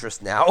showing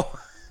interest now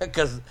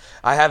because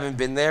I haven't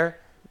been there.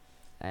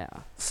 Yeah.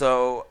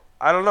 So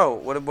I don't know.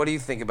 What do you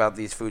think about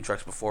these food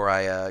trucks before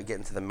I get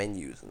into the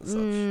menus and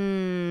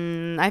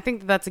such? I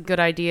think that's a good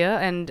idea,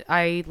 and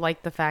I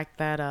like the fact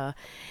that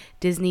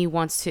Disney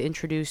wants to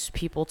introduce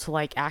people to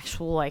like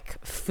actual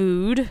like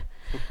food.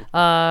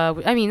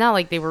 I mean, not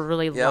like they were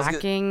really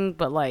lacking,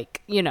 but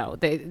like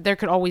there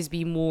could always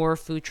be more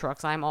food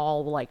trucks. I'm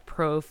all like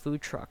pro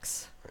food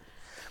trucks.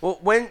 Well,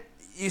 when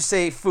you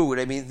say food,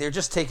 I mean they're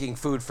just taking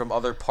food from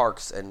other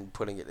parks and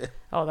putting it in.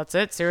 Oh, that's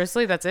it?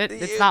 Seriously? That's it?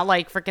 It's not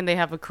like freaking they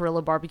have a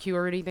Korilla barbecue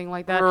or anything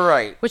like that?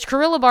 Right. Which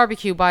Korilla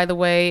barbecue, by the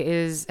way,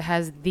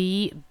 has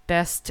the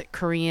best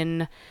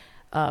Korean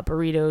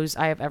burritos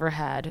I have ever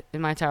had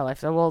in my entire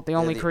life. Well, the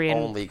only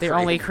Korean,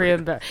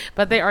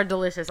 but they are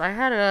delicious. I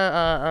had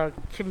a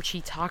kimchi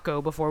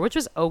taco before, which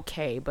was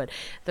okay, but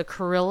the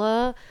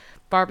Korilla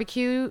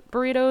barbecue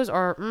burritos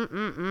are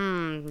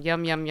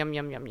yum yum yum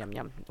yum yum yum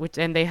yum.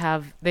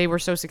 They were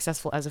so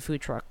successful as a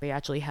food truck. They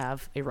actually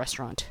have a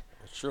restaurant.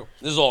 That's true.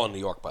 This is all in New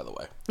York, by the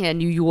way. Yeah,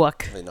 New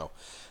York. I know.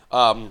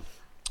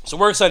 So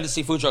we're excited to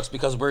see food trucks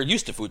because we're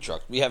used to food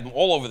trucks. We have them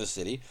all over the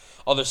city.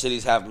 Other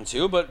cities have them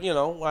too, but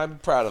I'm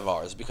proud of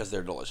ours because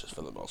they're delicious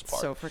for the most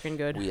part. So freaking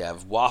good. We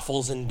have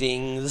waffles and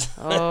dings.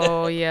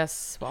 Oh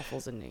yes,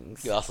 waffles and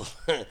dings.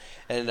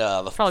 And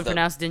probably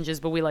pronounced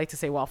dinges, but we like to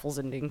say waffles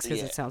and dings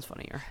because it sounds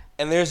funnier.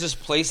 And there's this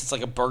place. It's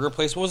like a burger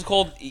place. What was it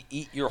called?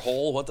 Eat Your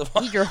Hole. What the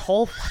fuck? Eat Your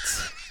Hole.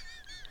 What?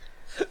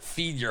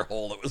 Feed Your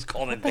Hole. It was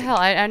called. What the hell?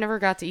 I never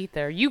got to eat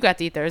there. You got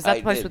to eat there. Is that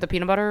the place with the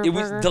peanut butter? It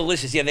burger? was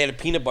delicious. Yeah, they had a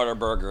peanut butter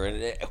burger,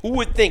 and who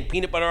would think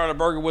peanut butter on a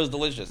burger was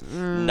delicious?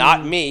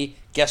 Not me.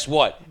 Guess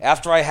what?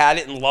 After I had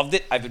it and loved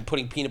it, I've been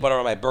putting peanut butter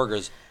on my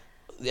burgers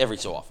every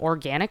so often.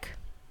 Organic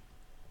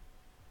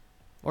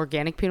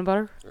peanut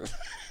butter.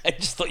 I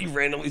just thought you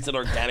randomly said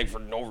organic for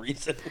no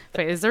reason.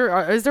 Wait, is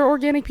there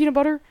organic peanut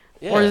butter?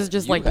 Yeah, or is it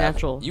just like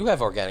natural? You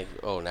have organic.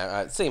 Oh,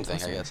 same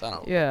thing, I guess. I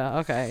don't know. Yeah.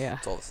 Okay. Yeah.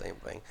 It's all the same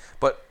thing.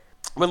 But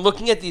when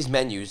looking at these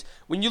menus,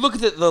 when you look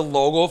at the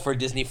logo for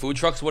Disney food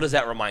trucks, what does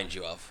that remind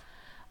you of?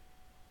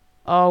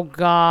 Oh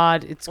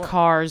God, it's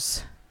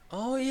Cars.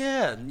 Oh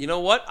yeah, you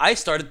know what? I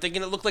started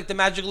thinking it looked like the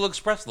Magical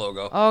Express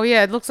logo. Oh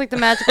yeah, it looks like the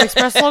Magical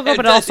Express logo,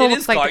 but it also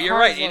looks like the Cars You're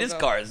right. logo. It is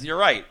Cars. You're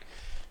right.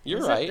 You're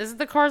Is right. Is it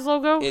the Cars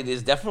logo? It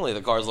is definitely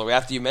the Cars logo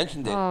after you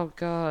mentioned it. Oh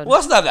god. Well,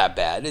 it's not that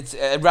bad.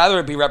 I'd rather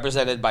it be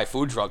represented by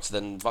food trucks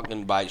than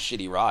fucking by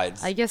shitty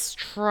rides. I guess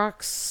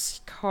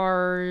trucks,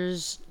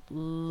 cars,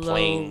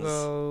 Planes.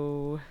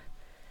 logo.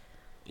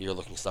 You're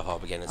looking stuff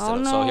up again instead Oh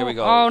of. no. So here we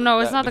go. Oh no,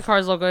 it's Yeah, not the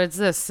Cars logo. It's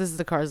this. This is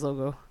the Cars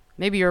logo.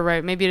 Maybe you're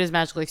right. Maybe it is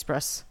Magical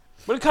Express.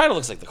 But it kind of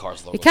looks like the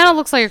Cars logo. It kind of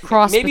looks like a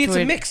cross. Maybe it's a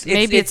between- mix.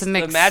 Maybe it's a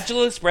mix. The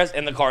Magical Express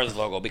and the Cars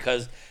logo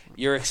because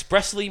you're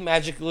expressly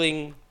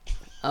magically.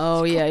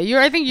 Oh yeah,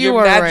 I think you You're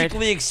are right.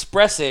 magically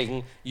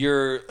expressing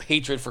your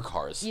hatred for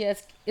cars. Yeah,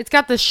 it's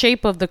got the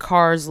shape of the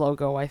Cars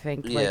logo. I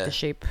think Yeah. like the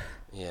shape.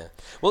 Yeah.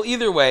 Well,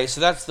 either way, so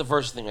that's the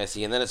first thing I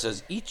see, and then it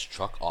says each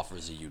truck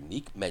offers a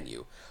unique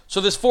menu. So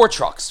there's 4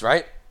 trucks,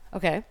 right?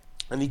 Okay.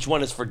 And each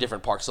one is for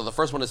different parks. So the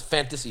first one is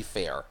Fantasy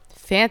Fair.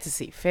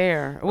 Fantasy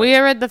Fair. We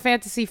read the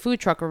Fantasy food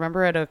truck.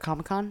 Remember at a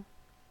Comic-Con?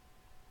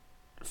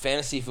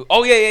 Fantasy food.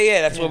 Oh yeah.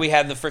 That's where we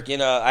had the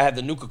freaking. I had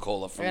the Nuka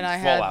Cola from And I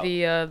Fallout.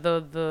 had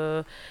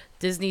the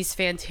Disney's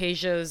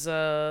Fantasia's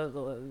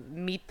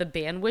Meet the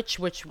Bandwich,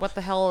 which what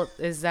the hell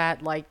is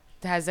that like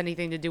has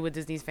anything to do with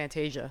Disney's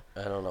Fantasia?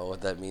 I don't know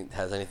what that means.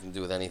 Has anything to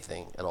do with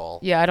anything at all.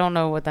 Yeah, I don't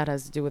know what that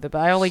has to do with it, but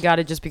I only got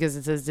it just because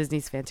it says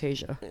Disney's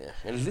Fantasia. Yeah.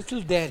 And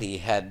Little Daddy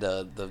had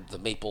the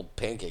maple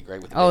pancake,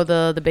 right? With the Oh,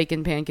 bacon. the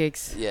bacon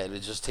pancakes. Yeah, and it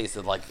just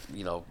tasted like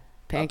a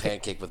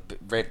pancake with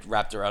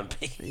wrapped around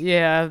bacon.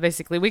 Yeah,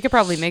 basically. We could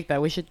probably make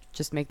that. We should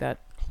just make that.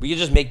 We could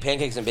just make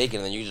pancakes and bacon,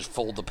 and then you just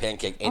fold the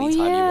pancake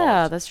anytime oh, you yeah,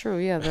 want. that's true.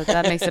 Yeah,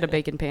 that makes it a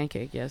bacon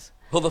pancake, yes.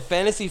 Well, the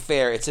Fantasy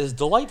Fair, it says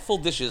delightful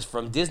dishes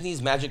from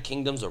Disney's Magic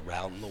Kingdoms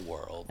around the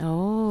world.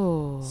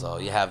 Oh. So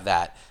you have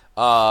that.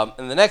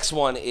 And the next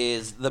one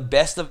is the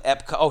best of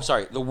Epcot. Oh,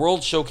 sorry, the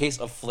World Showcase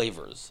of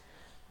Flavors,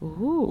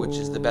 Ooh. which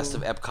is the best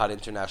of Epcot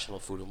International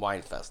Food and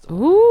Wine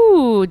Festival.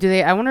 Ooh, do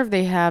they? I wonder if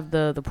they have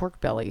the pork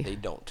belly. They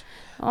don't.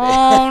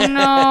 Oh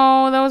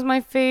no, that was my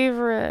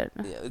favorite.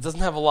 Yeah, it doesn't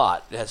have a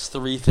lot. It has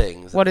 3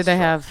 things. What at did they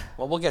the have? front.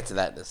 Well, we'll get to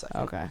that in a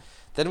second. Okay.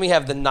 Then we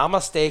have the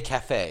Namaste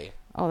Cafe.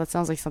 Oh, that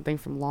sounds like something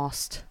from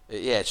Lost.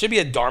 Yeah, it should be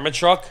a Dharma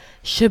truck.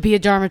 Should be a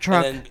Dharma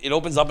truck, And then it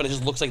opens up and it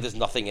just looks like there's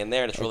nothing in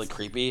there, and it's really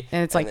creepy.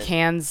 and it's like then-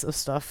 cans of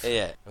stuff.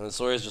 Yeah, and then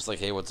Sawyer's just like,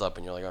 "Hey, what's up?"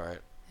 And you're like, "All right."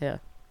 Yeah,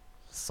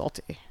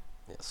 salty.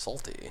 Yeah,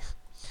 salty.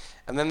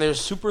 And then there's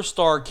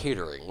Superstar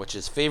Catering, which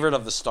is favorite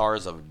of the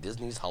stars of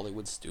Disney's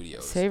Hollywood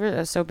Studios.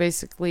 Favorite. So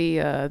basically,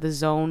 the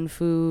zone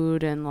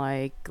food and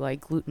like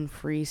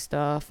gluten-free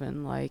stuff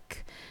and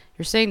like.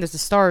 You're saying that the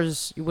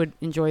stars you would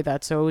enjoy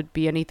that, so it would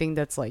be anything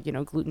that's like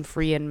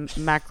gluten-free and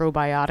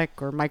macrobiotic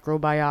or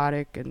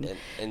microbiotic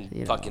And you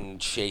know. fucking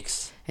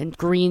shakes. and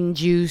green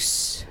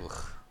juice.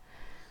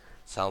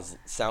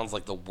 Sounds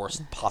like the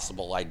worst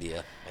possible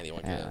idea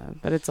anyone could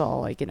have. But it's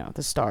all like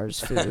the stars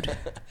food.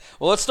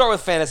 Well, let's start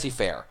with Fantasy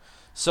Fair.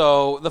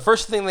 So the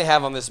first thing they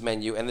have on this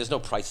menu, and there's no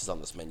prices on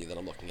this menu that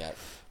I'm looking at,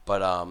 but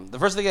the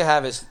first thing they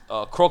have is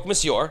Croque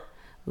Monsieur,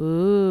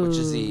 Ooh. which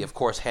is the, of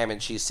course, ham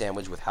and cheese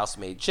sandwich with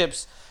house-made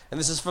chips. And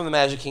this is from the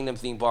Magic Kingdom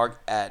theme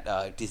park at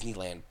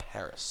Disneyland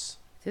Paris.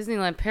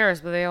 Disneyland Paris,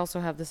 but they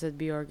also have this at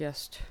Be Our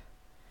Guest.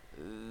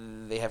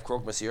 They have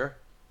Croque Monsieur?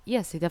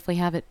 Yes, they definitely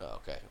have it. Oh,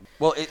 okay.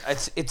 Well,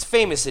 it's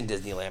famous in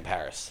Disneyland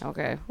Paris.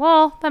 Okay.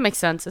 Well, that makes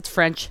sense. It's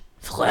French.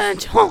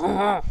 French.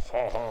 Oh,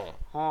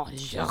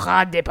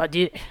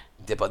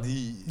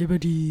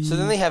 So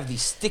then they have the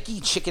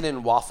sticky chicken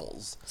and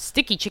waffles.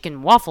 Sticky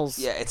chicken waffles.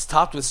 Yeah, it's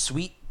topped with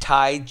sweet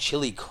Thai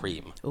chili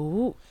cream.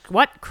 Ooh.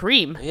 What?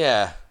 Cream?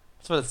 Yeah,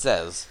 that's what it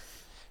says.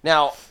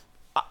 Now,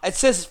 it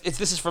says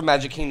this is from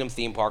Magic Kingdom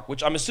theme park,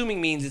 which I'm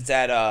assuming means it's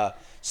at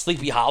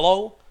Sleepy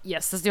Hollow.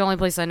 Yes, that's the only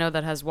place I know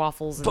that has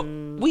waffles But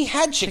and... we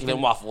had chicken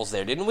and waffles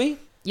there, didn't we?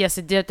 Yes,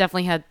 it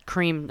definitely had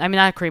cream. I mean,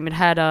 not cream. It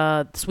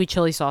had sweet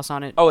chili sauce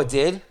on it. Oh, it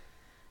did?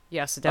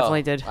 Yes, it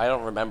definitely Oh, did. I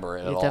don't remember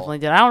it at It all. definitely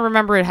did. I don't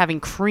remember it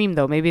having cream,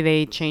 though. Maybe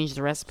they changed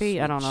the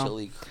recipe. I don't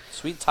know.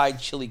 Sweet Thai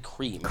chili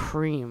cream.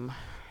 Cream.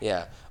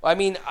 Yeah. I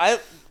mean,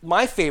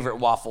 my favorite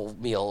waffle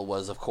meal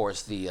was, of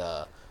course,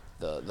 the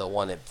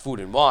one at Food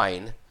and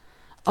Wine.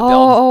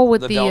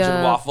 With the the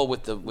Belgian waffle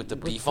with the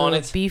beef on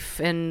it. Beef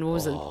and what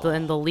was it?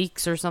 And the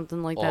leeks or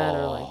something like that,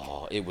 or like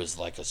Oh, it was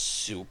like a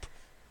soup.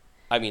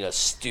 I mean, a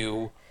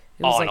stew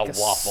it was on like a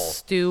waffle.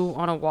 stew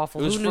on a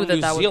waffle. It was Who knew from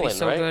New that would be Zealand,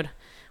 so right? good?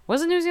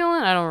 Was it New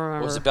Zealand? I don't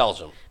remember. Or was it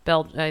Belgium?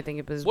 I think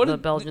it was What the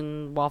did-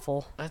 Belgian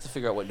waffle. I have to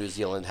figure out what New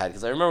Zealand had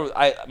because I remember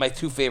my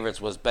 2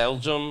 favorites was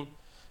Belgium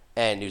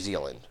and New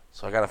Zealand.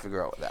 So I gotta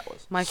figure out what that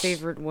was. My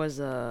favorite was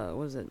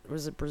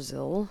it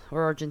Brazil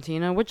or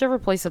Argentina? Whichever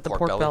place at the Pork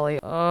pork belly. belly.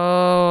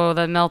 Oh,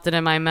 that melted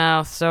in my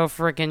mouth. So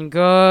freaking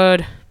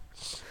good.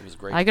 It was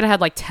great. I could have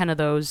had like 10 of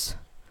those.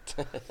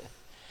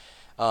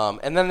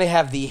 And then they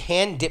have the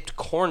hand dipped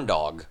corn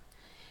dog.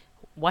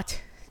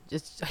 What?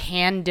 Just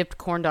hand dipped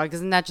corn dog.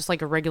 Isn't that just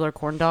like a regular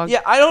corn dog?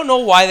 Yeah, I don't know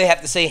why they have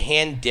to say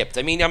hand dipped.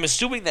 I mean, I'm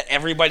assuming that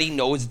everybody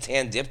knows it's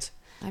hand dipped.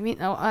 I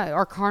mean,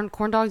 are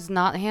corn dogs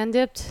not hand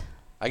dipped?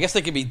 I guess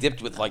they could be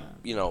dipped with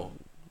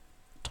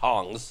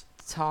tongs.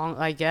 Tongue,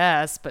 I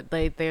guess, but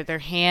they're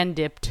hand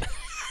dipped.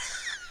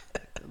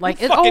 Like,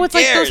 Who fucking it's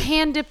like those cares?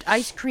 hand-dipped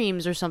ice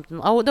creams or something.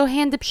 Oh, those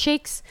hand-dipped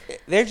shakes?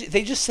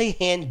 They just say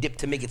hand dip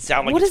to make it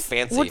sound like What it's is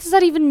fancy. What does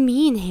that even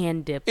mean,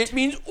 hand-dipped? It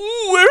means,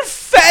 ooh, we're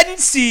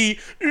fancy.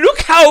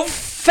 Look how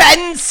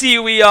fancy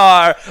we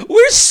are.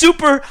 We're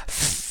super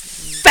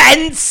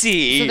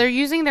fancy. So they're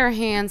using their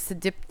hands to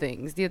dip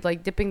things. They're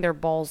like dipping their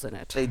balls in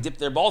it. They dip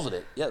their balls in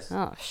it. Yes.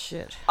 Oh,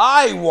 shit.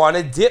 I want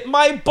to dip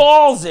my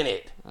balls in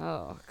it.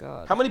 Oh,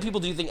 God. How many people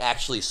do you think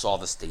actually saw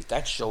the state?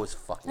 That show is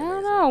fucking I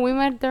amazing. don't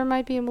know. There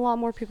might be a lot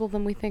more people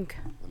than we think.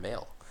 The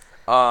mail.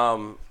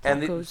 And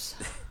Tacos.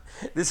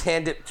 this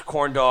hand dipped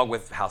corn dog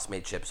with house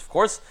made chips, of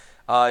course,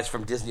 is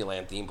from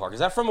Disneyland theme park. Is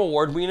that from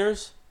Award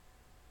Wieners?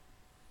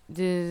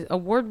 The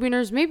award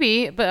wieners,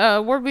 maybe, but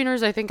award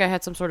wieners, I think I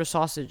had some sort of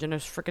sausage and it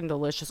was freaking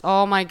delicious.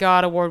 Oh my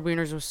god, award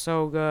wieners was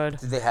so good.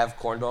 Did they have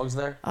corn dogs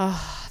there?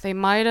 They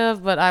might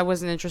have, but I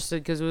wasn't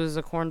interested because it was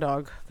a corn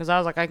dog. Because I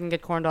was like, I can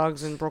get corn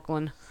dogs in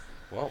Brooklyn.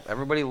 Well,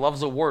 everybody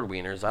loves Award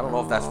Wieners. I don't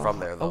know if that's from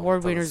there though.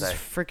 Award It doesn't wieners is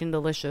say. freaking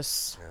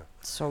delicious.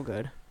 So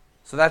good.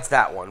 So that's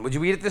that one. Would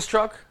you eat at this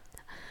truck?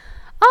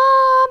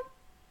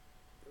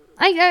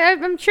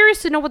 I'm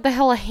curious to know what the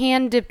hell a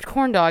hand-dipped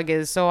corn dog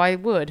is, so I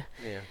would.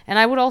 Yeah. And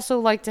I would also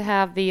like to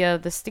have the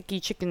sticky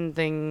chicken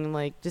thing,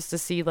 like, just to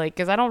see, like,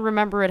 because I don't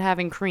remember it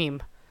having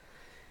cream.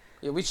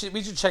 Yeah, we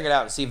should check it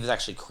out and see if there's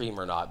actually cream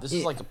or not. This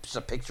is like just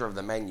a picture of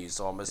the menu,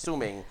 so I'm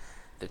assuming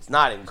it's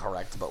not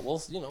incorrect, but we'll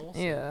see.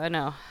 Yeah, I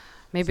know.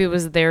 Maybe it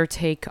was their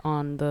take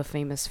on the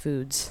famous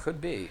foods.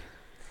 Could be.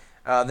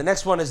 The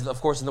next one is,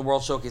 of course, in the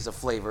World Showcase of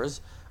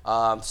Flavors.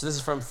 So this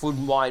is from Food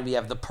and Wine. We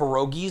have the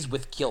pierogies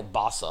with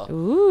kielbasa.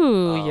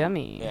 Ooh,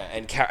 yummy. Yeah,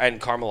 and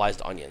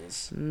caramelized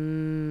onions.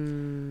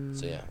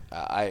 So yeah,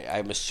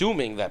 I'm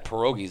assuming that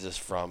pierogies is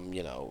from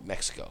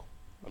Mexico.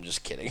 I'm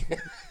just kidding.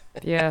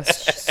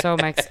 Yes, so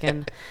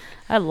Mexican.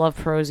 I love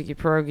pierogies.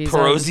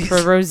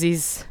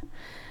 Pierogies?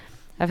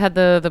 I've had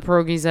the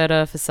pierogies at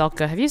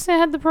Veselka. Have you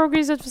had the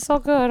pierogies at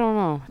Veselka? I don't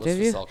know. What's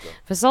Have you? Veselka?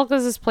 Veselka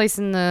is this place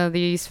in the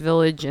East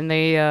Village, and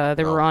they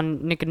were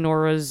on Nick and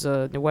Nora's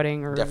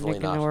wedding or Definitely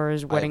Nick not. and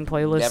Nora's wedding I've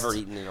playlist. Never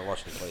eaten in a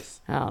Russian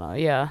place. I don't know.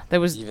 Yeah, that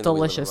was Even though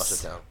we live in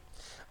delicious.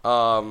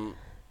 Russiatown.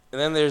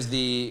 And then there's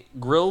the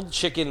grilled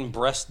chicken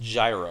breast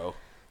gyro.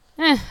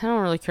 I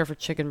don't really care for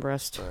chicken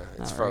breast. It's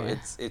Not from really.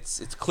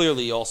 it's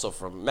clearly also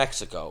from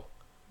Mexico.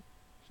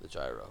 The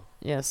gyro.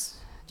 Yes,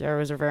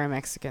 gyros are very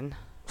Mexican.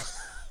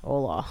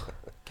 Hola.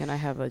 Can I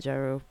have a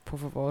gyro, por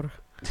favor?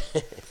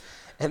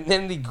 And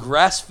then the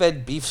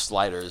grass-fed beef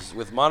sliders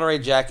with Monterey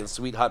Jack and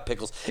sweet hot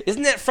pickles.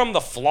 Isn't that from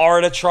the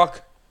Florida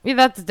truck? Yeah,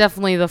 that's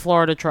definitely the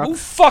Florida truck. Who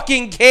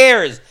fucking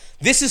cares?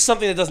 This is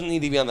something that doesn't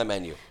need to be on the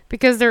menu.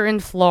 Because they're in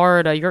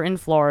Florida. You're in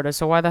Florida,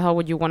 so why the hell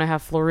would you want to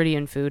have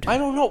Floridian food? I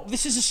don't know.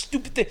 This is a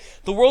stupid thing.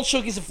 The World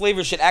Showcase of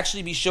Flavors should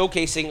actually be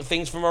showcasing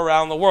things from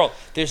around the world.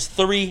 There's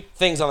 3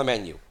 things on the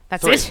menu.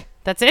 That's 3. it?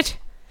 That's it?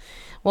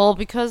 Well,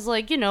 because,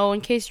 in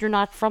case you're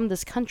not from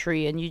this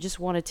country and you just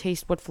want to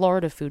taste what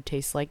Florida food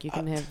tastes like, you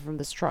can have it from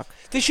this truck.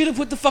 They should have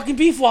put the fucking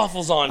beef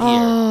waffles on here.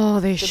 Oh,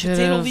 they The should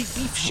potato have. leek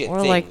beef shit Or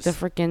things. like the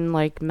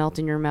freaking melt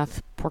in your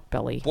mouth pork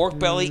belly. Pork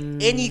belly,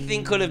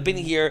 anything could have been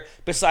here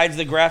besides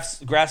the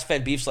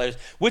grass-fed beef sliders,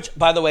 which,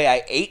 by the way,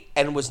 I ate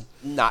and was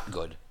not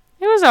good.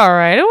 It was all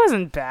right. It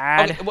wasn't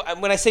bad. Okay,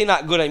 when I say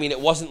not good, I mean it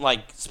wasn't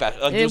like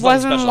special. Like, there It was nothing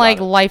wasn't special like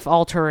about life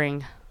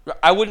altering. it.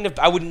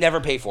 I would never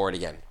pay for it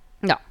again.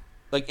 No.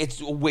 Like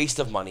it's a waste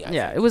of money. I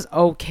Yeah, think. it was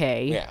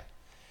okay. Yeah.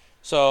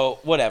 So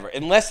whatever.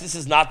 Unless this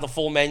is not the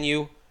full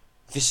menu,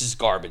 this is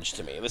garbage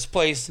to me. This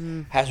place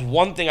has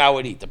one thing I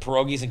would eat: the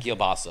pierogies and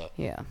kielbasa.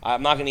 Yeah.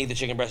 I'm not gonna eat the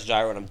chicken breast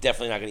gyro, and I'm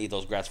definitely not gonna eat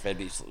those grass-fed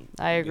beef.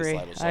 I beef agree.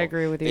 sliders. I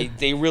agree with you.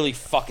 They really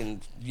fucking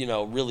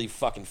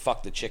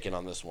fuck the chicken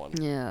on this one.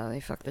 Yeah,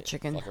 they fucked the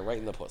chicken. Fuck it right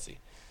in the pussy.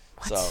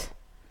 What? So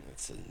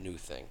it's a new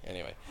thing.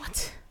 Anyway.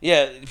 What?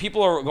 Yeah,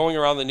 people are going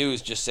around the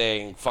news just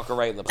saying "fuck her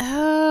right in the."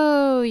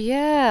 Oh,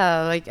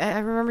 yeah. Like, I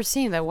remember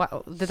seeing that.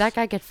 Wow. Did that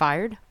guy get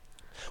fired?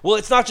 Well,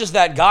 it's not just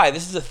that guy.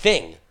 This is a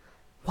thing.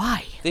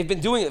 Why? They've been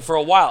doing it for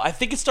a while. I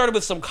think it started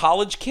with some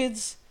college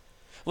kids.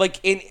 I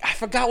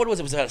forgot what it was.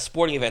 It was at a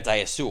sporting event, I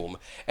assume.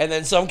 And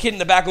then some kid in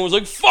the background was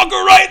like, "Fuck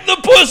her right in the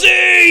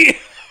pussy!"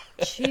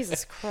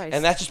 Jesus Christ.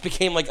 And that just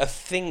became like a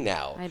thing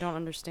now. I don't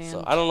understand.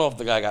 So I don't know if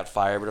the guy got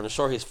fired, but I'm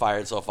sure he's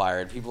fired, so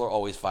fired. People are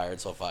always fired,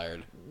 so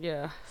fired.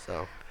 Yeah.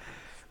 So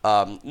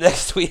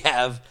next we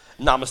have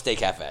Namaste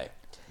Cafe.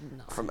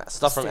 From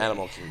stuff from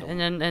Animal Kingdom.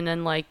 And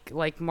then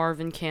like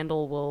Marvin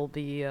Candle will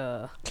be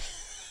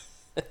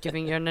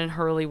giving you, and then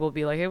Hurley will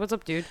be like, "Hey, what's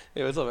up, dude?"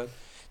 Yeah, what's up, man?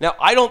 Now,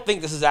 I don't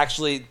think this is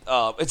actually...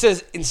 it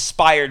says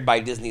inspired by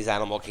Disney's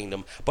Animal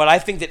Kingdom, but I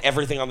think that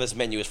everything on this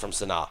menu is from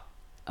Sanaa.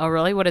 Oh,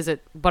 really? What is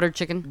it? Buttered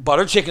chicken?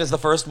 Butter chicken is the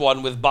first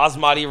one with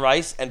basmati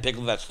rice and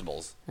pickled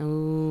vegetables.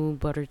 Ooh,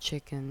 buttered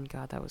chicken.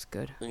 God, that was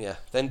good. Yeah.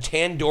 Then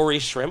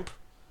tandoori shrimp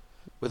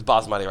with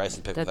basmati rice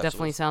and pickled That vegetables.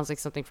 definitely sounds like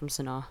something from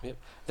Sanaa. Yep.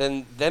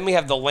 Then we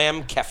have the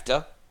lamb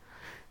kefta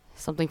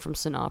Something from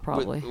Sanaa,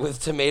 probably. with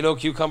tomato,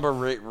 cucumber,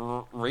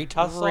 raita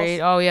sauce. Right.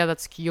 Oh, yeah,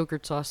 that's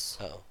yogurt sauce.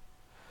 Oh.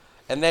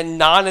 And then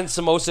naan and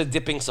samosa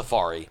dipping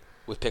safari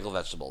with pickled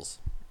vegetables.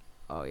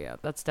 Oh yeah,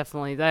 that's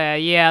definitely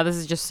yeah. This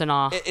is just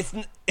Sanaa.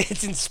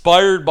 It's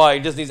inspired by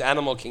Disney's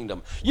Animal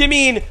Kingdom. You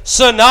mean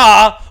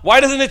Sanaa? Why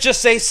doesn't it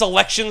just say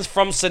selections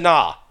from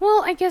Sanaa?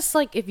 Well, I guess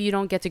like if you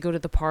don't get to go to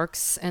the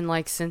parks and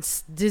like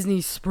since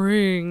Disney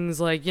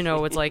Springs, like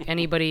it's like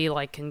anybody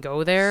like can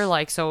go there,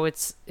 like so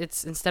it's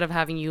instead of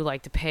having you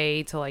like to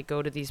pay to like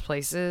go to these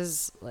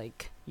places,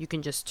 like you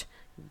can just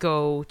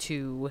go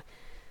to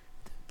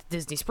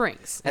Disney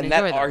Springs And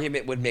enjoy that them.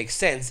 argument would make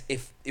sense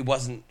if it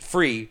wasn't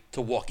free to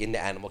walk into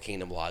Animal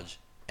Kingdom Lodge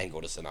and go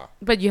to Sanaa.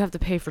 But you have to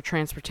pay for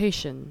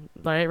transportation,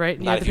 right?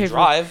 Not have if to you pay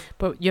drive.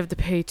 but you have to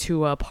pay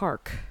to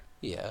park.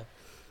 Yeah.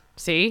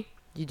 See,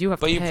 you do have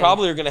But to. you pay.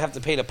 probably are going to have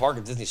to pay to park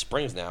at Disney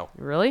Springs now.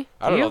 Really?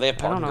 I don't Do know. you? They have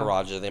I don't parking know.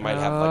 garages. They might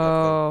have like a thing.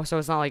 Oh, so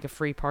it's not like a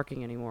free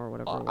parking anymore or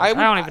whatever. it was. I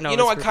don't even know. You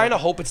know, if I it's free kind of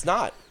parking. hope it's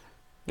not.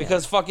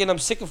 Because fucking, I'm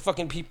sick of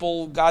fucking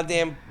people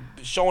goddamn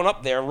showing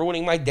up there and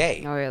ruining my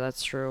day. Oh yeah,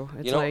 that's true.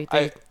 It's know, like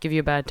they I- give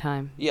you a bad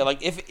time. Yeah,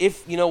 like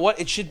if you know what,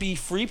 it should be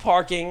free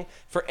parking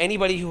for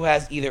anybody who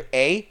has either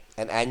A,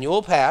 an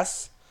annual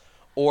pass,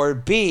 or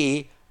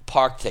B,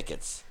 park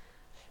tickets.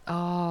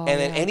 Oh. And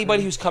then yeah, anybody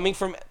okay. who's coming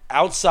from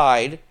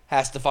outside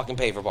has to fucking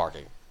pay for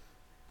parking.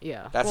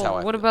 Yeah. That's well, how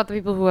I What feel. about the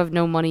people who have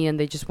no money and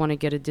they just want to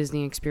get a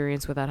Disney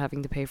experience without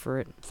having to pay for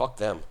it? Fuck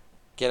them.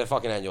 Get a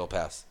fucking annual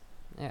pass.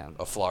 Yeah.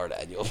 A Florida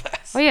annual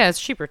pass. Oh yeah, it's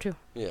cheaper too.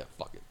 Yeah,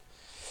 fuck it.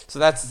 So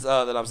that's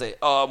that I'm saying.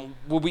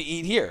 Would we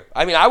eat here?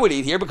 I mean, I would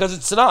eat here because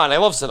it's Sanaa, and I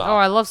love Sanaa. Oh,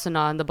 I love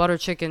Sanaa and the butter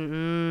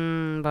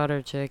chicken.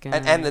 Butter chicken.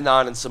 and the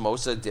naan and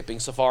samosa dipping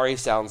safari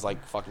sounds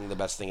like fucking the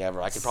best thing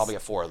ever. I could probably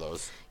get 4 of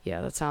those.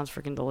 Yeah, that sounds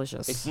freaking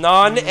delicious. It's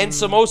naan and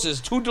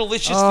samosas, 2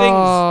 delicious things.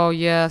 Oh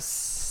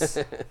yes.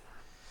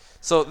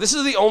 So this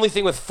is the only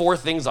thing with 4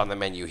 things on the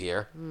menu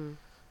here.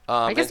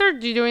 I guess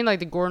and- they're doing like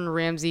the Gordon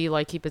Ramsay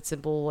like keep it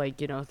simple like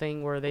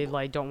thing where they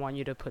like don't want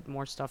you to put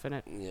more stuff in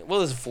it. yeah, well,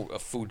 there's a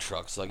food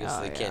truck, so I guess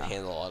Oh, they can't yeah.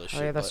 handle a lot of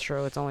shit. Oh yeah, that's but-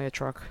 true. It's only a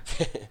truck.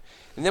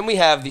 And then we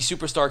have the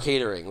Superstar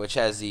Catering, which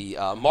has the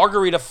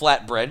margarita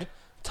flatbread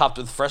topped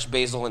with fresh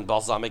basil and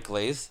balsamic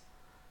glaze.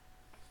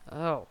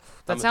 Oh,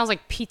 that I'm- sounds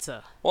like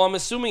pizza. Well, I'm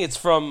assuming it's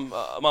from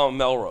Mama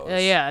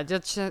Melrose. Yeah,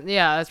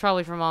 it's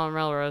probably from Mama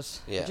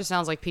Melrose. Yeah. It just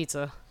sounds like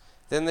pizza.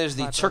 Then there's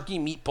the Flatbread. turkey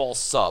meatball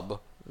sub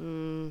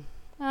from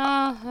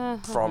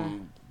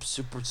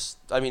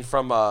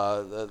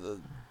the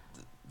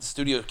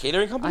Studio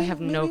Catering Company. I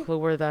have no maybe? clue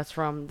where that's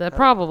from.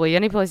 Probably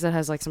any place that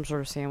has like some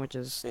sort of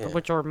sandwiches, Yeah.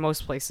 which are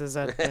most places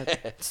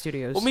at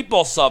studios. Well,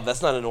 meatball sub,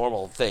 that's not a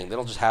normal thing. They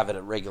don't just have it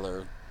at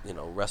regular,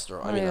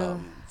 restaurant. Yeah.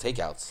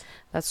 Takeouts.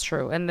 That's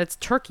true, and it's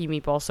turkey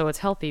meatball, so it's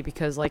healthy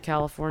because like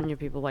California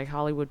people, like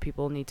Hollywood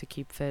people, need to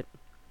keep fit.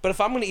 But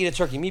if I'm going to eat a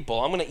turkey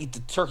meatball, I'm going to eat the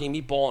turkey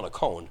meatball on a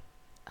cone,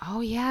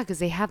 Oh yeah, because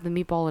they have the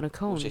meatball in a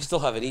cone. which I still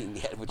haven't eaten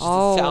yet, which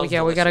Oh sounds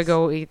yeah, we gotta delicious.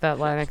 go eat that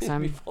next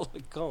time. Meatball on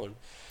a cone.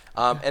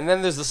 And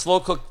then there's the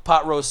slow-cooked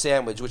pot roast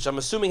sandwich, which I'm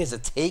assuming is a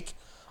take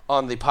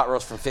on the pot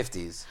roast from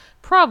 50s.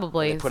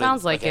 Probably, They it put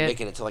sounds like they it. make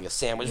it into like a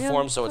sandwich Yeah.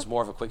 form, so it's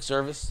more of a quick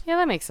service. Yeah,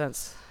 that makes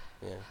sense.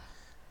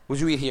 Would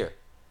you eat here?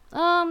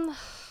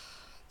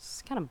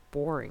 It's kind of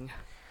boring.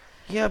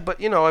 Yeah, but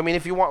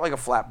if you want like a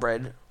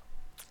flatbread,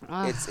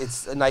 Ugh.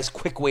 it's a nice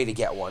quick way to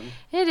get one.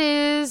 It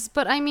is,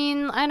 but I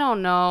mean, I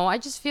don't know. I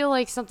just feel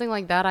like something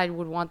like that, I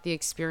would want the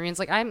experience.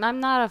 Like, I'm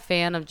not a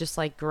fan of just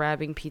like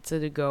grabbing pizza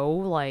to go.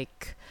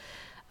 Like,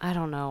 I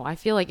don't know. I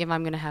feel like if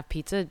I'm gonna have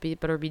pizza, it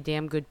better be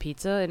damn good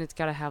pizza, and it's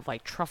gotta have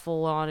like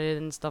truffle on it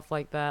and stuff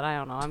like that. I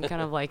don't know. I'm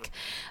kind of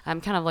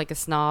like a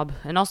snob.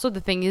 And also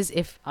the thing is,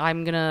 if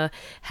I'm gonna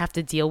have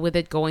to deal with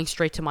it going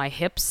straight to my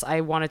hips,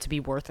 I want it to be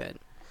worth it.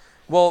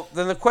 Well,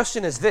 then the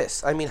question is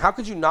this. I mean, how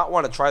could you not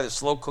want to try the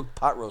slow-cooked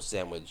pot roast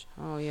sandwich?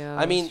 Oh yeah.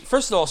 I mean,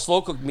 first of all,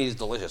 slow-cooked meat is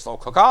delicious. Slow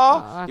cook,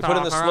 you put it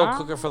in the slow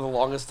cooker for the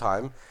longest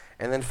time,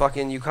 and then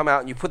fucking you come out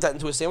and you put that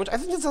into a sandwich. I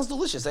think that sounds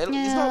delicious. It's not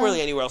Yeah.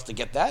 really anywhere else to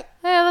get that.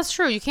 Yeah, that's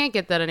true. You can't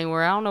get that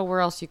anywhere. I don't know where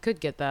else you could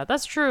get that.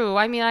 That's true.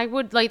 I mean, I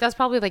would like that's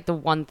probably like the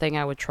one thing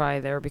I would try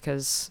there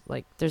because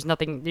like there's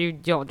nothing you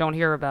don't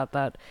hear about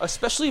that.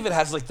 Especially if it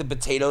has like the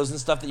potatoes and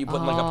stuff that you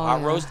put in like a Oh,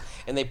 pot yeah. roast,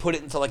 and they put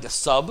it into like a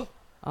sub.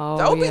 Oh,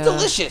 That would yeah. be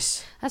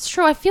delicious. That's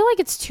true. I feel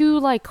like it's too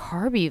like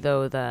carby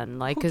though. Then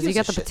like Who because you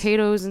gives got a the shit?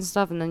 potatoes and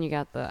stuff, and then you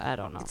got the I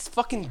don't know. It's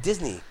fucking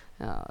Disney.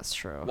 Oh, that's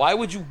true. Why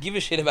would you give a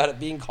shit about it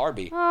being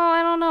carby? Oh,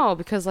 I don't know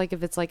because like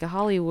if it's like a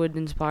Hollywood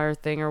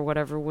inspired thing or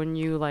whatever, wouldn't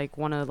you like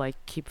want to like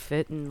keep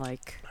fit and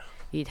like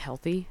eat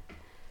healthy?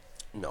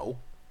 No.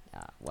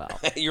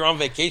 Well, You're on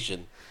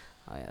vacation.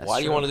 oh, yeah, that's Why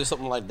do you true. want to do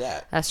something like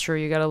that? That's true.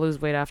 You gotta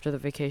lose weight after the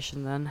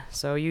vacation then.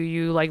 So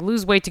you like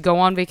lose weight to go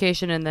on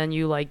vacation and then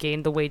you like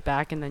gain the weight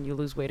back and then you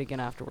lose weight again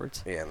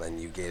afterwards. Yeah, and then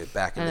you gave it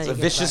back, and And it's then a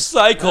you give it vicious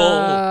back. cycle.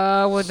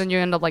 Well, then you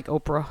end up like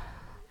Oprah.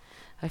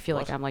 I feel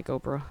like What? I'm like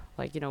Oprah.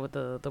 Like, with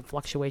the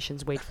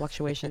fluctuations, weight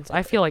fluctuations.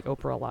 I feel like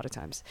Oprah a lot of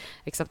times.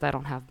 Except I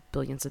don't have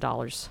billions of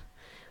dollars.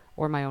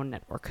 Or my own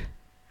network.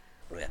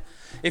 Yeah.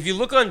 If you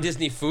look on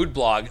Disney Food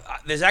Blog,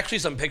 there's actually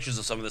some pictures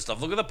of some of this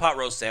stuff. Look at the pot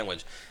roast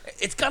sandwich.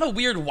 It's got a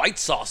weird white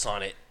sauce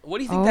on it. What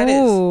do you think that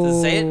is? Does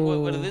it say it?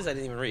 What it is? I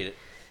didn't even read it.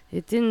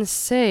 It didn't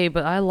say,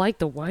 but I like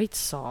the white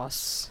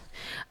sauce.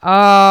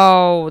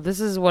 Oh, this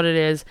is what it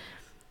is.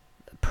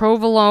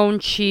 Provolone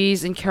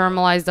cheese and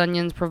caramelized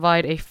onions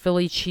provide a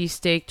Philly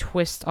cheesesteak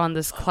twist on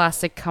this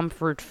classic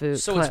comfort food.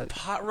 So it's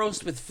pot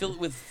roast with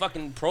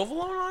fucking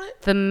provolone on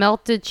it? The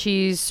melted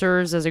cheese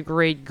serves as a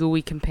great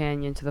gooey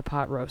companion to the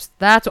pot roast.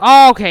 That's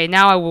okay.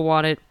 Now I will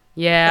want it.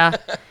 Yeah,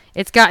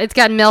 it's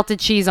got melted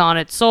cheese on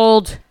it.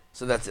 Sold.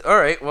 So that's it. All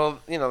right. Well,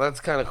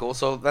 that's kind of cool.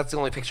 So that's the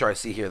only picture I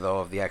see here, though,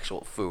 of the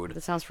actual food.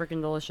 That sounds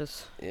freaking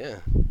delicious. Yeah.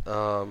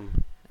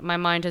 My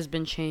mind has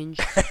been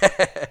changed.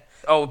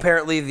 Oh,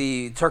 apparently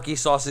the turkey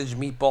sausage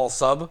meatball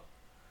sub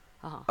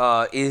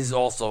is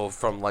also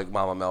from like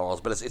Mama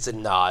Melrose, but it's a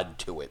nod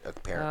to it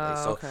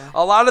apparently. So okay.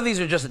 a lot of these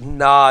are just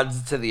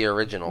nods to the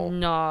original.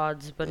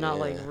 Nods, but not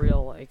like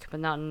real but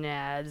not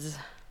nads.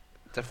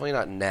 Definitely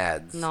not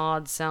nads.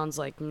 Nods sounds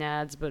like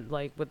nads, but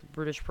like with a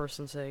British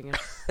person saying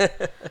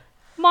it.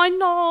 My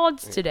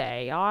nods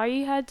today. I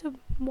had to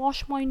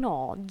wash my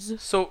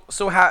nods. So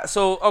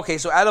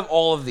out of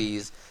all of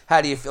these,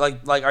 how do you feel?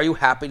 Like are you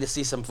happy to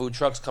see some food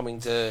trucks coming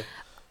to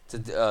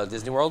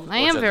Disney World? I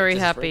am very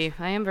happy.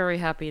 I am very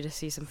happy to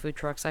see some food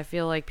trucks. I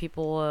feel like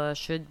people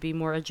should be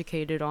more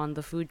educated on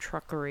the food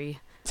truckery.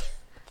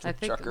 I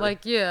think,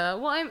 truckery.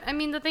 Well, I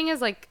mean, the thing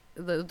is, like,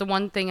 the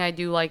one thing I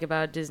do like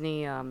about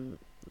Disney,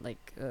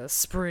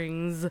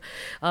 Springs,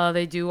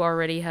 they do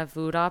already have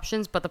food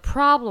options, but the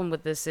problem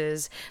with this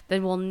is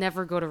then we'll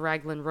never go to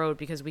Raglan Road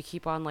because we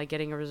keep on like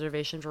getting a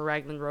reservation for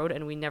Raglan Road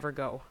and we never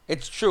go.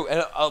 It's true,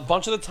 and a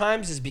bunch of the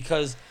times is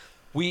because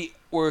we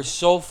were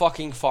so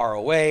fucking far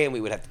away, and we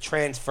would have to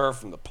transfer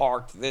from the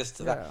park to this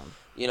to that.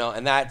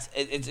 And that's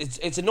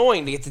it's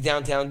annoying to get to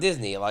downtown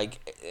Disney,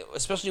 like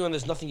especially when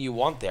there's nothing you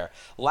want there.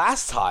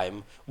 Last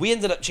time we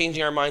ended up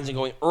changing our minds and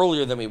going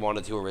earlier than we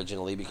wanted to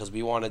originally because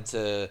we wanted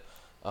to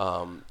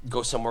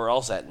go somewhere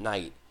else at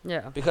night.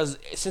 Yeah. Because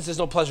since there's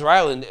no Pleasure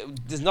Island,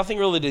 there's nothing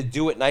really to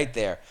do at night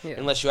there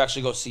unless you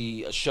actually go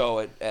see a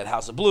show at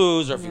House of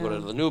Blues or if you go to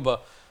the Nuba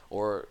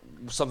or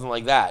something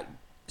like that.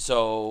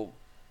 So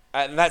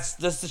that's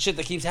the shit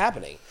that keeps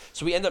happening.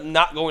 So we end up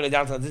not going to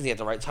downtown Disney at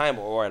the right time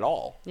or at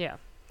all. Yeah.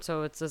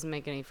 So it doesn't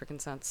make any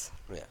freaking sense.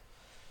 Yeah.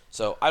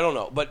 So I don't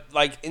know, but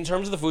like in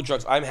terms of the food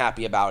trucks, I'm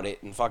happy about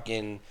it and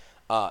fucking.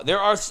 There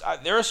are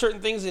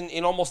certain things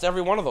in almost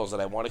every one of those that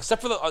I want,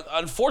 except for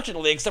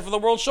except for the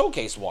World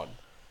Showcase one.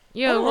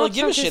 Yeah, I don't really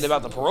give a shit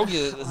about the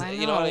pierogies.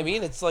 You know what I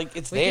mean? It's like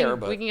we can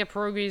get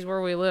pierogies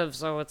where we live,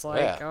 so it's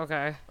like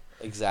okay.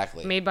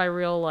 Exactly. Made by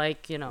real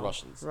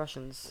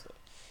Russians.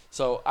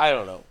 So I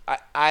don't know.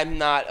 I'm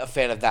not a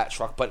fan of that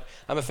truck, but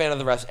I'm a fan of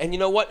the rest. And you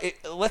know what?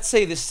 Let's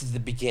say this is the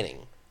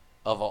beginning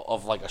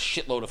of like a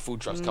shitload of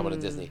food trucks coming to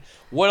Disney.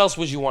 What else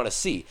would you want to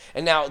see?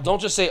 And now, don't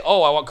just say,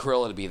 "Oh, I want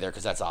Cruella to be there,"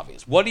 because that's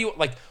obvious. What do you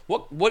like?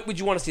 What would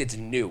you want to see that's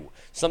new?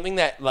 Something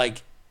that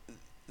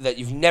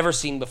you've never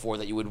seen before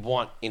that you would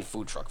want in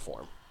food truck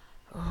form.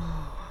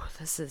 Oh,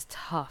 this is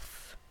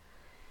tough.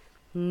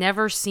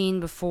 Never seen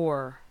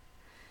before.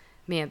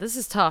 Man, this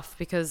is tough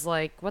because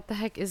like, what the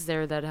heck is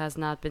there that has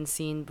not been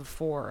seen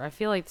before? I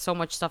feel like so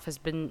much stuff has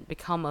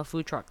become a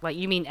food truck. Like,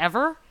 you mean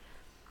ever?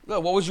 No,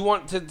 what would you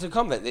want to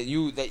come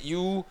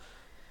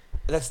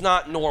that's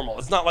not normal.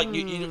 It's not like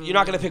you're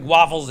not going to pick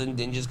Waffles and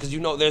Dinges because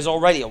there's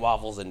already a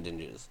Waffles and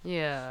Dinges.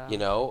 Yeah.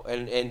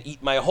 And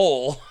eat my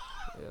whole.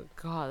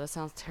 God, that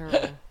sounds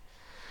terrible.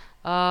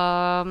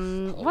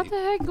 What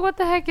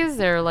the heck is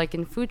there like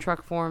in food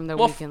truck form that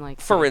we can like?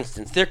 For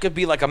instance, there could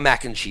be like a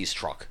mac and cheese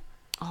truck.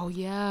 Oh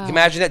yeah.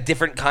 Imagine that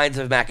different kinds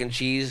of mac and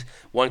cheese.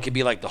 One could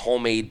be like the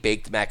homemade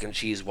baked mac and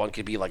cheese. One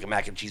could be like a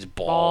mac and cheese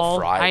ball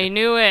fried. I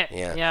knew it.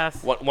 Yeah.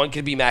 Yes. One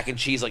could be mac and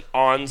cheese like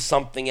on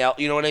something else.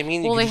 You know what I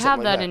mean? Well, they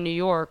have that in New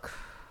York.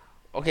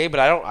 Okay, but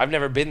I've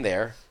never been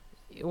there.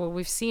 Well,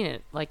 we've seen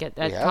it. Like at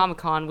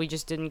Comic-Con, we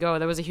just didn't go.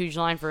 There was a huge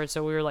line for it,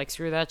 so we were like,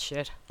 screw that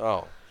shit.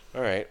 Oh,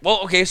 all right.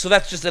 Well, okay, so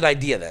that's just an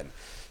idea then.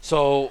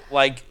 So,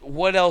 like,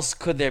 what else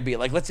could there be?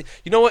 Like, let's see.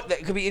 You know what?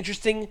 That could be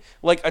interesting.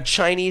 Like a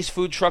Chinese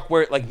food truck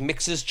where it like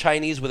mixes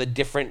Chinese with a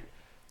different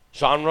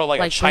genre,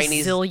 like a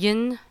Chinese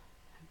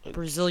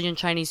Brazilian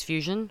Chinese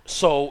fusion.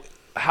 So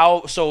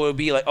it would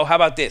be like, how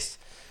about this?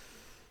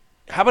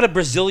 How about a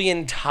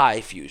Brazilian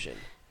Thai fusion?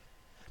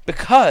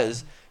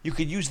 Because you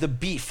could use the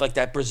beef, like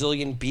that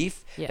Brazilian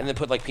beef, and then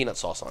put like peanut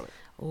sauce on it.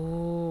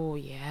 Oh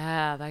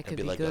yeah, that could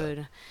be like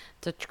good.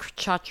 The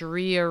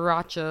chacharia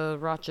racha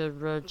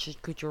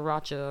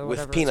kucharacha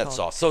with peanut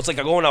sauce. So it's like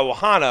going to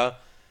Ohana,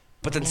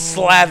 but then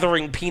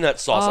slathering peanut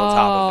sauce on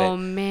top of it. Oh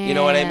man, you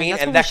know what I mean?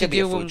 That's and that could be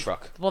a food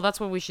truck. Well,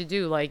 that's what we should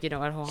do. Like at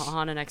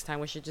Ohana next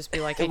time, we should just be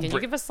like, hey, can you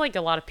give us like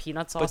a lot of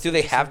peanut sauce? But do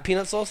they have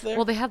peanut sauce there?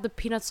 Well, they have the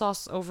peanut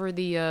sauce over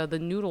the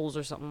noodles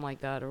or something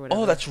like that or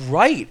whatever. Oh, that's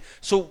right.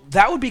 So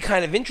that would be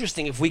kind of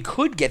interesting if we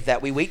could get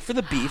that. We wait for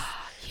the beef.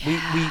 We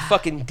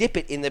fucking dip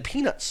it in the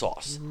peanut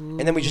sauce, and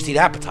then we just eat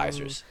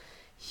appetizers.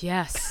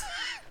 Yes.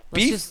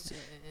 Beef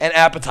and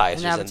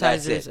appetizers,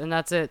 and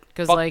that's it.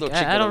 Because like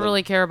I don't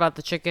really care about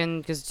the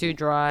chicken because it's too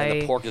dry.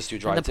 And the pork is too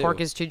dry and the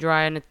pork is too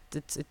dry, and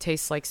it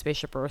tastes like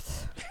Spaceship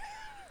Earth.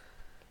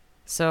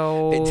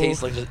 So it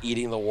tastes like just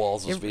eating the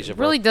walls of Spaceship Earth.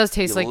 It really does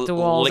taste like the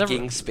walls.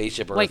 Licking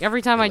Spaceship Earth. Like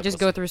every time I just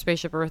go through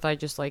Spaceship Earth, I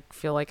just like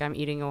feel like I'm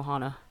eating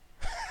Ohana.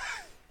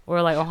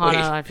 Or like Ohana, Wait,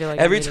 I feel like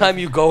every immediately- time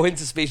you go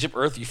into Spaceship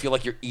Earth, you feel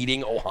like you're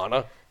eating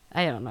Ohana?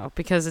 I don't know,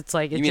 because it's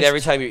like... You it mean just- every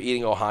time you're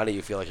eating Ohana,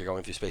 you feel like you're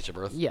going through Spaceship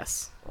Earth?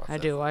 Yes, Oh, I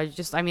that's- do.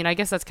 I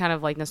guess that's kind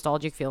of like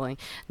nostalgic feeling.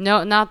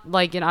 No, not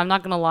like, I'm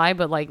not gonna lie,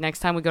 but like next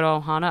time we go to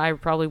Ohana, I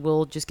probably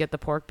will just get the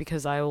pork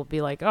because I will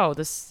be like, oh,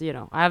 this,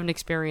 I haven't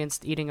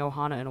experienced eating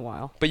Ohana in a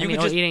while. But you could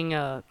just- eating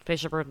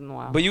Spaceship Earth in a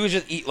while. But you would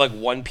just eat like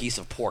one piece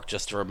of pork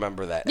just to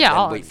remember that, and Yeah, then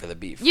I'll- wait for the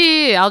beef.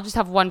 yeah, I'll just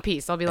have one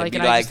piece. I'll be And like, be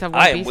can I like, just have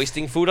one I piece? am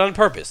wasting food on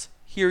purpose.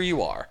 Here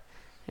you are.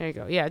 There you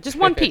go. Yeah, just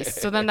one piece.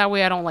 So then that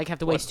way I don't like have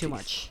to One waste too piece.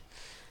 much.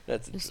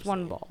 That's Just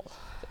one ball.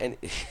 And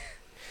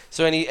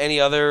so any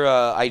other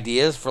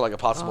ideas for like a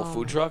possible Oh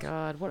food my truck?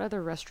 God, what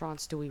other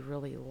restaurants do we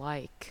really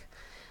like?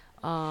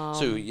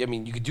 So I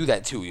mean, you could do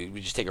that too. You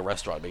would just take a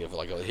restaurant, make it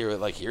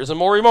like here's a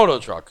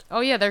Morimoto truck. Oh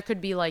yeah, there could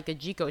be like a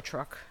Jiko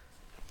truck.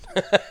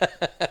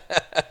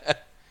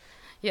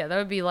 Yeah, that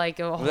would be like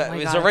It's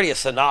God. already a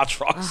Sanaa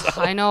truck.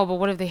 So. I know, but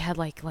what if they had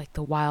like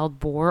the wild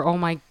boar? Oh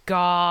my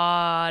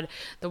God,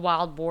 the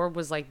wild boar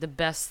was like the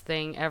best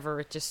thing ever.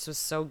 It just was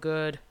so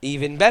good.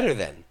 Even better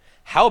then.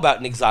 How about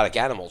an exotic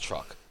animal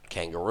truck?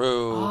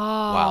 Kangaroo, Oh.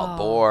 wild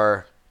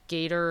boar.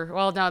 Gator.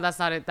 Well, no, that's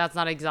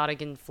not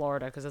exotic in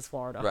Florida because it's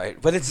Florida. Right,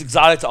 but it's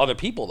exotic to other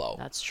people though.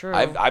 That's true.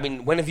 I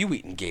mean, when have you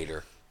eaten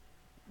gator?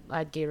 I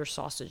had gator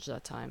sausage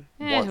that time.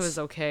 It Once. was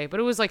okay, but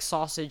it was like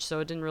sausage, so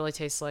it didn't really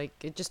taste like.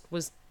 It just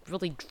was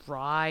really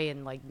dry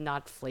and like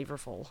not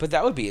flavorful. But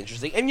that would be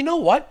interesting. And you know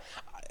what?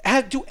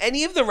 Do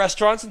any of the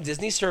restaurants in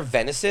Disney serve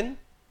venison?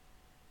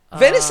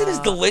 Venison is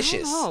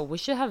delicious. Oh, we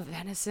should have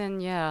venison.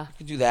 Yeah. You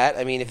could do that.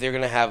 I mean, if they're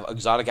gonna have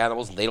exotic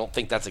animals and they don't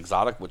think that's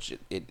exotic, which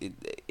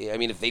I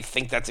mean, if they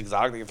think that's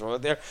exotic, they can throw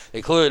it there.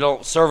 They clearly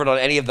don't serve it on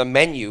any of the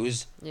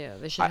menus. Yeah,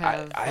 they should I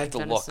have. have like, to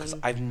look 'cause venison.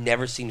 I've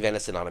never seen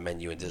venison on a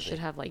menu in They should Disney.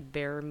 have like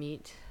bear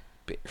meat.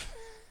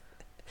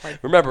 Like,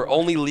 Remember,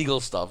 only legal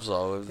stuff.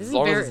 So as isn't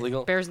long bear, as it's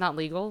legal, Bear's not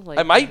legal. Like,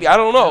 it might be. I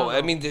don't know. I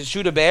don't I mean, to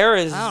shoot a bear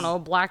is. I don't know.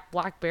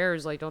 Black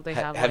bears, like, don't they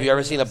have? Have like, you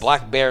ever seen a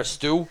black bear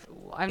stew?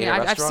 I in mean, a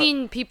I've restaurant?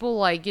 seen people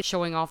like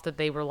showing off that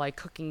they were like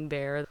cooking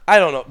bear. I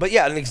don't know, but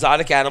yeah, an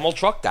exotic animal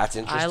truck. That's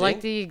interesting. I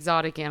like the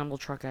exotic animal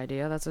truck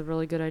idea. That's a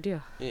really good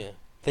idea. Yeah,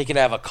 they could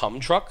have a cum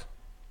truck.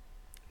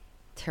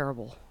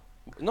 Terrible.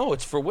 No,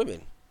 it's for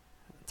women.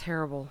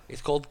 Terrible.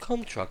 It's called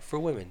cum truck for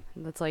women.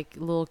 That's like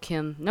Lil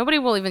Kim. Nobody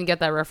will even get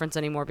that reference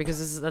anymore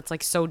because that's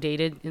like so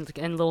dated,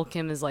 and Lil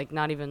Kim is like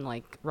not even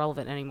like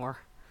relevant anymore.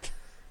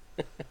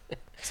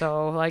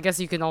 So I guess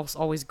you can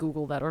always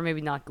Google that, or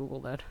maybe not Google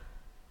that.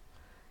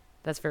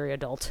 That's very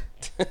adult.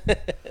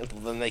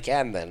 Then they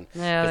can then.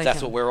 Yeah, 'Cause they that's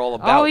can. what we're all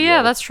about. Oh yeah,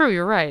 yo. that's true.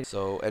 You're right.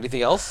 So,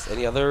 anything else?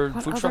 Any other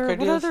food truck What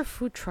ideas? other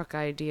food truck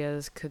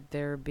ideas could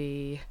there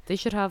be? They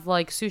should have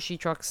like sushi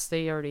trucks.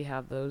 They already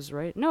have those,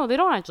 right? No, they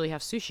don't actually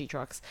have sushi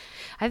trucks.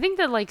 I think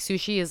that like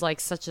sushi is like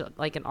such a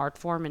like an art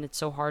form, and it's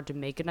so hard to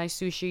make a nice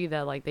sushi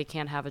that like they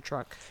can't have a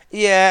truck.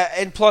 Yeah,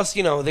 and plus,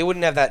 they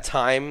wouldn't have that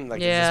time.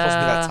 Like, there's supposed to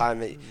be that Yeah.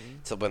 time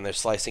to when they're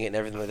slicing it and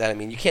everything like that. I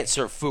mean, you can't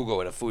serve fugu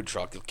in a food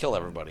truck. It'll kill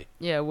everybody.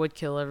 Yeah, it would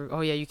kill every.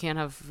 Oh yeah, you can't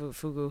have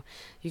fugu.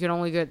 You can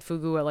only get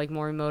fugu at like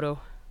Morimoto.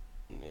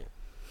 All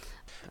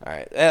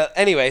right.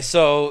 Anyway,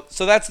 so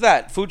that's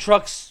that. Food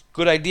trucks,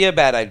 good idea,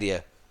 bad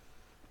idea?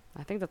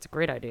 I think that's a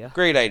great idea.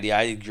 Great idea.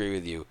 I agree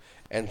with you.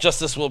 And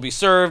justice will be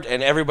served,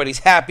 and everybody's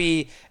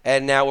happy.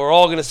 And now we're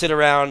all going to sit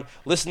around,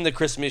 listen to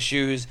Christmas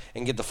shoes,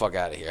 and get the fuck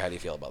out of here. How do you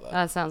feel about that?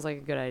 That sounds like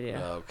a good idea.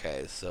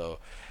 Okay, so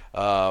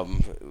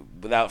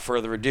without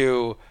further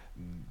ado,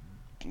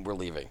 we're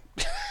leaving.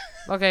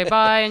 Okay,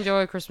 bye.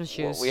 Enjoy Christmas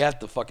shoes. Well, we have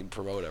to fucking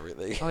promote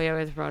everything. Oh yeah, we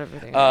have to promote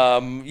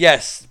everything.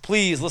 Yes,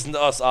 please listen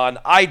to us on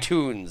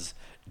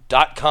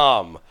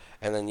iTunes.com,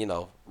 and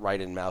then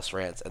write in Mouse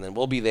Rants, and then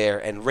we'll be there,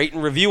 and rate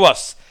and review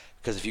us,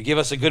 because if you give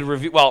us a good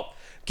review, well,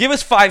 give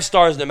us 5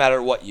 stars no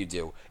matter what you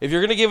do. If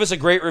you're gonna give us a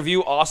great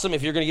review, awesome.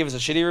 If you're gonna give us a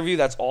shitty review,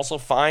 that's also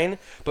fine,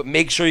 but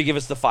make sure you give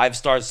us the 5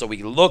 stars so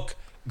we look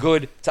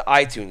good to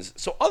iTunes,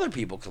 so other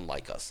people can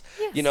like us.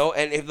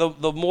 And if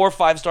the more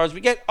 5 stars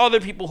we get, other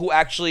people who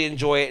actually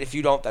enjoy it. If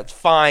you don't, that's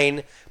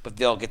fine, but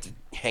they'll get to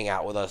hang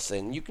out with us,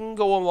 and you can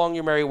go along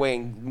your merry way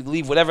and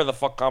leave whatever the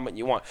fuck comment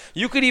you want.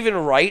 You could even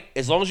write,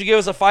 as long as you give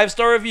us a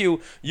 5-star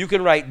review, you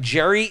can write,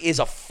 Jerry is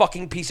a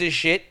fucking piece of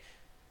shit,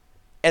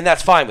 and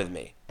that's fine with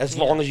me, as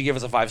long as you give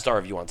us a 5-star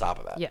review on top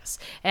of that. Yes,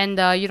 and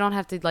you don't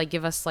have to like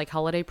give us like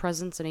holiday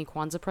presents, any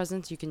Kwanzaa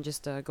presents. You can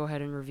just go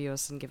ahead and review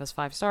us and give us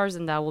 5 stars,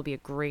 and that will be a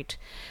great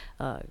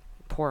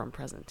Purim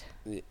present.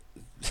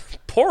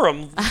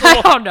 Purim?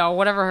 I don't know,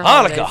 whatever. her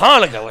holiday is.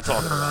 Hanukkah, we're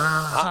talking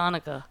about.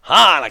 Hanukkah.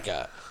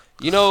 Hanukkah.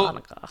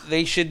 Hanukkah.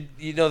 They should,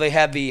 they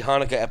had the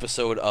Hanukkah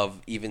episode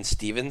of Even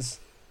Stevens.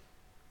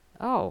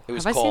 Oh, It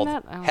was have I called seen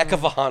that? I don't Heck know.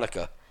 of a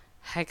Hanukkah.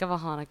 Heck of a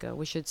Hanukkah.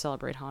 We should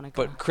celebrate Hanukkah.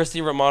 But Christy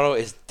Romano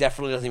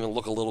definitely doesn't even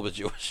look a little bit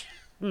Jewish.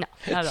 no,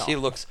 not at She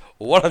all. looks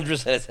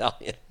 100%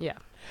 Italian. Yeah.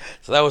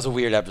 So that was a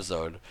weird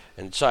episode.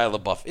 And Shia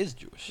LaBeouf is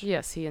Jewish.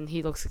 Yes, he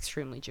looks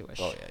extremely Jewish.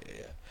 Oh,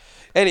 yeah.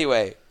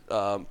 Anyway,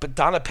 but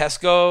Donna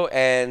Pesco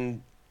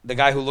and the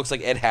guy who looks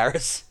like Ed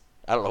Harris,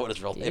 I don't know what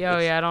his real name Oh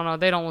is. yeah, I don't know.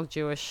 They don't look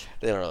Jewish.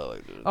 They don't really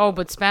like Oh,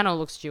 but Spano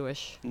looks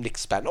Jewish. Nick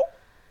Spano?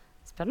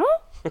 Spano?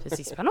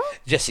 Jesse Spano?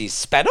 Jesse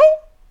Spano?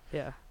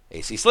 Yeah.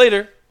 AC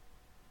Slater.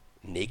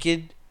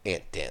 Naked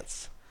Ant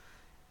Dance.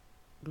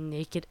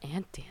 Naked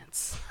ant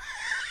dance.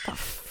 The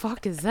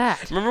fuck is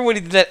that? Remember when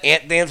he did that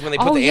ant dance when they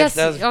put Oh the yes.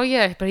 ants down? Oh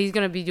yeah, but he's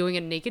gonna be doing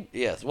it naked.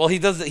 Yes. Well, he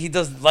does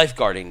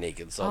lifeguarding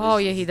naked. So Oh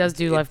this- yeah, he does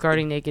do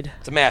lifeguarding naked.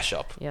 It's a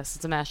mashup. Yes,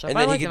 it's a mashup. And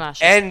I then like he the can,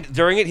 mashup. and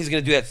during it, he's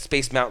gonna do that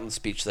Space Mountain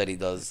speech that he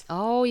does.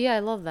 Oh yeah, I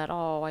love that.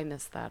 Oh, I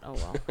missed that. Oh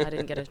well, I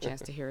didn't get a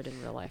chance to hear it in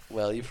real life.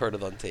 Well, you've heard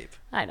it on tape.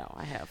 I know,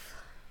 I have.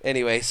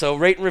 Anyway, so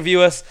rate and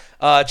review us.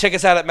 Check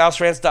us out at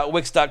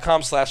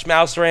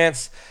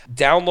mouserants.wix.com/mouserants.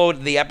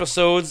 Download the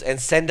episodes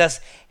and send us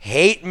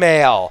hate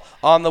mail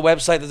on the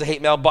website. There's a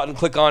hate mail button.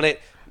 Click on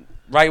it.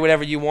 Write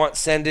whatever you want.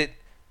 Send it.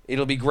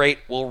 It'll be great.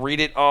 We'll read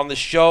it on the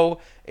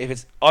show. If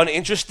it's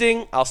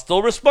uninteresting, I'll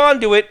still respond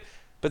to it.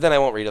 But then I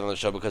won't read it on the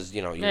show because,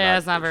 you're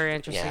It's not very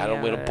interesting. Yeah, I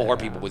don't want to bore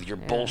people with your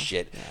yeah,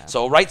 bullshit. yeah.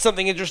 So write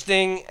something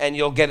interesting, and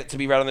you'll get it to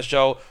be read on the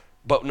show.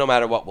 But no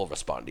matter what, we'll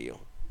respond to you.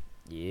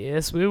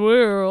 Yes, we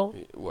will.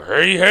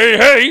 Hey, hey,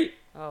 hey!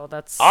 Oh,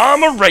 that's.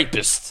 I'm a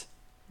rapist.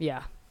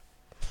 Yeah.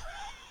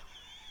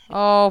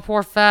 Oh,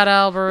 poor Fat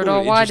Albert. What Oh,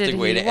 an why did interesting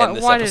he? way to end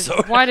this why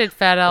episode. why did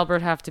Fat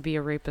Albert have to be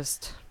a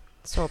rapist?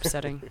 So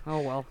upsetting. Oh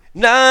well.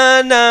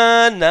 Nah,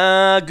 nah,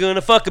 nah,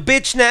 gonna fuck a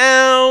bitch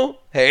now.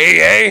 Hey,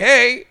 hey,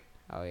 hey.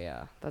 Oh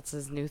yeah, that's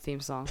his new theme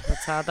song.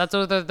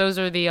 Those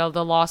are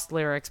the Lost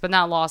lyrics, but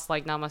not Lost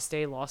like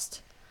Namaste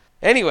Lost.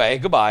 Anyway,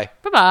 goodbye.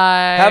 Bye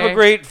bye. Have a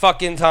great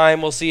fucking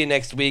time. We'll see you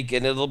next week,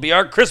 and it'll be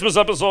our Christmas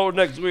episode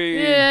next week.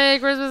 Yay,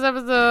 Christmas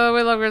episode.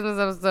 We love Christmas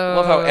episode. I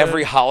love how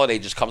every holiday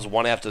just comes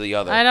one after the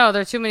other. I know,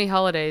 there are too many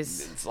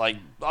holidays. It's like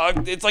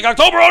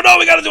October. Oh no,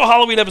 we gotta do a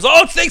Halloween episode.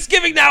 Oh, it's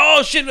Thanksgiving now.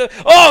 Oh shit.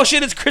 Oh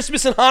shit, it's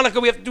Christmas and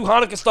Hanukkah. We have to do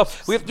Hanukkah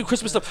stuff. We have to do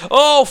Christmas stuff.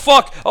 Oh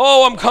fuck.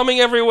 Oh, I'm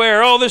coming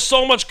everywhere. Oh, there's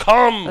so much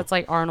cum. That's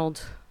like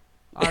Arnold.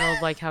 Arnold,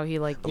 like how he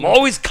like. I'm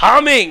always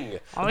coming.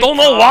 I Always don't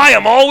know why.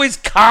 I'm always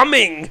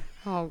coming.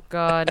 Oh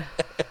God.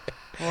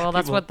 Well,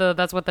 that's what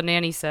the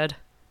nanny said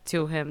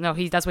to him. No,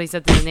 that's what he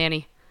said to the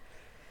nanny.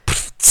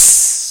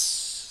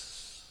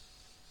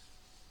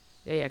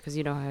 Yeah, because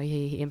you know how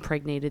he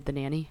impregnated the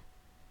nanny.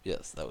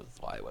 Yes, that was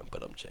why I went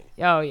ching.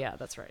 Oh yeah,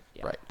 that's right.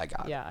 Yeah. Right, I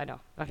got it. Yeah, I know.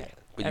 Okay.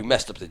 But you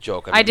messed up the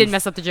joke. I did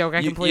mess up the joke.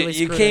 I completely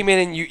You screwed came it.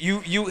 in and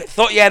you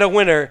thought you had a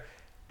winner,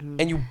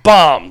 and you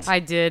bombed. I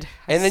did.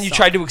 And then you suck.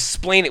 tried to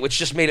explain it, which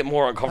just made it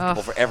more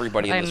uncomfortable for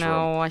everybody in I this know.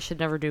 room. I should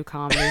never do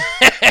comedy.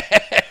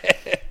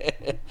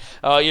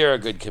 Oh, you're a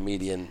good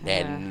comedian.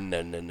 Yeah.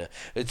 No.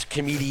 It's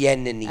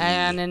comedian.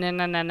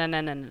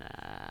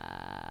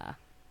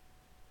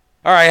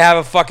 All right, have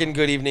a fucking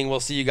good evening. We'll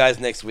see you guys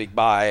next week.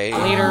 Bye.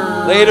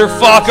 Later,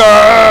 fucker.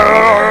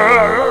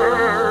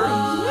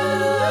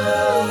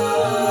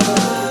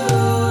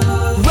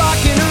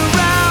 Rocking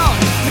around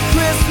the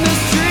Christmas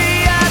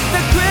tree at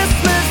the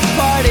Christmas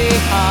party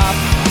hop.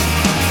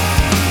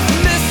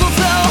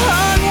 Mistletoe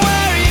hung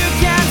where you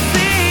can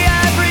see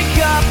every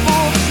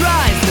couple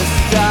tries to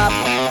stop.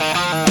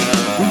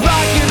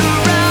 Rocking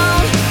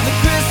around the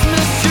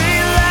Christmas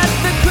tree, let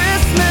the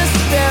Christmas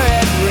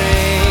spirit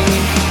ring.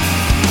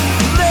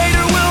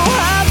 Later we'll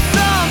have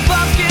some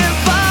pumpkin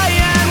pie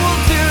and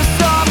we'll do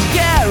some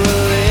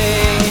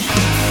caroling.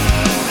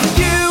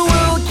 You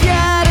will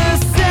get a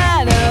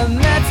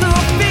sentimental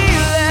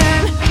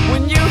feeling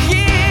when you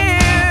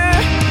hear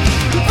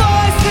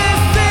voices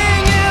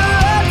singing,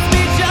 "Let's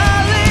be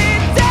jolly."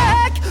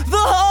 Deck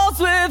the halls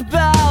with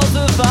boughs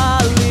of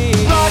holly.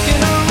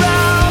 Rocking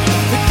around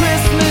the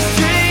Christmas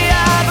tree,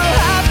 have a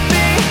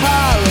happy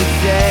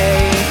holiday.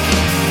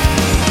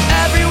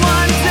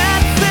 Everyone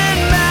dancing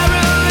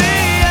merrily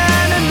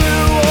in a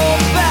new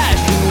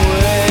old-fashioned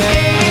way.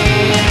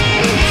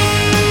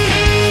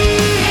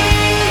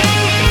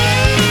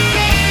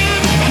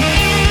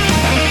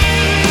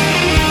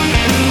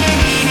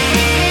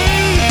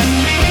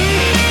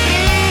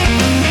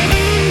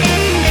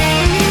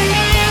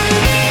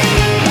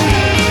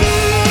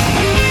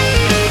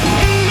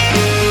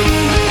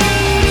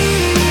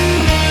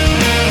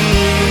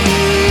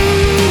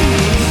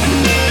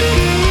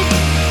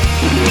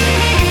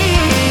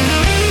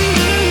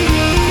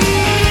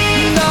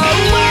 No,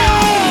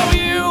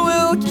 you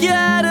will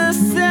get a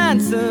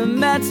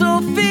sentimental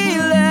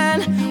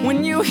feeling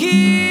when you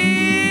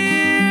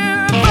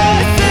hear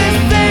voices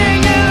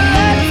singing,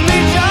 "Let's be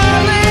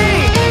jolly."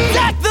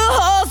 Deck the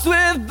halls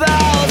with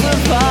boughs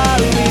of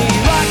holly.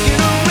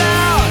 Rocking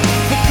around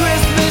the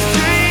Christmas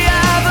tree,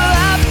 have a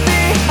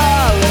happy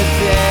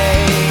holiday.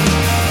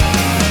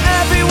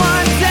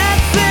 Everyone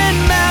dancing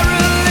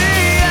merrily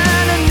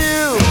in a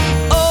new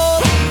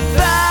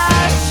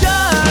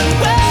old-fashioned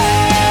way.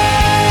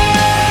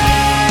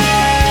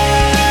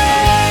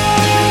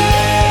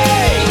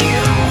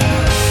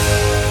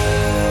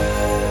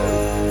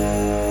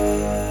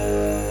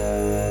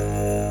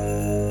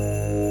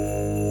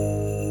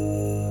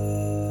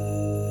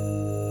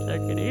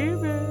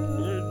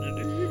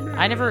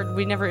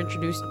 We never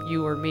introduced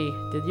you or me,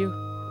 did you?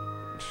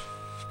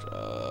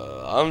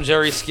 I'm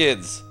Jerry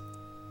Skids.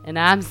 And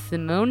I'm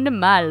Simone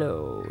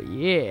DeMalo.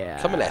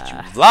 Yeah. Coming at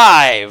you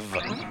live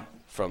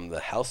from the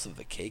house of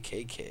the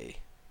KKK.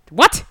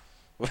 What?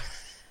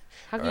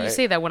 How can you Alright.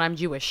 say that when I'm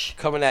Jewish?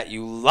 Coming at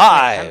you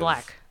live. I'm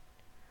black.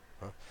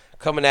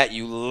 Coming at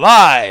you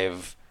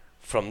live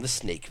from the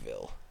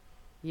Snakeville.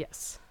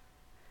 Yes.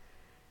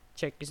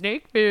 Check your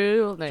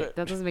Snakeville. No, that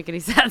doesn't make any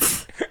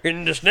sense.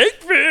 In the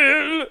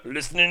Snakeville,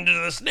 listening to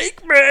the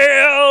Snake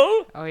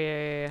Mail. Oh,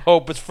 yeah.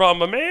 Hope it's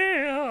from a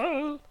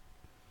male,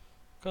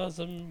 'cause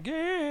I'm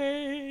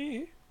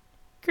gay.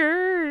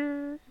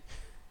 Grr.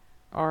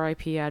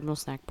 R.I.P. Admiral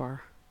Snack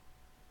Bar.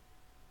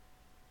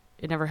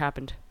 It never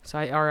happened, so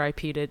I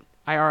R.I.P'd it.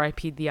 I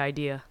R.I.P'd the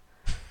idea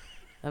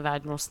of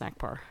Admiral Snack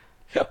Bar.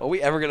 Are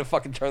we ever gonna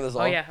fucking turn this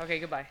on? Oh, yeah. Okay,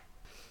 goodbye.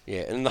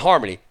 Yeah, and the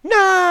harmony.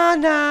 Nah,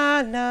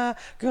 nah, nah,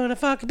 gonna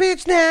fuck a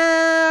bitch now.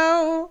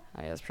 Oh,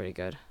 yeah, that's pretty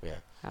good. Yeah.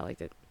 I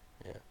liked it.